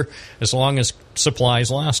alligator as long as supplies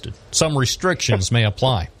lasted. Some restrictions may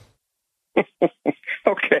apply.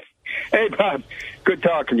 Okay. Hey, Bob, good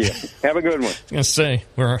talking to you. Have a good one. I was going to say,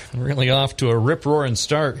 we're really off to a rip-roaring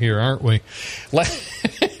start here, aren't we?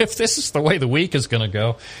 If this is the way the week is going to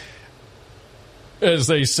go, as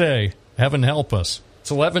they say, heaven help us.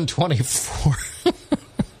 It's 11:24.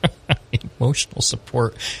 Emotional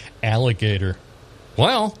support alligator.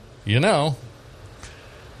 Well,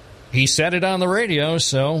 he said it on the radio,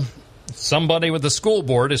 so somebody with the school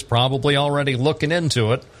board is probably already looking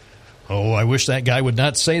into it. Oh, I wish that guy would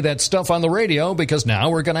not say that stuff on the radio, because now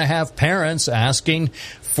we're going to have parents asking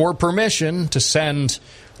for permission to send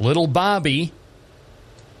little Bobby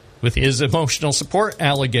with his emotional support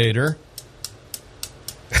alligator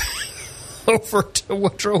over to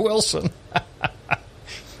Woodrow Wilson.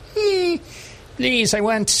 Please, I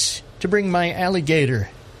want to bring my alligator.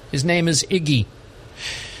 His name is Iggy.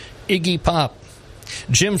 Iggy Pop.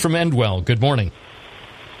 Jim from Endwell, good morning.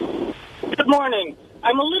 Good morning.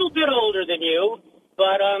 I'm a little bit older than you,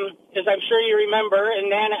 but as I'm sure you remember, in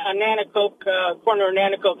Nanacoke, corner of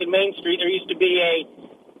Nanacoke and Main Street, there used to be a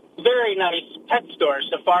very nice pet store,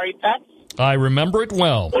 Safari Pets. I remember it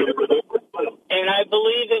well. And I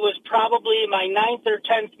believe it was probably my 9th or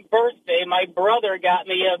 10th birthday. My brother got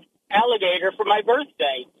me an alligator for my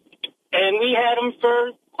birthday. And we had him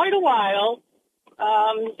for quite a while,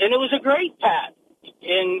 and it was a great pet.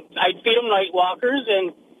 And I'd feed him night walkers,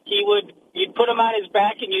 and you'd put him on his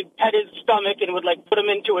back, and you'd pet his stomach, and would put him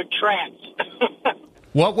into a trance.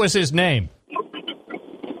 What was his name?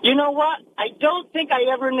 You know what? I don't think I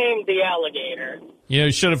ever named the alligator.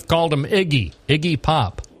 You should have called him Iggy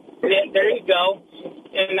Pop. Yeah, there you go.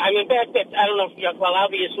 And I mean, back then, I don't know if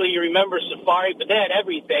obviously you remember Safari, but they had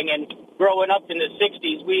everything. And growing up in the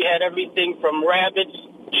 60s, we had everything from rabbits,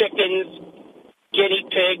 chickens, guinea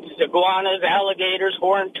pigs, iguanas, alligators,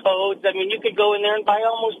 horned toads. I mean, you could go in there and buy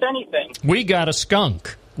almost anything. We got a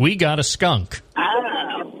skunk.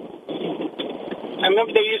 Ah. I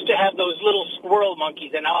remember they used to have those little squirrel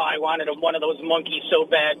monkeys, and I wanted one of those monkeys so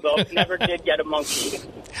bad, but never did get a monkey.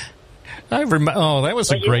 I remember. Oh, that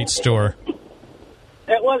was a great store.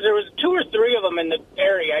 There was 2 or 3 of them in the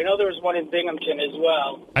area. I know there was one in Binghamton as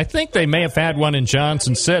well. I think they may have had one in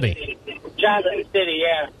Johnson City. Johnson City,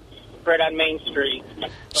 yeah, right on Main Street.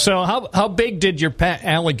 So how big did your pet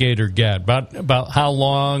alligator get? About how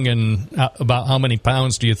long and about how many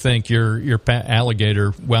pounds do you think your pet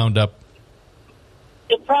alligator wound up?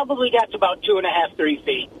 It probably got to about 2.5, 3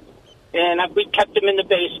 feet. And we kept him in the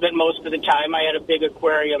basement most of the time. I had a big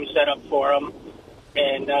aquarium set up for him.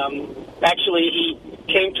 And actually, he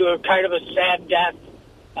came to a kind of a sad death.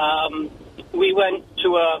 We went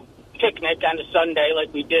to a picnic on a Sunday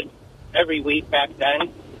like we did every week back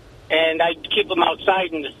then. And I'd keep them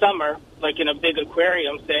outside in the summer, like in a big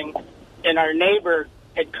aquarium thing. And our neighbor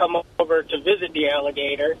had come over to visit the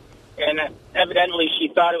alligator, and evidently she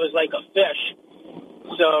thought it was like a fish.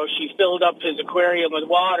 So she filled up his aquarium with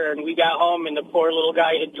water, and we got home, and the poor little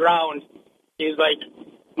guy had drowned. He's like,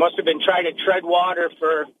 must have been trying to tread water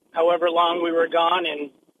for however long we were gone,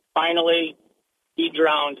 and finally he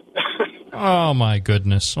drowned. Oh, my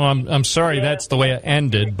goodness. Well, I'm sorry that's the way it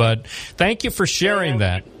ended, but thank you for sharing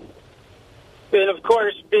that. And, of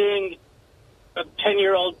course, being a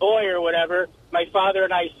 10-year-old boy or whatever, my father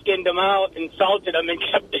and I skinned him out and salted him and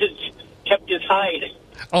kept his hide.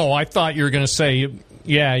 Oh, I thought you were going to say,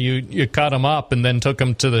 yeah, you cut him up and then took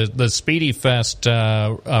him to the Speedy Fest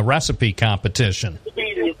recipe competition.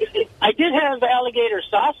 I did have alligator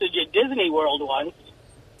sausage at Disney World once.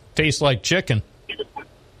 Tastes like chicken.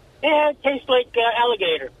 Yeah, it tastes like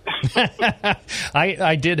alligator.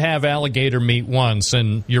 I did have alligator meat once,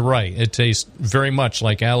 and you're right. It tastes very much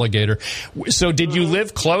like alligator. So did you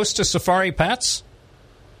live close to Safari Pets?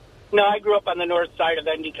 No, I grew up on the north side of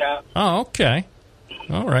Endicott. Oh, okay.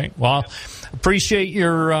 All right. Well, appreciate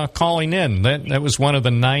your calling in. That was one of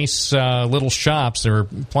the nice little shops. There were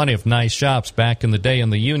plenty of nice shops back in the day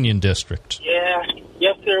in the Union District. Yeah,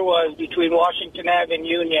 yes, there was, between Washington Ave and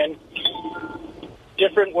Union.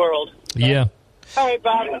 Different world. Yeah. All right,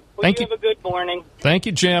 Bob. Well, Thank you. Have a good morning. Thank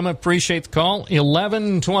you, Jim. Appreciate the call.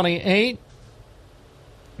 1128.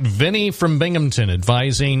 Vinny from Binghamton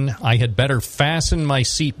advising I had better fasten my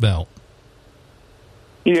seatbelt.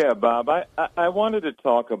 Yeah, Bob, I wanted to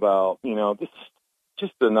talk about, this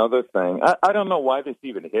just another thing. I don't know why this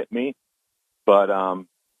even hit me, but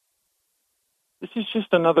this is just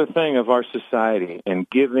another thing of our society and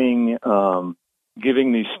giving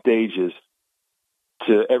these stages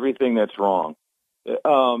to everything that's wrong.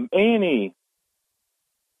 A&E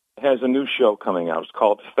has a new show coming out. It's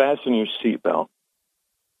called Fasten Your Seatbelt.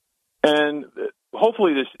 And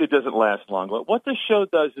hopefully it doesn't last long. But what this show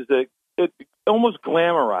does is it almost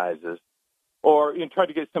glamorizes or try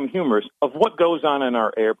to get some humorous of what goes on in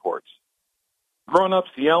our airports. Grown-ups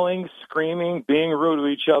yelling, screaming, being rude to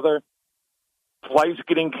each other, flights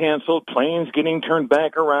getting canceled, planes getting turned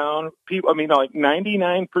back around. People, like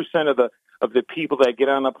 99% of the people that get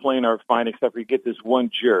on a plane are fine, except for you get this one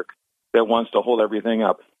jerk that wants to hold everything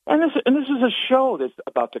up. And this is a show that's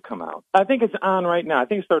about to come out. I think it's on right now. I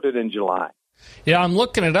think it started in July. Yeah, I'm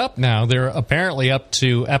looking it up now. They're apparently up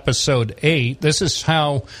to episode 8. This is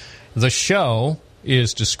how the show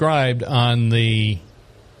is described on the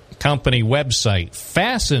company website.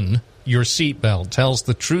 Fasten Your Seatbelt tells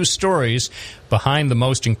the true stories behind the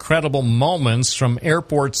most incredible moments from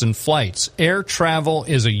airports and flights. Air travel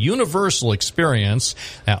is a universal experience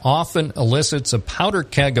that often elicits a powder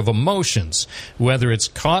keg of emotions, whether it's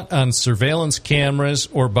caught on surveillance cameras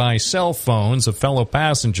or by cell phones of fellow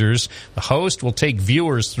passengers. The host will take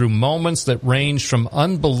viewers through moments that range from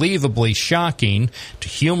unbelievably shocking to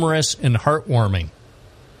humorous and heartwarming.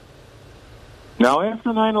 Now, after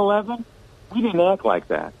 9/11, we didn't act like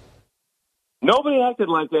that. Nobody acted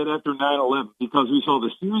like that after 9/11 because we saw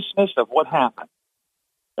the seriousness of what happened.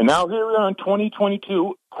 And now here we are in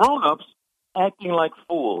 2022, grown-ups acting like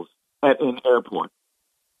fools at an airport.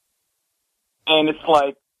 And it's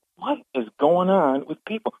like, what is going on with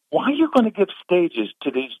people? Why are you going to give stages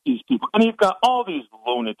to these people? And you've got all these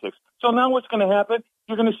lunatics. So now what's going to happen?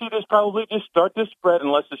 You're going to see this probably just start to spread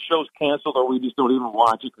unless the show's canceled or we just don't even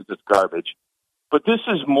watch it because it's garbage. But this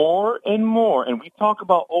is more and more, and we talk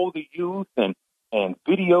about, the youth and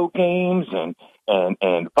video games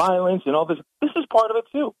and violence and all this. This is part of it,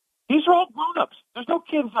 too. These are all grown-ups. There's no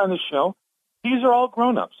kids on this show. These are all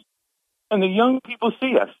grown-ups. And the young people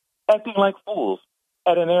see us acting like fools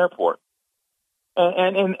at an airport.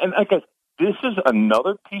 And I guess this is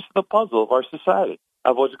another piece of the puzzle of our society,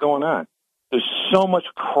 of what's going on. There's so much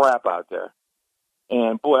crap out there.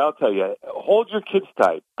 And, boy, I'll tell you, hold your kids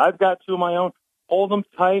tight. I've got two of my own. Hold them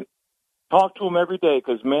tight. Talk to them every day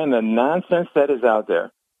because, man, the nonsense that is out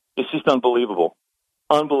there, it's just unbelievable.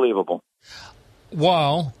 Unbelievable.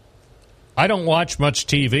 Well, I don't watch much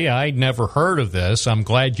TV. I'd never heard of this. I'm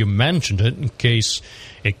glad you mentioned it in case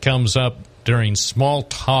it comes up during small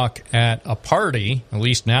talk at a party. At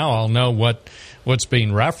least now I'll know what's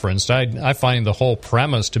being referenced. I find the whole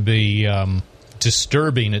premise to be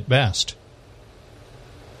disturbing at best.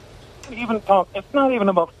 It's not even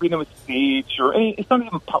about freedom of speech or it's not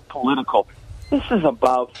even political. This is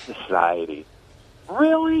about society.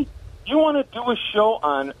 Really? You want to do a show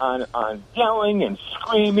on yelling and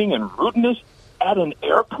screaming and rudeness at an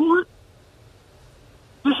airport?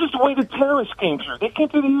 This is the way the terrorists came through. They came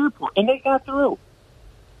through the airport and they got through.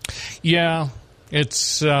 Yeah,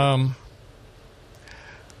 It's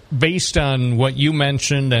based on what you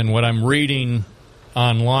mentioned and what I'm reading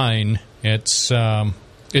online. It's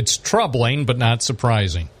troubling, but not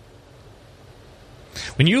surprising.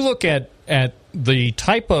 When you look at the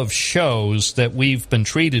type of shows that we've been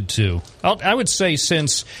treated to, I would say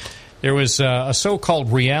since there was a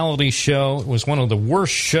so-called reality show, it was one of the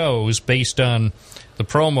worst shows based on the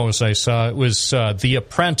promos I saw. It was The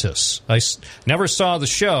Apprentice. I never saw the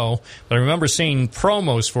show, but I remember seeing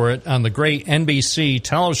promos for it on the great NBC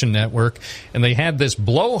television network, and they had this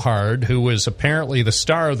blowhard who was apparently the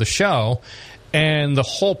star of the show, and the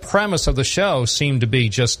whole premise of the show seemed to be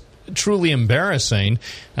just truly embarrassing,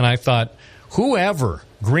 and I thought, whoever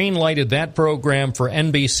green-lighted that program for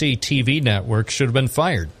NBC TV network should have been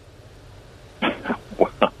fired.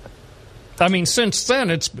 I mean, since then,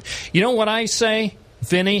 it's... You know what I say,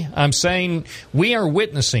 Vinny? I'm saying we are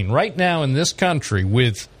witnessing right now in this country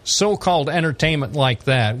with so-called entertainment like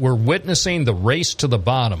that, we're witnessing the race to the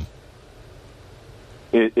bottom.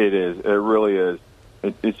 It is. It really is.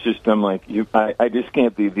 It's just, I'm like, I just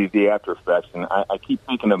can't be the after effects. And I keep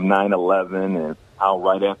thinking of 9/11 and how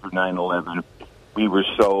right after 9/11 we were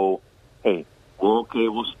so, hey, we'll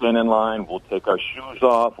stand in line, we'll take our shoes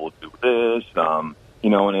off, we'll do this.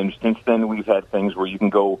 And since then we've had things where you can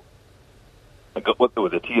go with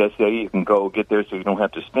the TSA, you can go get there so you don't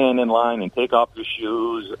have to stand in line and take off your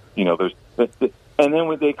shoes. And then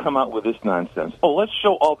when they come out with this nonsense, let's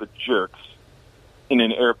show all the jerks in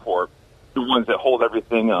an airport, the ones that hold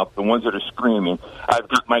everything up, the ones that are screaming. I've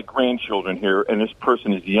got my grandchildren here, and this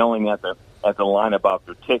person is yelling at the line about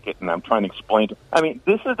their ticket, and I'm trying to explain to. I mean,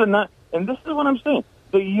 this is and this is what I'm saying.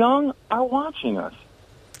 The young are watching us.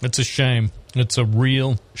 It's a shame. It's a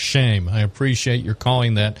real shame. I appreciate your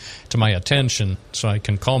calling that to my attention so I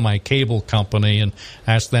can call my cable company and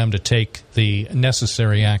ask them to take the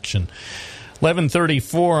necessary action.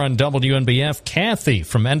 11:34 on WNBF. Kathy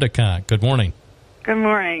from Endicott. Good morning. Good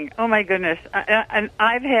morning. Oh, my goodness. And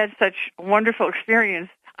I've had such wonderful experience.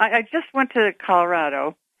 I just went to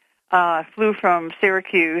Colorado, flew from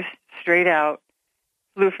Syracuse straight out,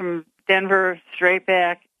 flew from Denver straight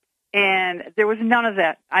back, and there was none of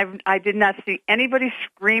that. I did not see anybody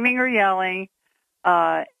screaming or yelling,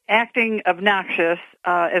 acting obnoxious.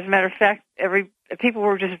 As a matter of fact, people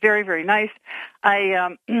were just very, very nice.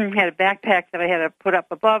 I had a backpack that I had to put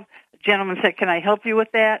up above. A gentleman said, "Can I help you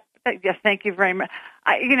with that?" Yes, thank you very much.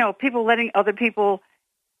 People letting other people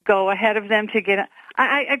go ahead of them to get.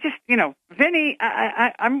 I just, Vinny.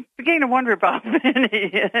 I'm beginning to wonder about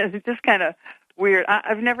Vinny. It's just kind of weird.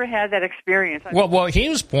 I've never had that experience. Well, what he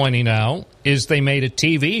was pointing out is they made a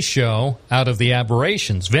TV show out of the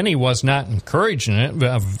aberrations. Vinny was not encouraging it.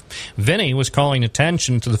 Vinny was calling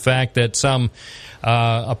attention to the fact that some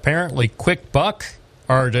apparently quick buck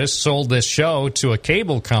artists sold this show to a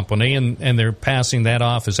cable company, and they're passing that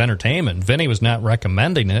off as entertainment. Vinny was not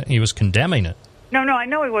recommending it. He was condemning it. No, I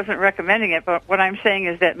know he wasn't recommending it, but what I'm saying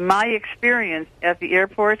is that my experience at the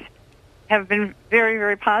airports have been very,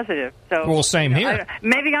 very positive. So, well, same here.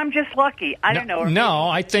 Maybe I'm just lucky. I don't know. No,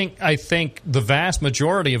 I think the vast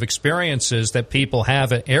majority of experiences that people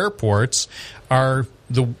have at airports are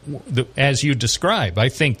the as you describe. I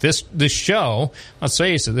think this show, let's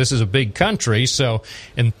face it, this is a big country, so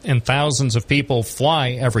and thousands of people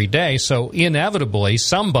fly every day, so inevitably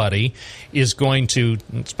somebody is going to,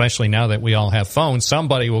 especially now that we all have phones,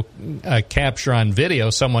 somebody will capture on video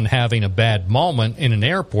someone having a bad moment in an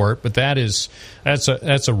airport, but that's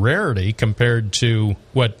a rarity compared to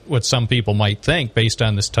what some people might think based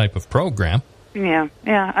on this type of program. Yeah,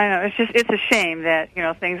 I know. It's a shame that,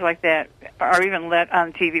 things like that are even let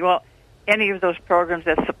on TV. Well, any of those programs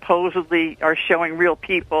that supposedly are showing real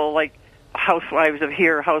people, like Housewives of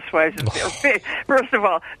here, Housewives of there. First of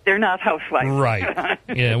all, they're not housewives. Right.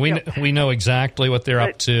 Yeah, we know exactly what they're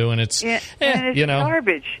up to, and it's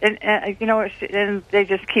garbage. And they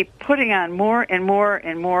just keep putting on more and more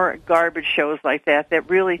and more garbage shows like that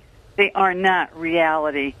really, they are not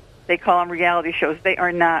reality. They call them reality shows. They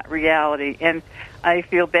are not reality. And I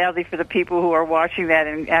feel badly for the people who are watching that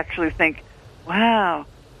and actually think, wow,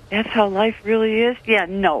 that's how life really is? Yeah,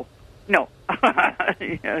 no.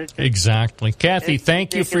 Exactly. Kathy,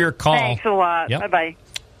 thank you for your call. Thanks a lot. Yep. Bye-bye.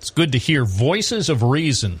 It's good to hear voices of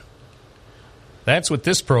reason. That's what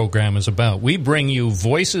this program is about. We bring you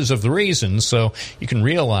voices of the reason so you can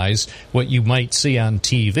realize what you might see on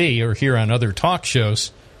TV or hear on other talk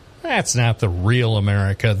shows. That's not the real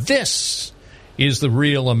America. This is the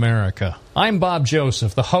real America. I'm Bob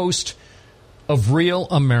Joseph, the host of Real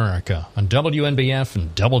America on WNBF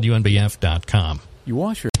and WNBF.com. You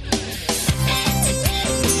wash your...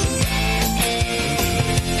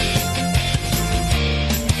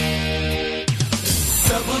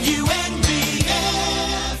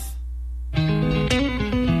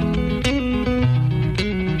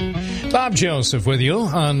 Bob Joseph with you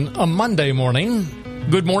on a Monday morning.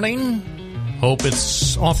 Good morning. Hope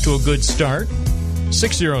it's off to a good start.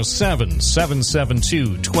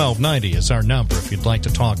 607-772-1290 is our number if you'd like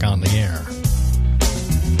to talk on the air.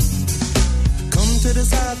 Come to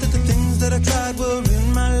decide that the things that I tried were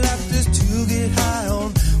in my life just to get high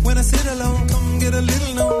on. When I sit alone, come get a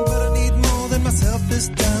little known, but I need more than myself this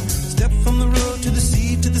time. Step from the road to the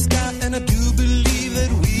sea to the sky, and I do believe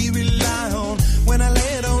that we rely on. When I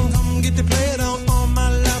lay it on, come get to play it on, all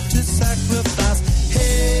my life to sacrifice.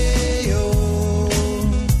 Hey, oh,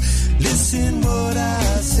 listen what I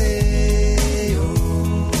say,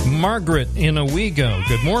 oh. Margaret in Owego,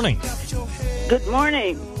 good morning. Good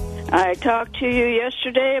morning. I talked to you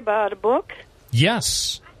yesterday about a book.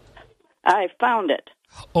 Yes. I found it.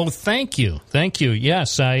 Oh, thank you. Thank you.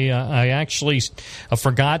 Yes, I actually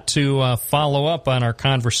forgot to follow up on our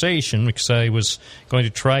conversation because I was going to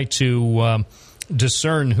try to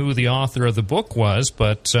discern who the author of the book was,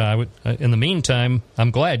 but in the meantime,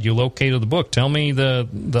 I'm glad you located the book. Tell me the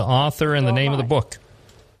author and the name of the book.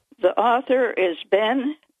 The author is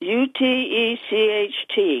Ben,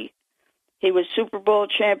 Utecht. He was Super Bowl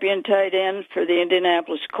champion tight end for the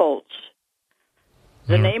Indianapolis Colts.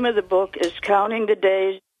 The name of the book is Counting the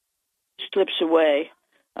Days Slips Away,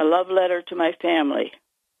 a love letter to my family.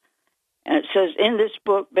 And it says, in this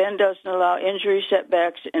book, Ben doesn't allow injury,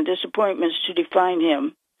 setbacks, and disappointments to define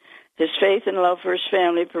him. His faith and love for his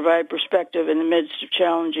family provide perspective in the midst of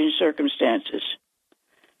challenging circumstances.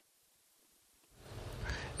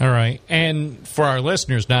 All right. And for our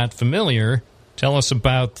listeners not familiar, tell us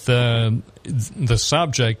about the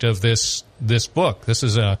subject of this book. This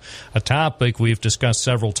is a topic we've discussed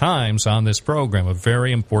several times on this program, a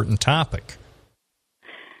very important topic.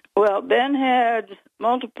 Well, Ben had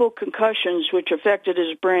multiple concussions which affected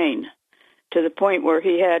his brain to the point where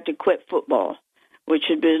he had to quit football, which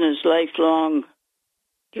had been his lifelong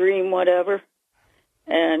dream, whatever.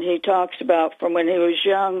 And he talks about from when he was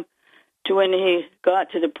young to when he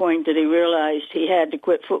got to the point that he realized he had to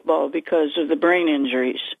quit football because of the brain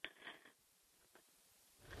injuries.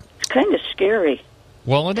 It's kind of scary.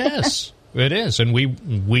 Well, it is. It is. And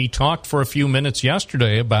we talked for a few minutes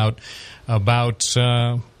yesterday about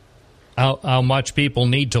how much people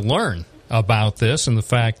need to learn about this, and the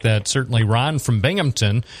fact that certainly Ron from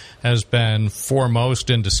Binghamton has been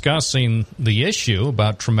foremost in discussing the issue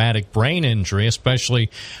about traumatic brain injury,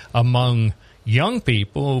 especially among young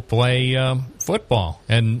people who play football.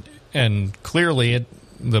 And clearly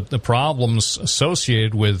the problems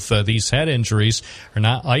associated with these head injuries are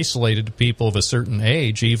not isolated to people of a certain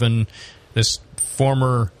age. Even this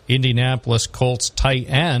former Indianapolis Colts tight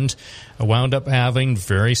end wound up having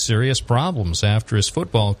very serious problems after his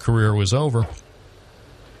football career was over.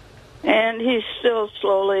 And he's still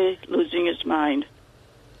slowly losing his mind.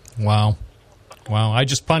 Wow. I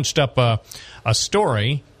just punched up a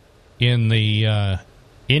story in the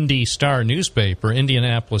Indy Star newspaper,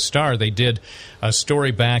 Indianapolis Star. They did a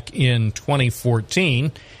story back in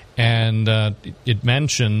 2014, and it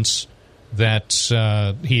mentions that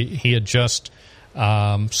he had just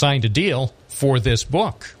signed a deal for this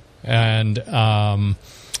book. And,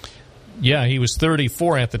 he was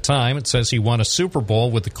 34 at the time. It says he won a Super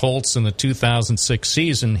Bowl with the Colts in the 2006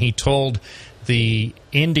 season. He told the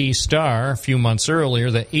Indy Star a few months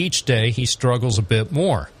earlier that each day he struggles a bit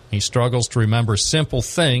more. He struggles to remember simple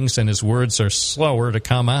things, and his words are slower to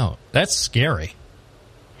come out. That's scary.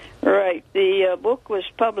 Right. The book was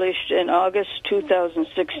published in August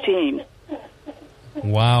 2016.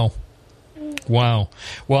 Wow. Well,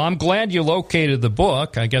 I'm glad you located the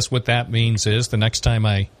book. I guess what that means is the next time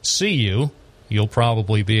I see you, you'll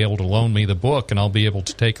probably be able to loan me the book, and I'll be able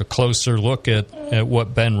to take a closer look at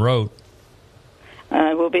what Ben wrote.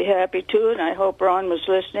 I will be happy to, and I hope Ron was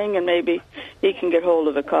listening, and maybe he can get hold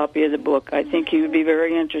of a copy of the book. I think he would be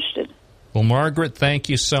very interested. Well, Margaret, thank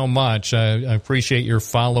you so much. I appreciate your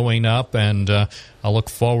following up, and I'll look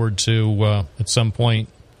forward to, at some point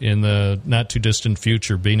in the not-too-distant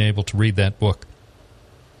future, being able to read that book.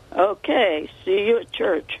 Okay. See you at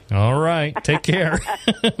church. All right. Take care.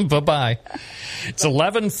 Bye-bye. It's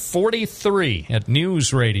 11:43 at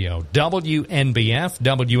News Radio, WNBF,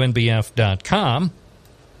 WNBF.com.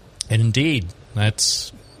 And indeed,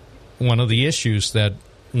 that's one of the issues that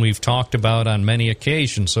we've talked about on many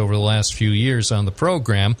occasions over the last few years on the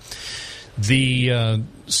program. The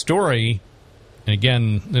story, and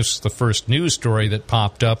again, this is the first news story that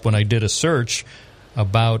popped up when I did a search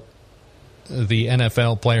about the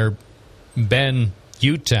NFL player Ben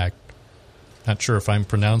Utecht. Not sure if I'm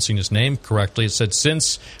pronouncing his name correctly. It said,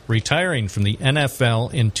 since retiring from the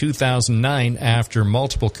NFL in 2009 after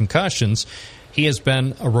multiple concussions, He has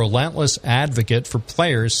been a relentless advocate for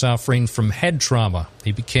players suffering from head trauma.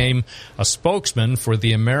 He became a spokesman for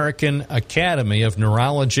the American Academy of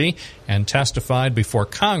Neurology and testified before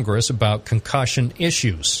Congress about concussion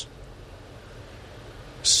issues.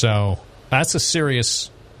 So that's a serious,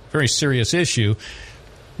 very serious issue.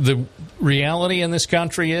 The reality in this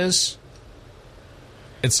country is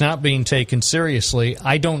it's not being taken seriously.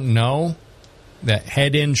 I don't know that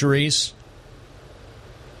head injuries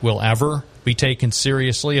will ever be taken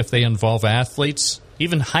seriously if they involve athletes,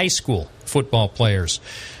 even high school football players,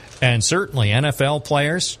 and certainly NFL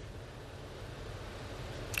players.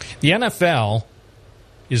 The NFL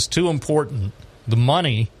is too important. The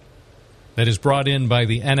money that is brought in by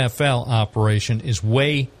the NFL operation is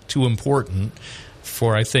way too important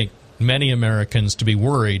for, I think, many Americans to be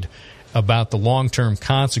worried about the long-term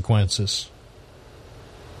consequences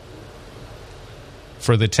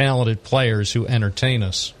for the talented players who entertain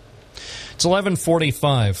us. It's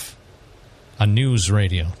 11:45 on News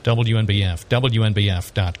Radio, WNBF,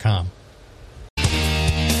 WNBF.com.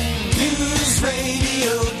 News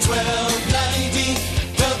Radio 1290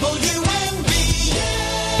 WNBF.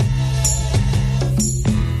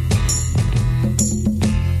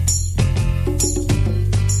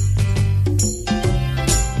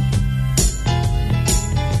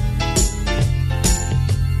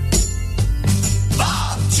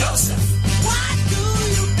 Bob Joseph. Why do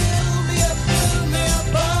you build me up,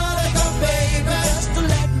 buttercup, baby, just to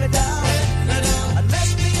let me down? And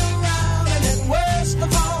mess me around, and then worst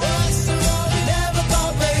of all, never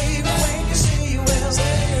thought, baby, when you say you will.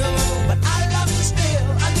 But I love you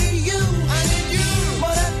still, I need you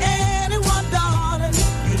more than anyone, darling.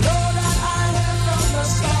 You know that I have from the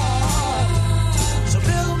start. So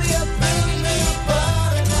build me up,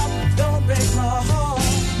 buttercup, don't break my heart.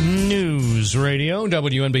 News Radio,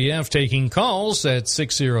 WNBF, taking calls at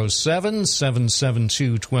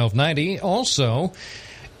 607-772-1290. Also,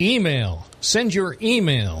 email. Send your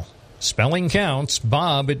email. Spelling counts,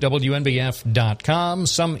 bob@WNBF.com.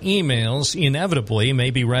 Some emails inevitably may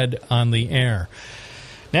be read on the air.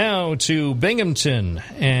 Now to Binghamton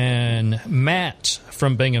and Matt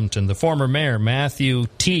from Binghamton, the former mayor, Matthew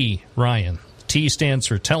T. Ryan. T stands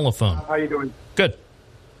for telephone. How you doing? Good.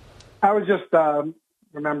 I was just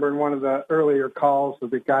remembering one of the earlier calls where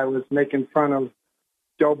the guy was making fun of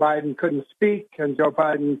Joe Biden couldn't speak and Joe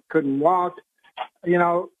Biden couldn't walk. You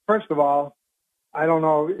know, first of all, I don't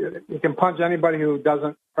know. You can punch anybody who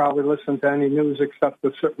doesn't probably listen to any news except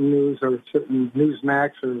the certain news or certain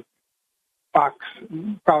Newsmax or Fox.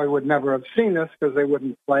 Probably would never have seen this because they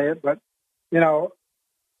wouldn't play it. But, you know,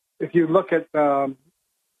 if you look at, the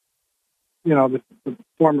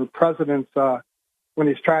former president's when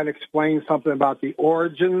he's trying to explain something about the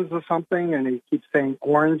origins of something, and he keeps saying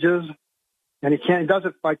oranges, and he does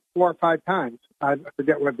it like 4 or 5 times. I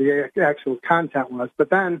forget what the actual content was. But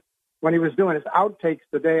then when he was doing his outtakes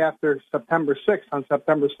the day after September 6th, on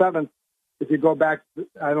September 7th, if you go back,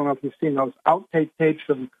 I don't know if you've seen those outtake tapes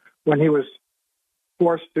of when he was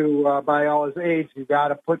forced to, by all his aides, you got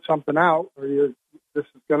to put something out or this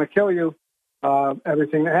is going to kill you,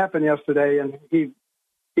 everything that happened yesterday. And he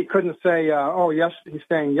couldn't say, yes, he's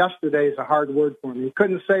saying yesterday is a hard word for him. He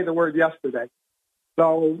couldn't say the word yesterday.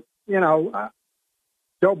 So, Joe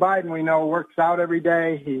Biden, we know, works out every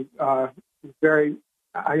day. He's very,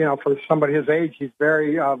 for somebody his age, he's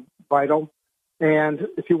very vital. And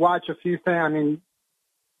if you watch a few things, I mean,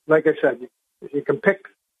 like I said, you can pick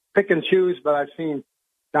and choose, but I've seen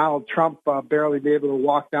Donald Trump barely be able to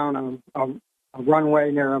walk down a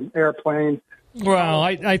runway near an airplane. Well,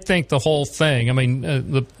 I think the whole thing, I mean,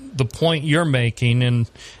 the point you're making, and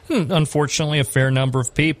unfortunately a fair number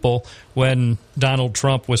of people, when Donald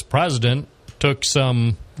Trump was president, took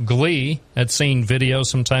some glee at seeing videos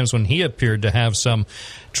sometimes when he appeared to have some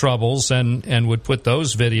troubles and would put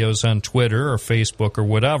those videos on Twitter or Facebook or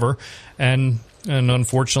whatever. And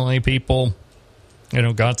unfortunately people,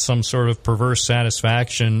 got some sort of perverse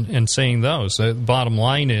satisfaction in seeing those. The bottom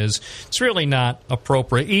line is it's really not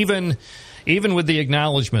appropriate, even with the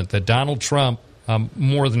acknowledgement that Donald Trump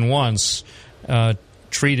more than once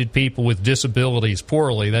treated people with disabilities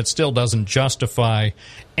poorly. That still doesn't justify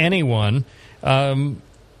anyone to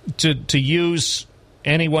use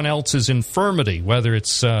anyone else's infirmity, whether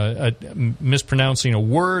it's mispronouncing a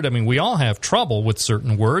word. I mean, we all have trouble with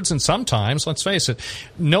certain words, and sometimes, let's face it,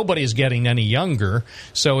 nobody's getting any younger.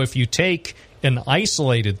 So if you take an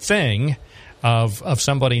isolated thing of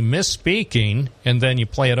somebody misspeaking and then you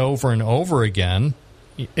play it over and over again,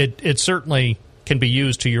 it certainly can be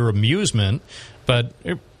used to your amusement, but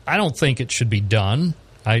I don't think it should be done.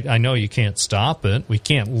 I know you can't stop it. We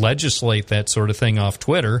can't legislate that sort of thing off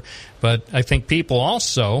Twitter. But I think people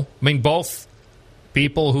also, I mean, both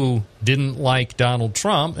people who didn't like Donald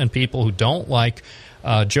Trump and people who don't like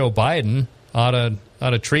Joe Biden ought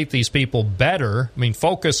to treat these people better. I mean,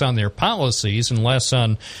 focus on their policies and less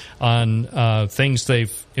on things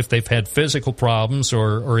if they've had physical problems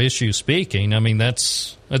or issues speaking. I mean,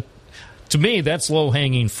 to me, that's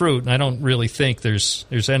low-hanging fruit, and I don't really think there's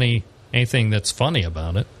anything that's funny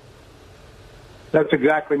about it. That's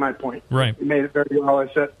exactly my point. Right. You made it very well. Is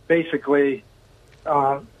that basically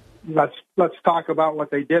let's talk about what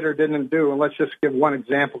they did or didn't do, and let's just give one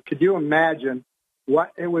example. Could you imagine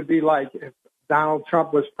what it would be like if Donald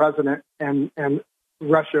Trump was president and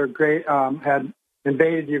Russia had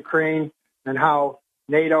invaded Ukraine, and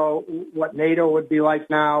what NATO would be like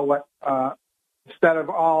now, instead of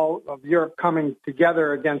all of Europe coming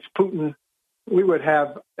together against Putin, we would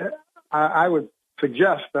have, I would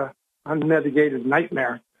suggest, an unmitigated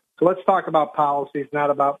nightmare. So let's talk about policies, not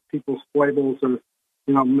about people's foibles or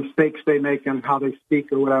mistakes they make and how they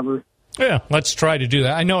speak or whatever. Yeah, let's try to do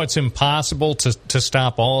that. I know it's impossible to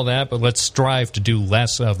stop all of that, but let's strive to do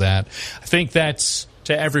less of that. I think that's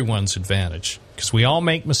to everyone's advantage because we all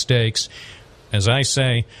make mistakes. As I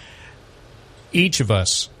say, each of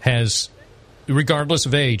us has, regardless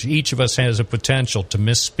of age, each of us has a potential to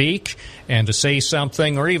misspeak and to say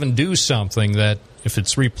something or even do something that, if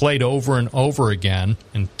it's replayed over and over again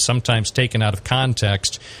and sometimes taken out of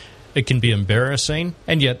context, it can be embarrassing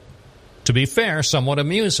and yet, to be fair, somewhat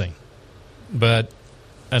amusing. But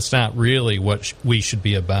that's not really what we should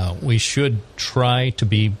be about. We should try to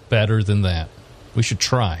be better than that. We should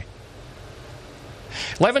try.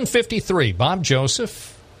 11:53, Bob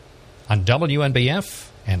Joseph on WNBF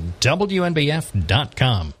and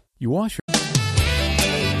WNBF.com. You wash your...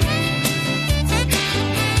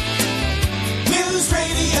 News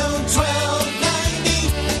Radio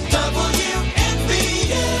 1290 WNBF.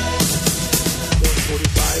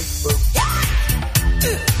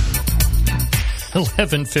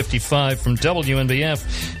 11:55 from WNBF,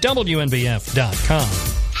 WNBF.com.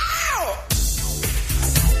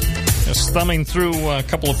 Just thumbing through a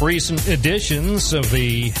couple of recent editions of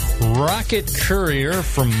the Rocket Courier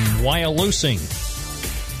from Wyalusing.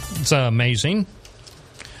 It's amazing.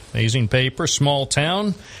 Amazing paper, small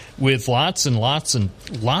town with lots and lots and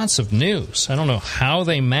lots of news. I don't know how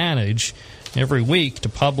they manage every week to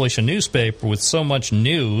publish a newspaper with so much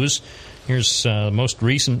news. Here's the most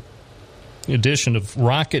recent edition of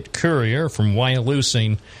Rocket Courier from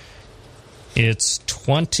Wyalusing. It's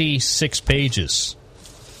 26 pages.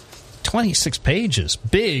 26 pages.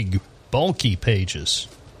 Big, bulky pages.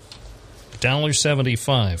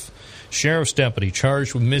 $1.75. Sheriff's deputy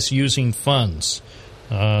charged with misusing funds.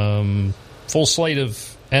 Full slate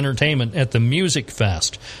of entertainment at the Music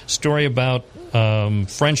Fest. Story about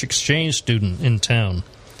French exchange student in town.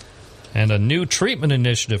 And a new treatment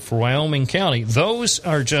initiative for Wyoming County. Those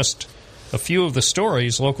are just a few of the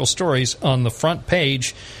stories, local stories, on the front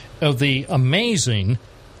page of the amazing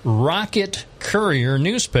Rocket Courier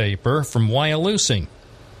newspaper from Wyalusing.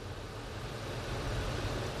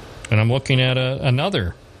 And I'm looking at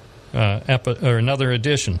another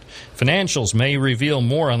edition. Financials may reveal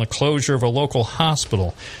more on the closure of a local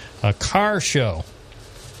hospital. A car show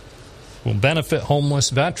will benefit homeless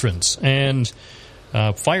veterans. And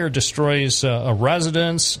fire destroys a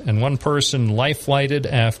residence and one person life-flighted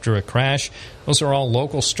after a crash. Those are all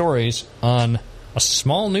local stories on a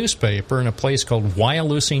small newspaper in a place called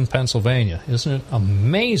Wyalusing, Pennsylvania. Isn't it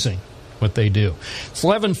amazing what they do? It's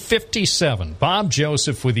 11:57. Bob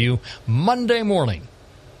Joseph with you Monday morning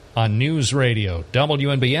on News Radio,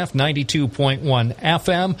 WNBF 92.1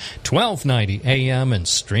 FM, 1290 AM, and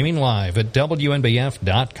streaming live at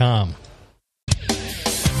WNBF.com.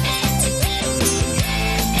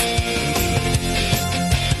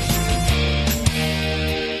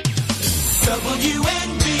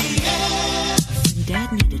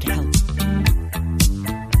 Dad needed help.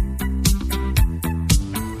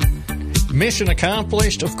 Mission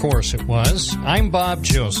accomplished? Of course it was. I'm Bob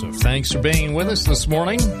Joseph. Thanks for being with us this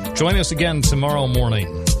morning. Join us again tomorrow morning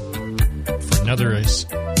for another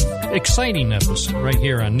exciting episode right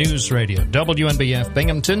here on News Radio, WNBF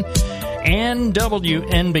Binghamton, and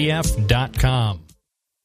WNBF.com.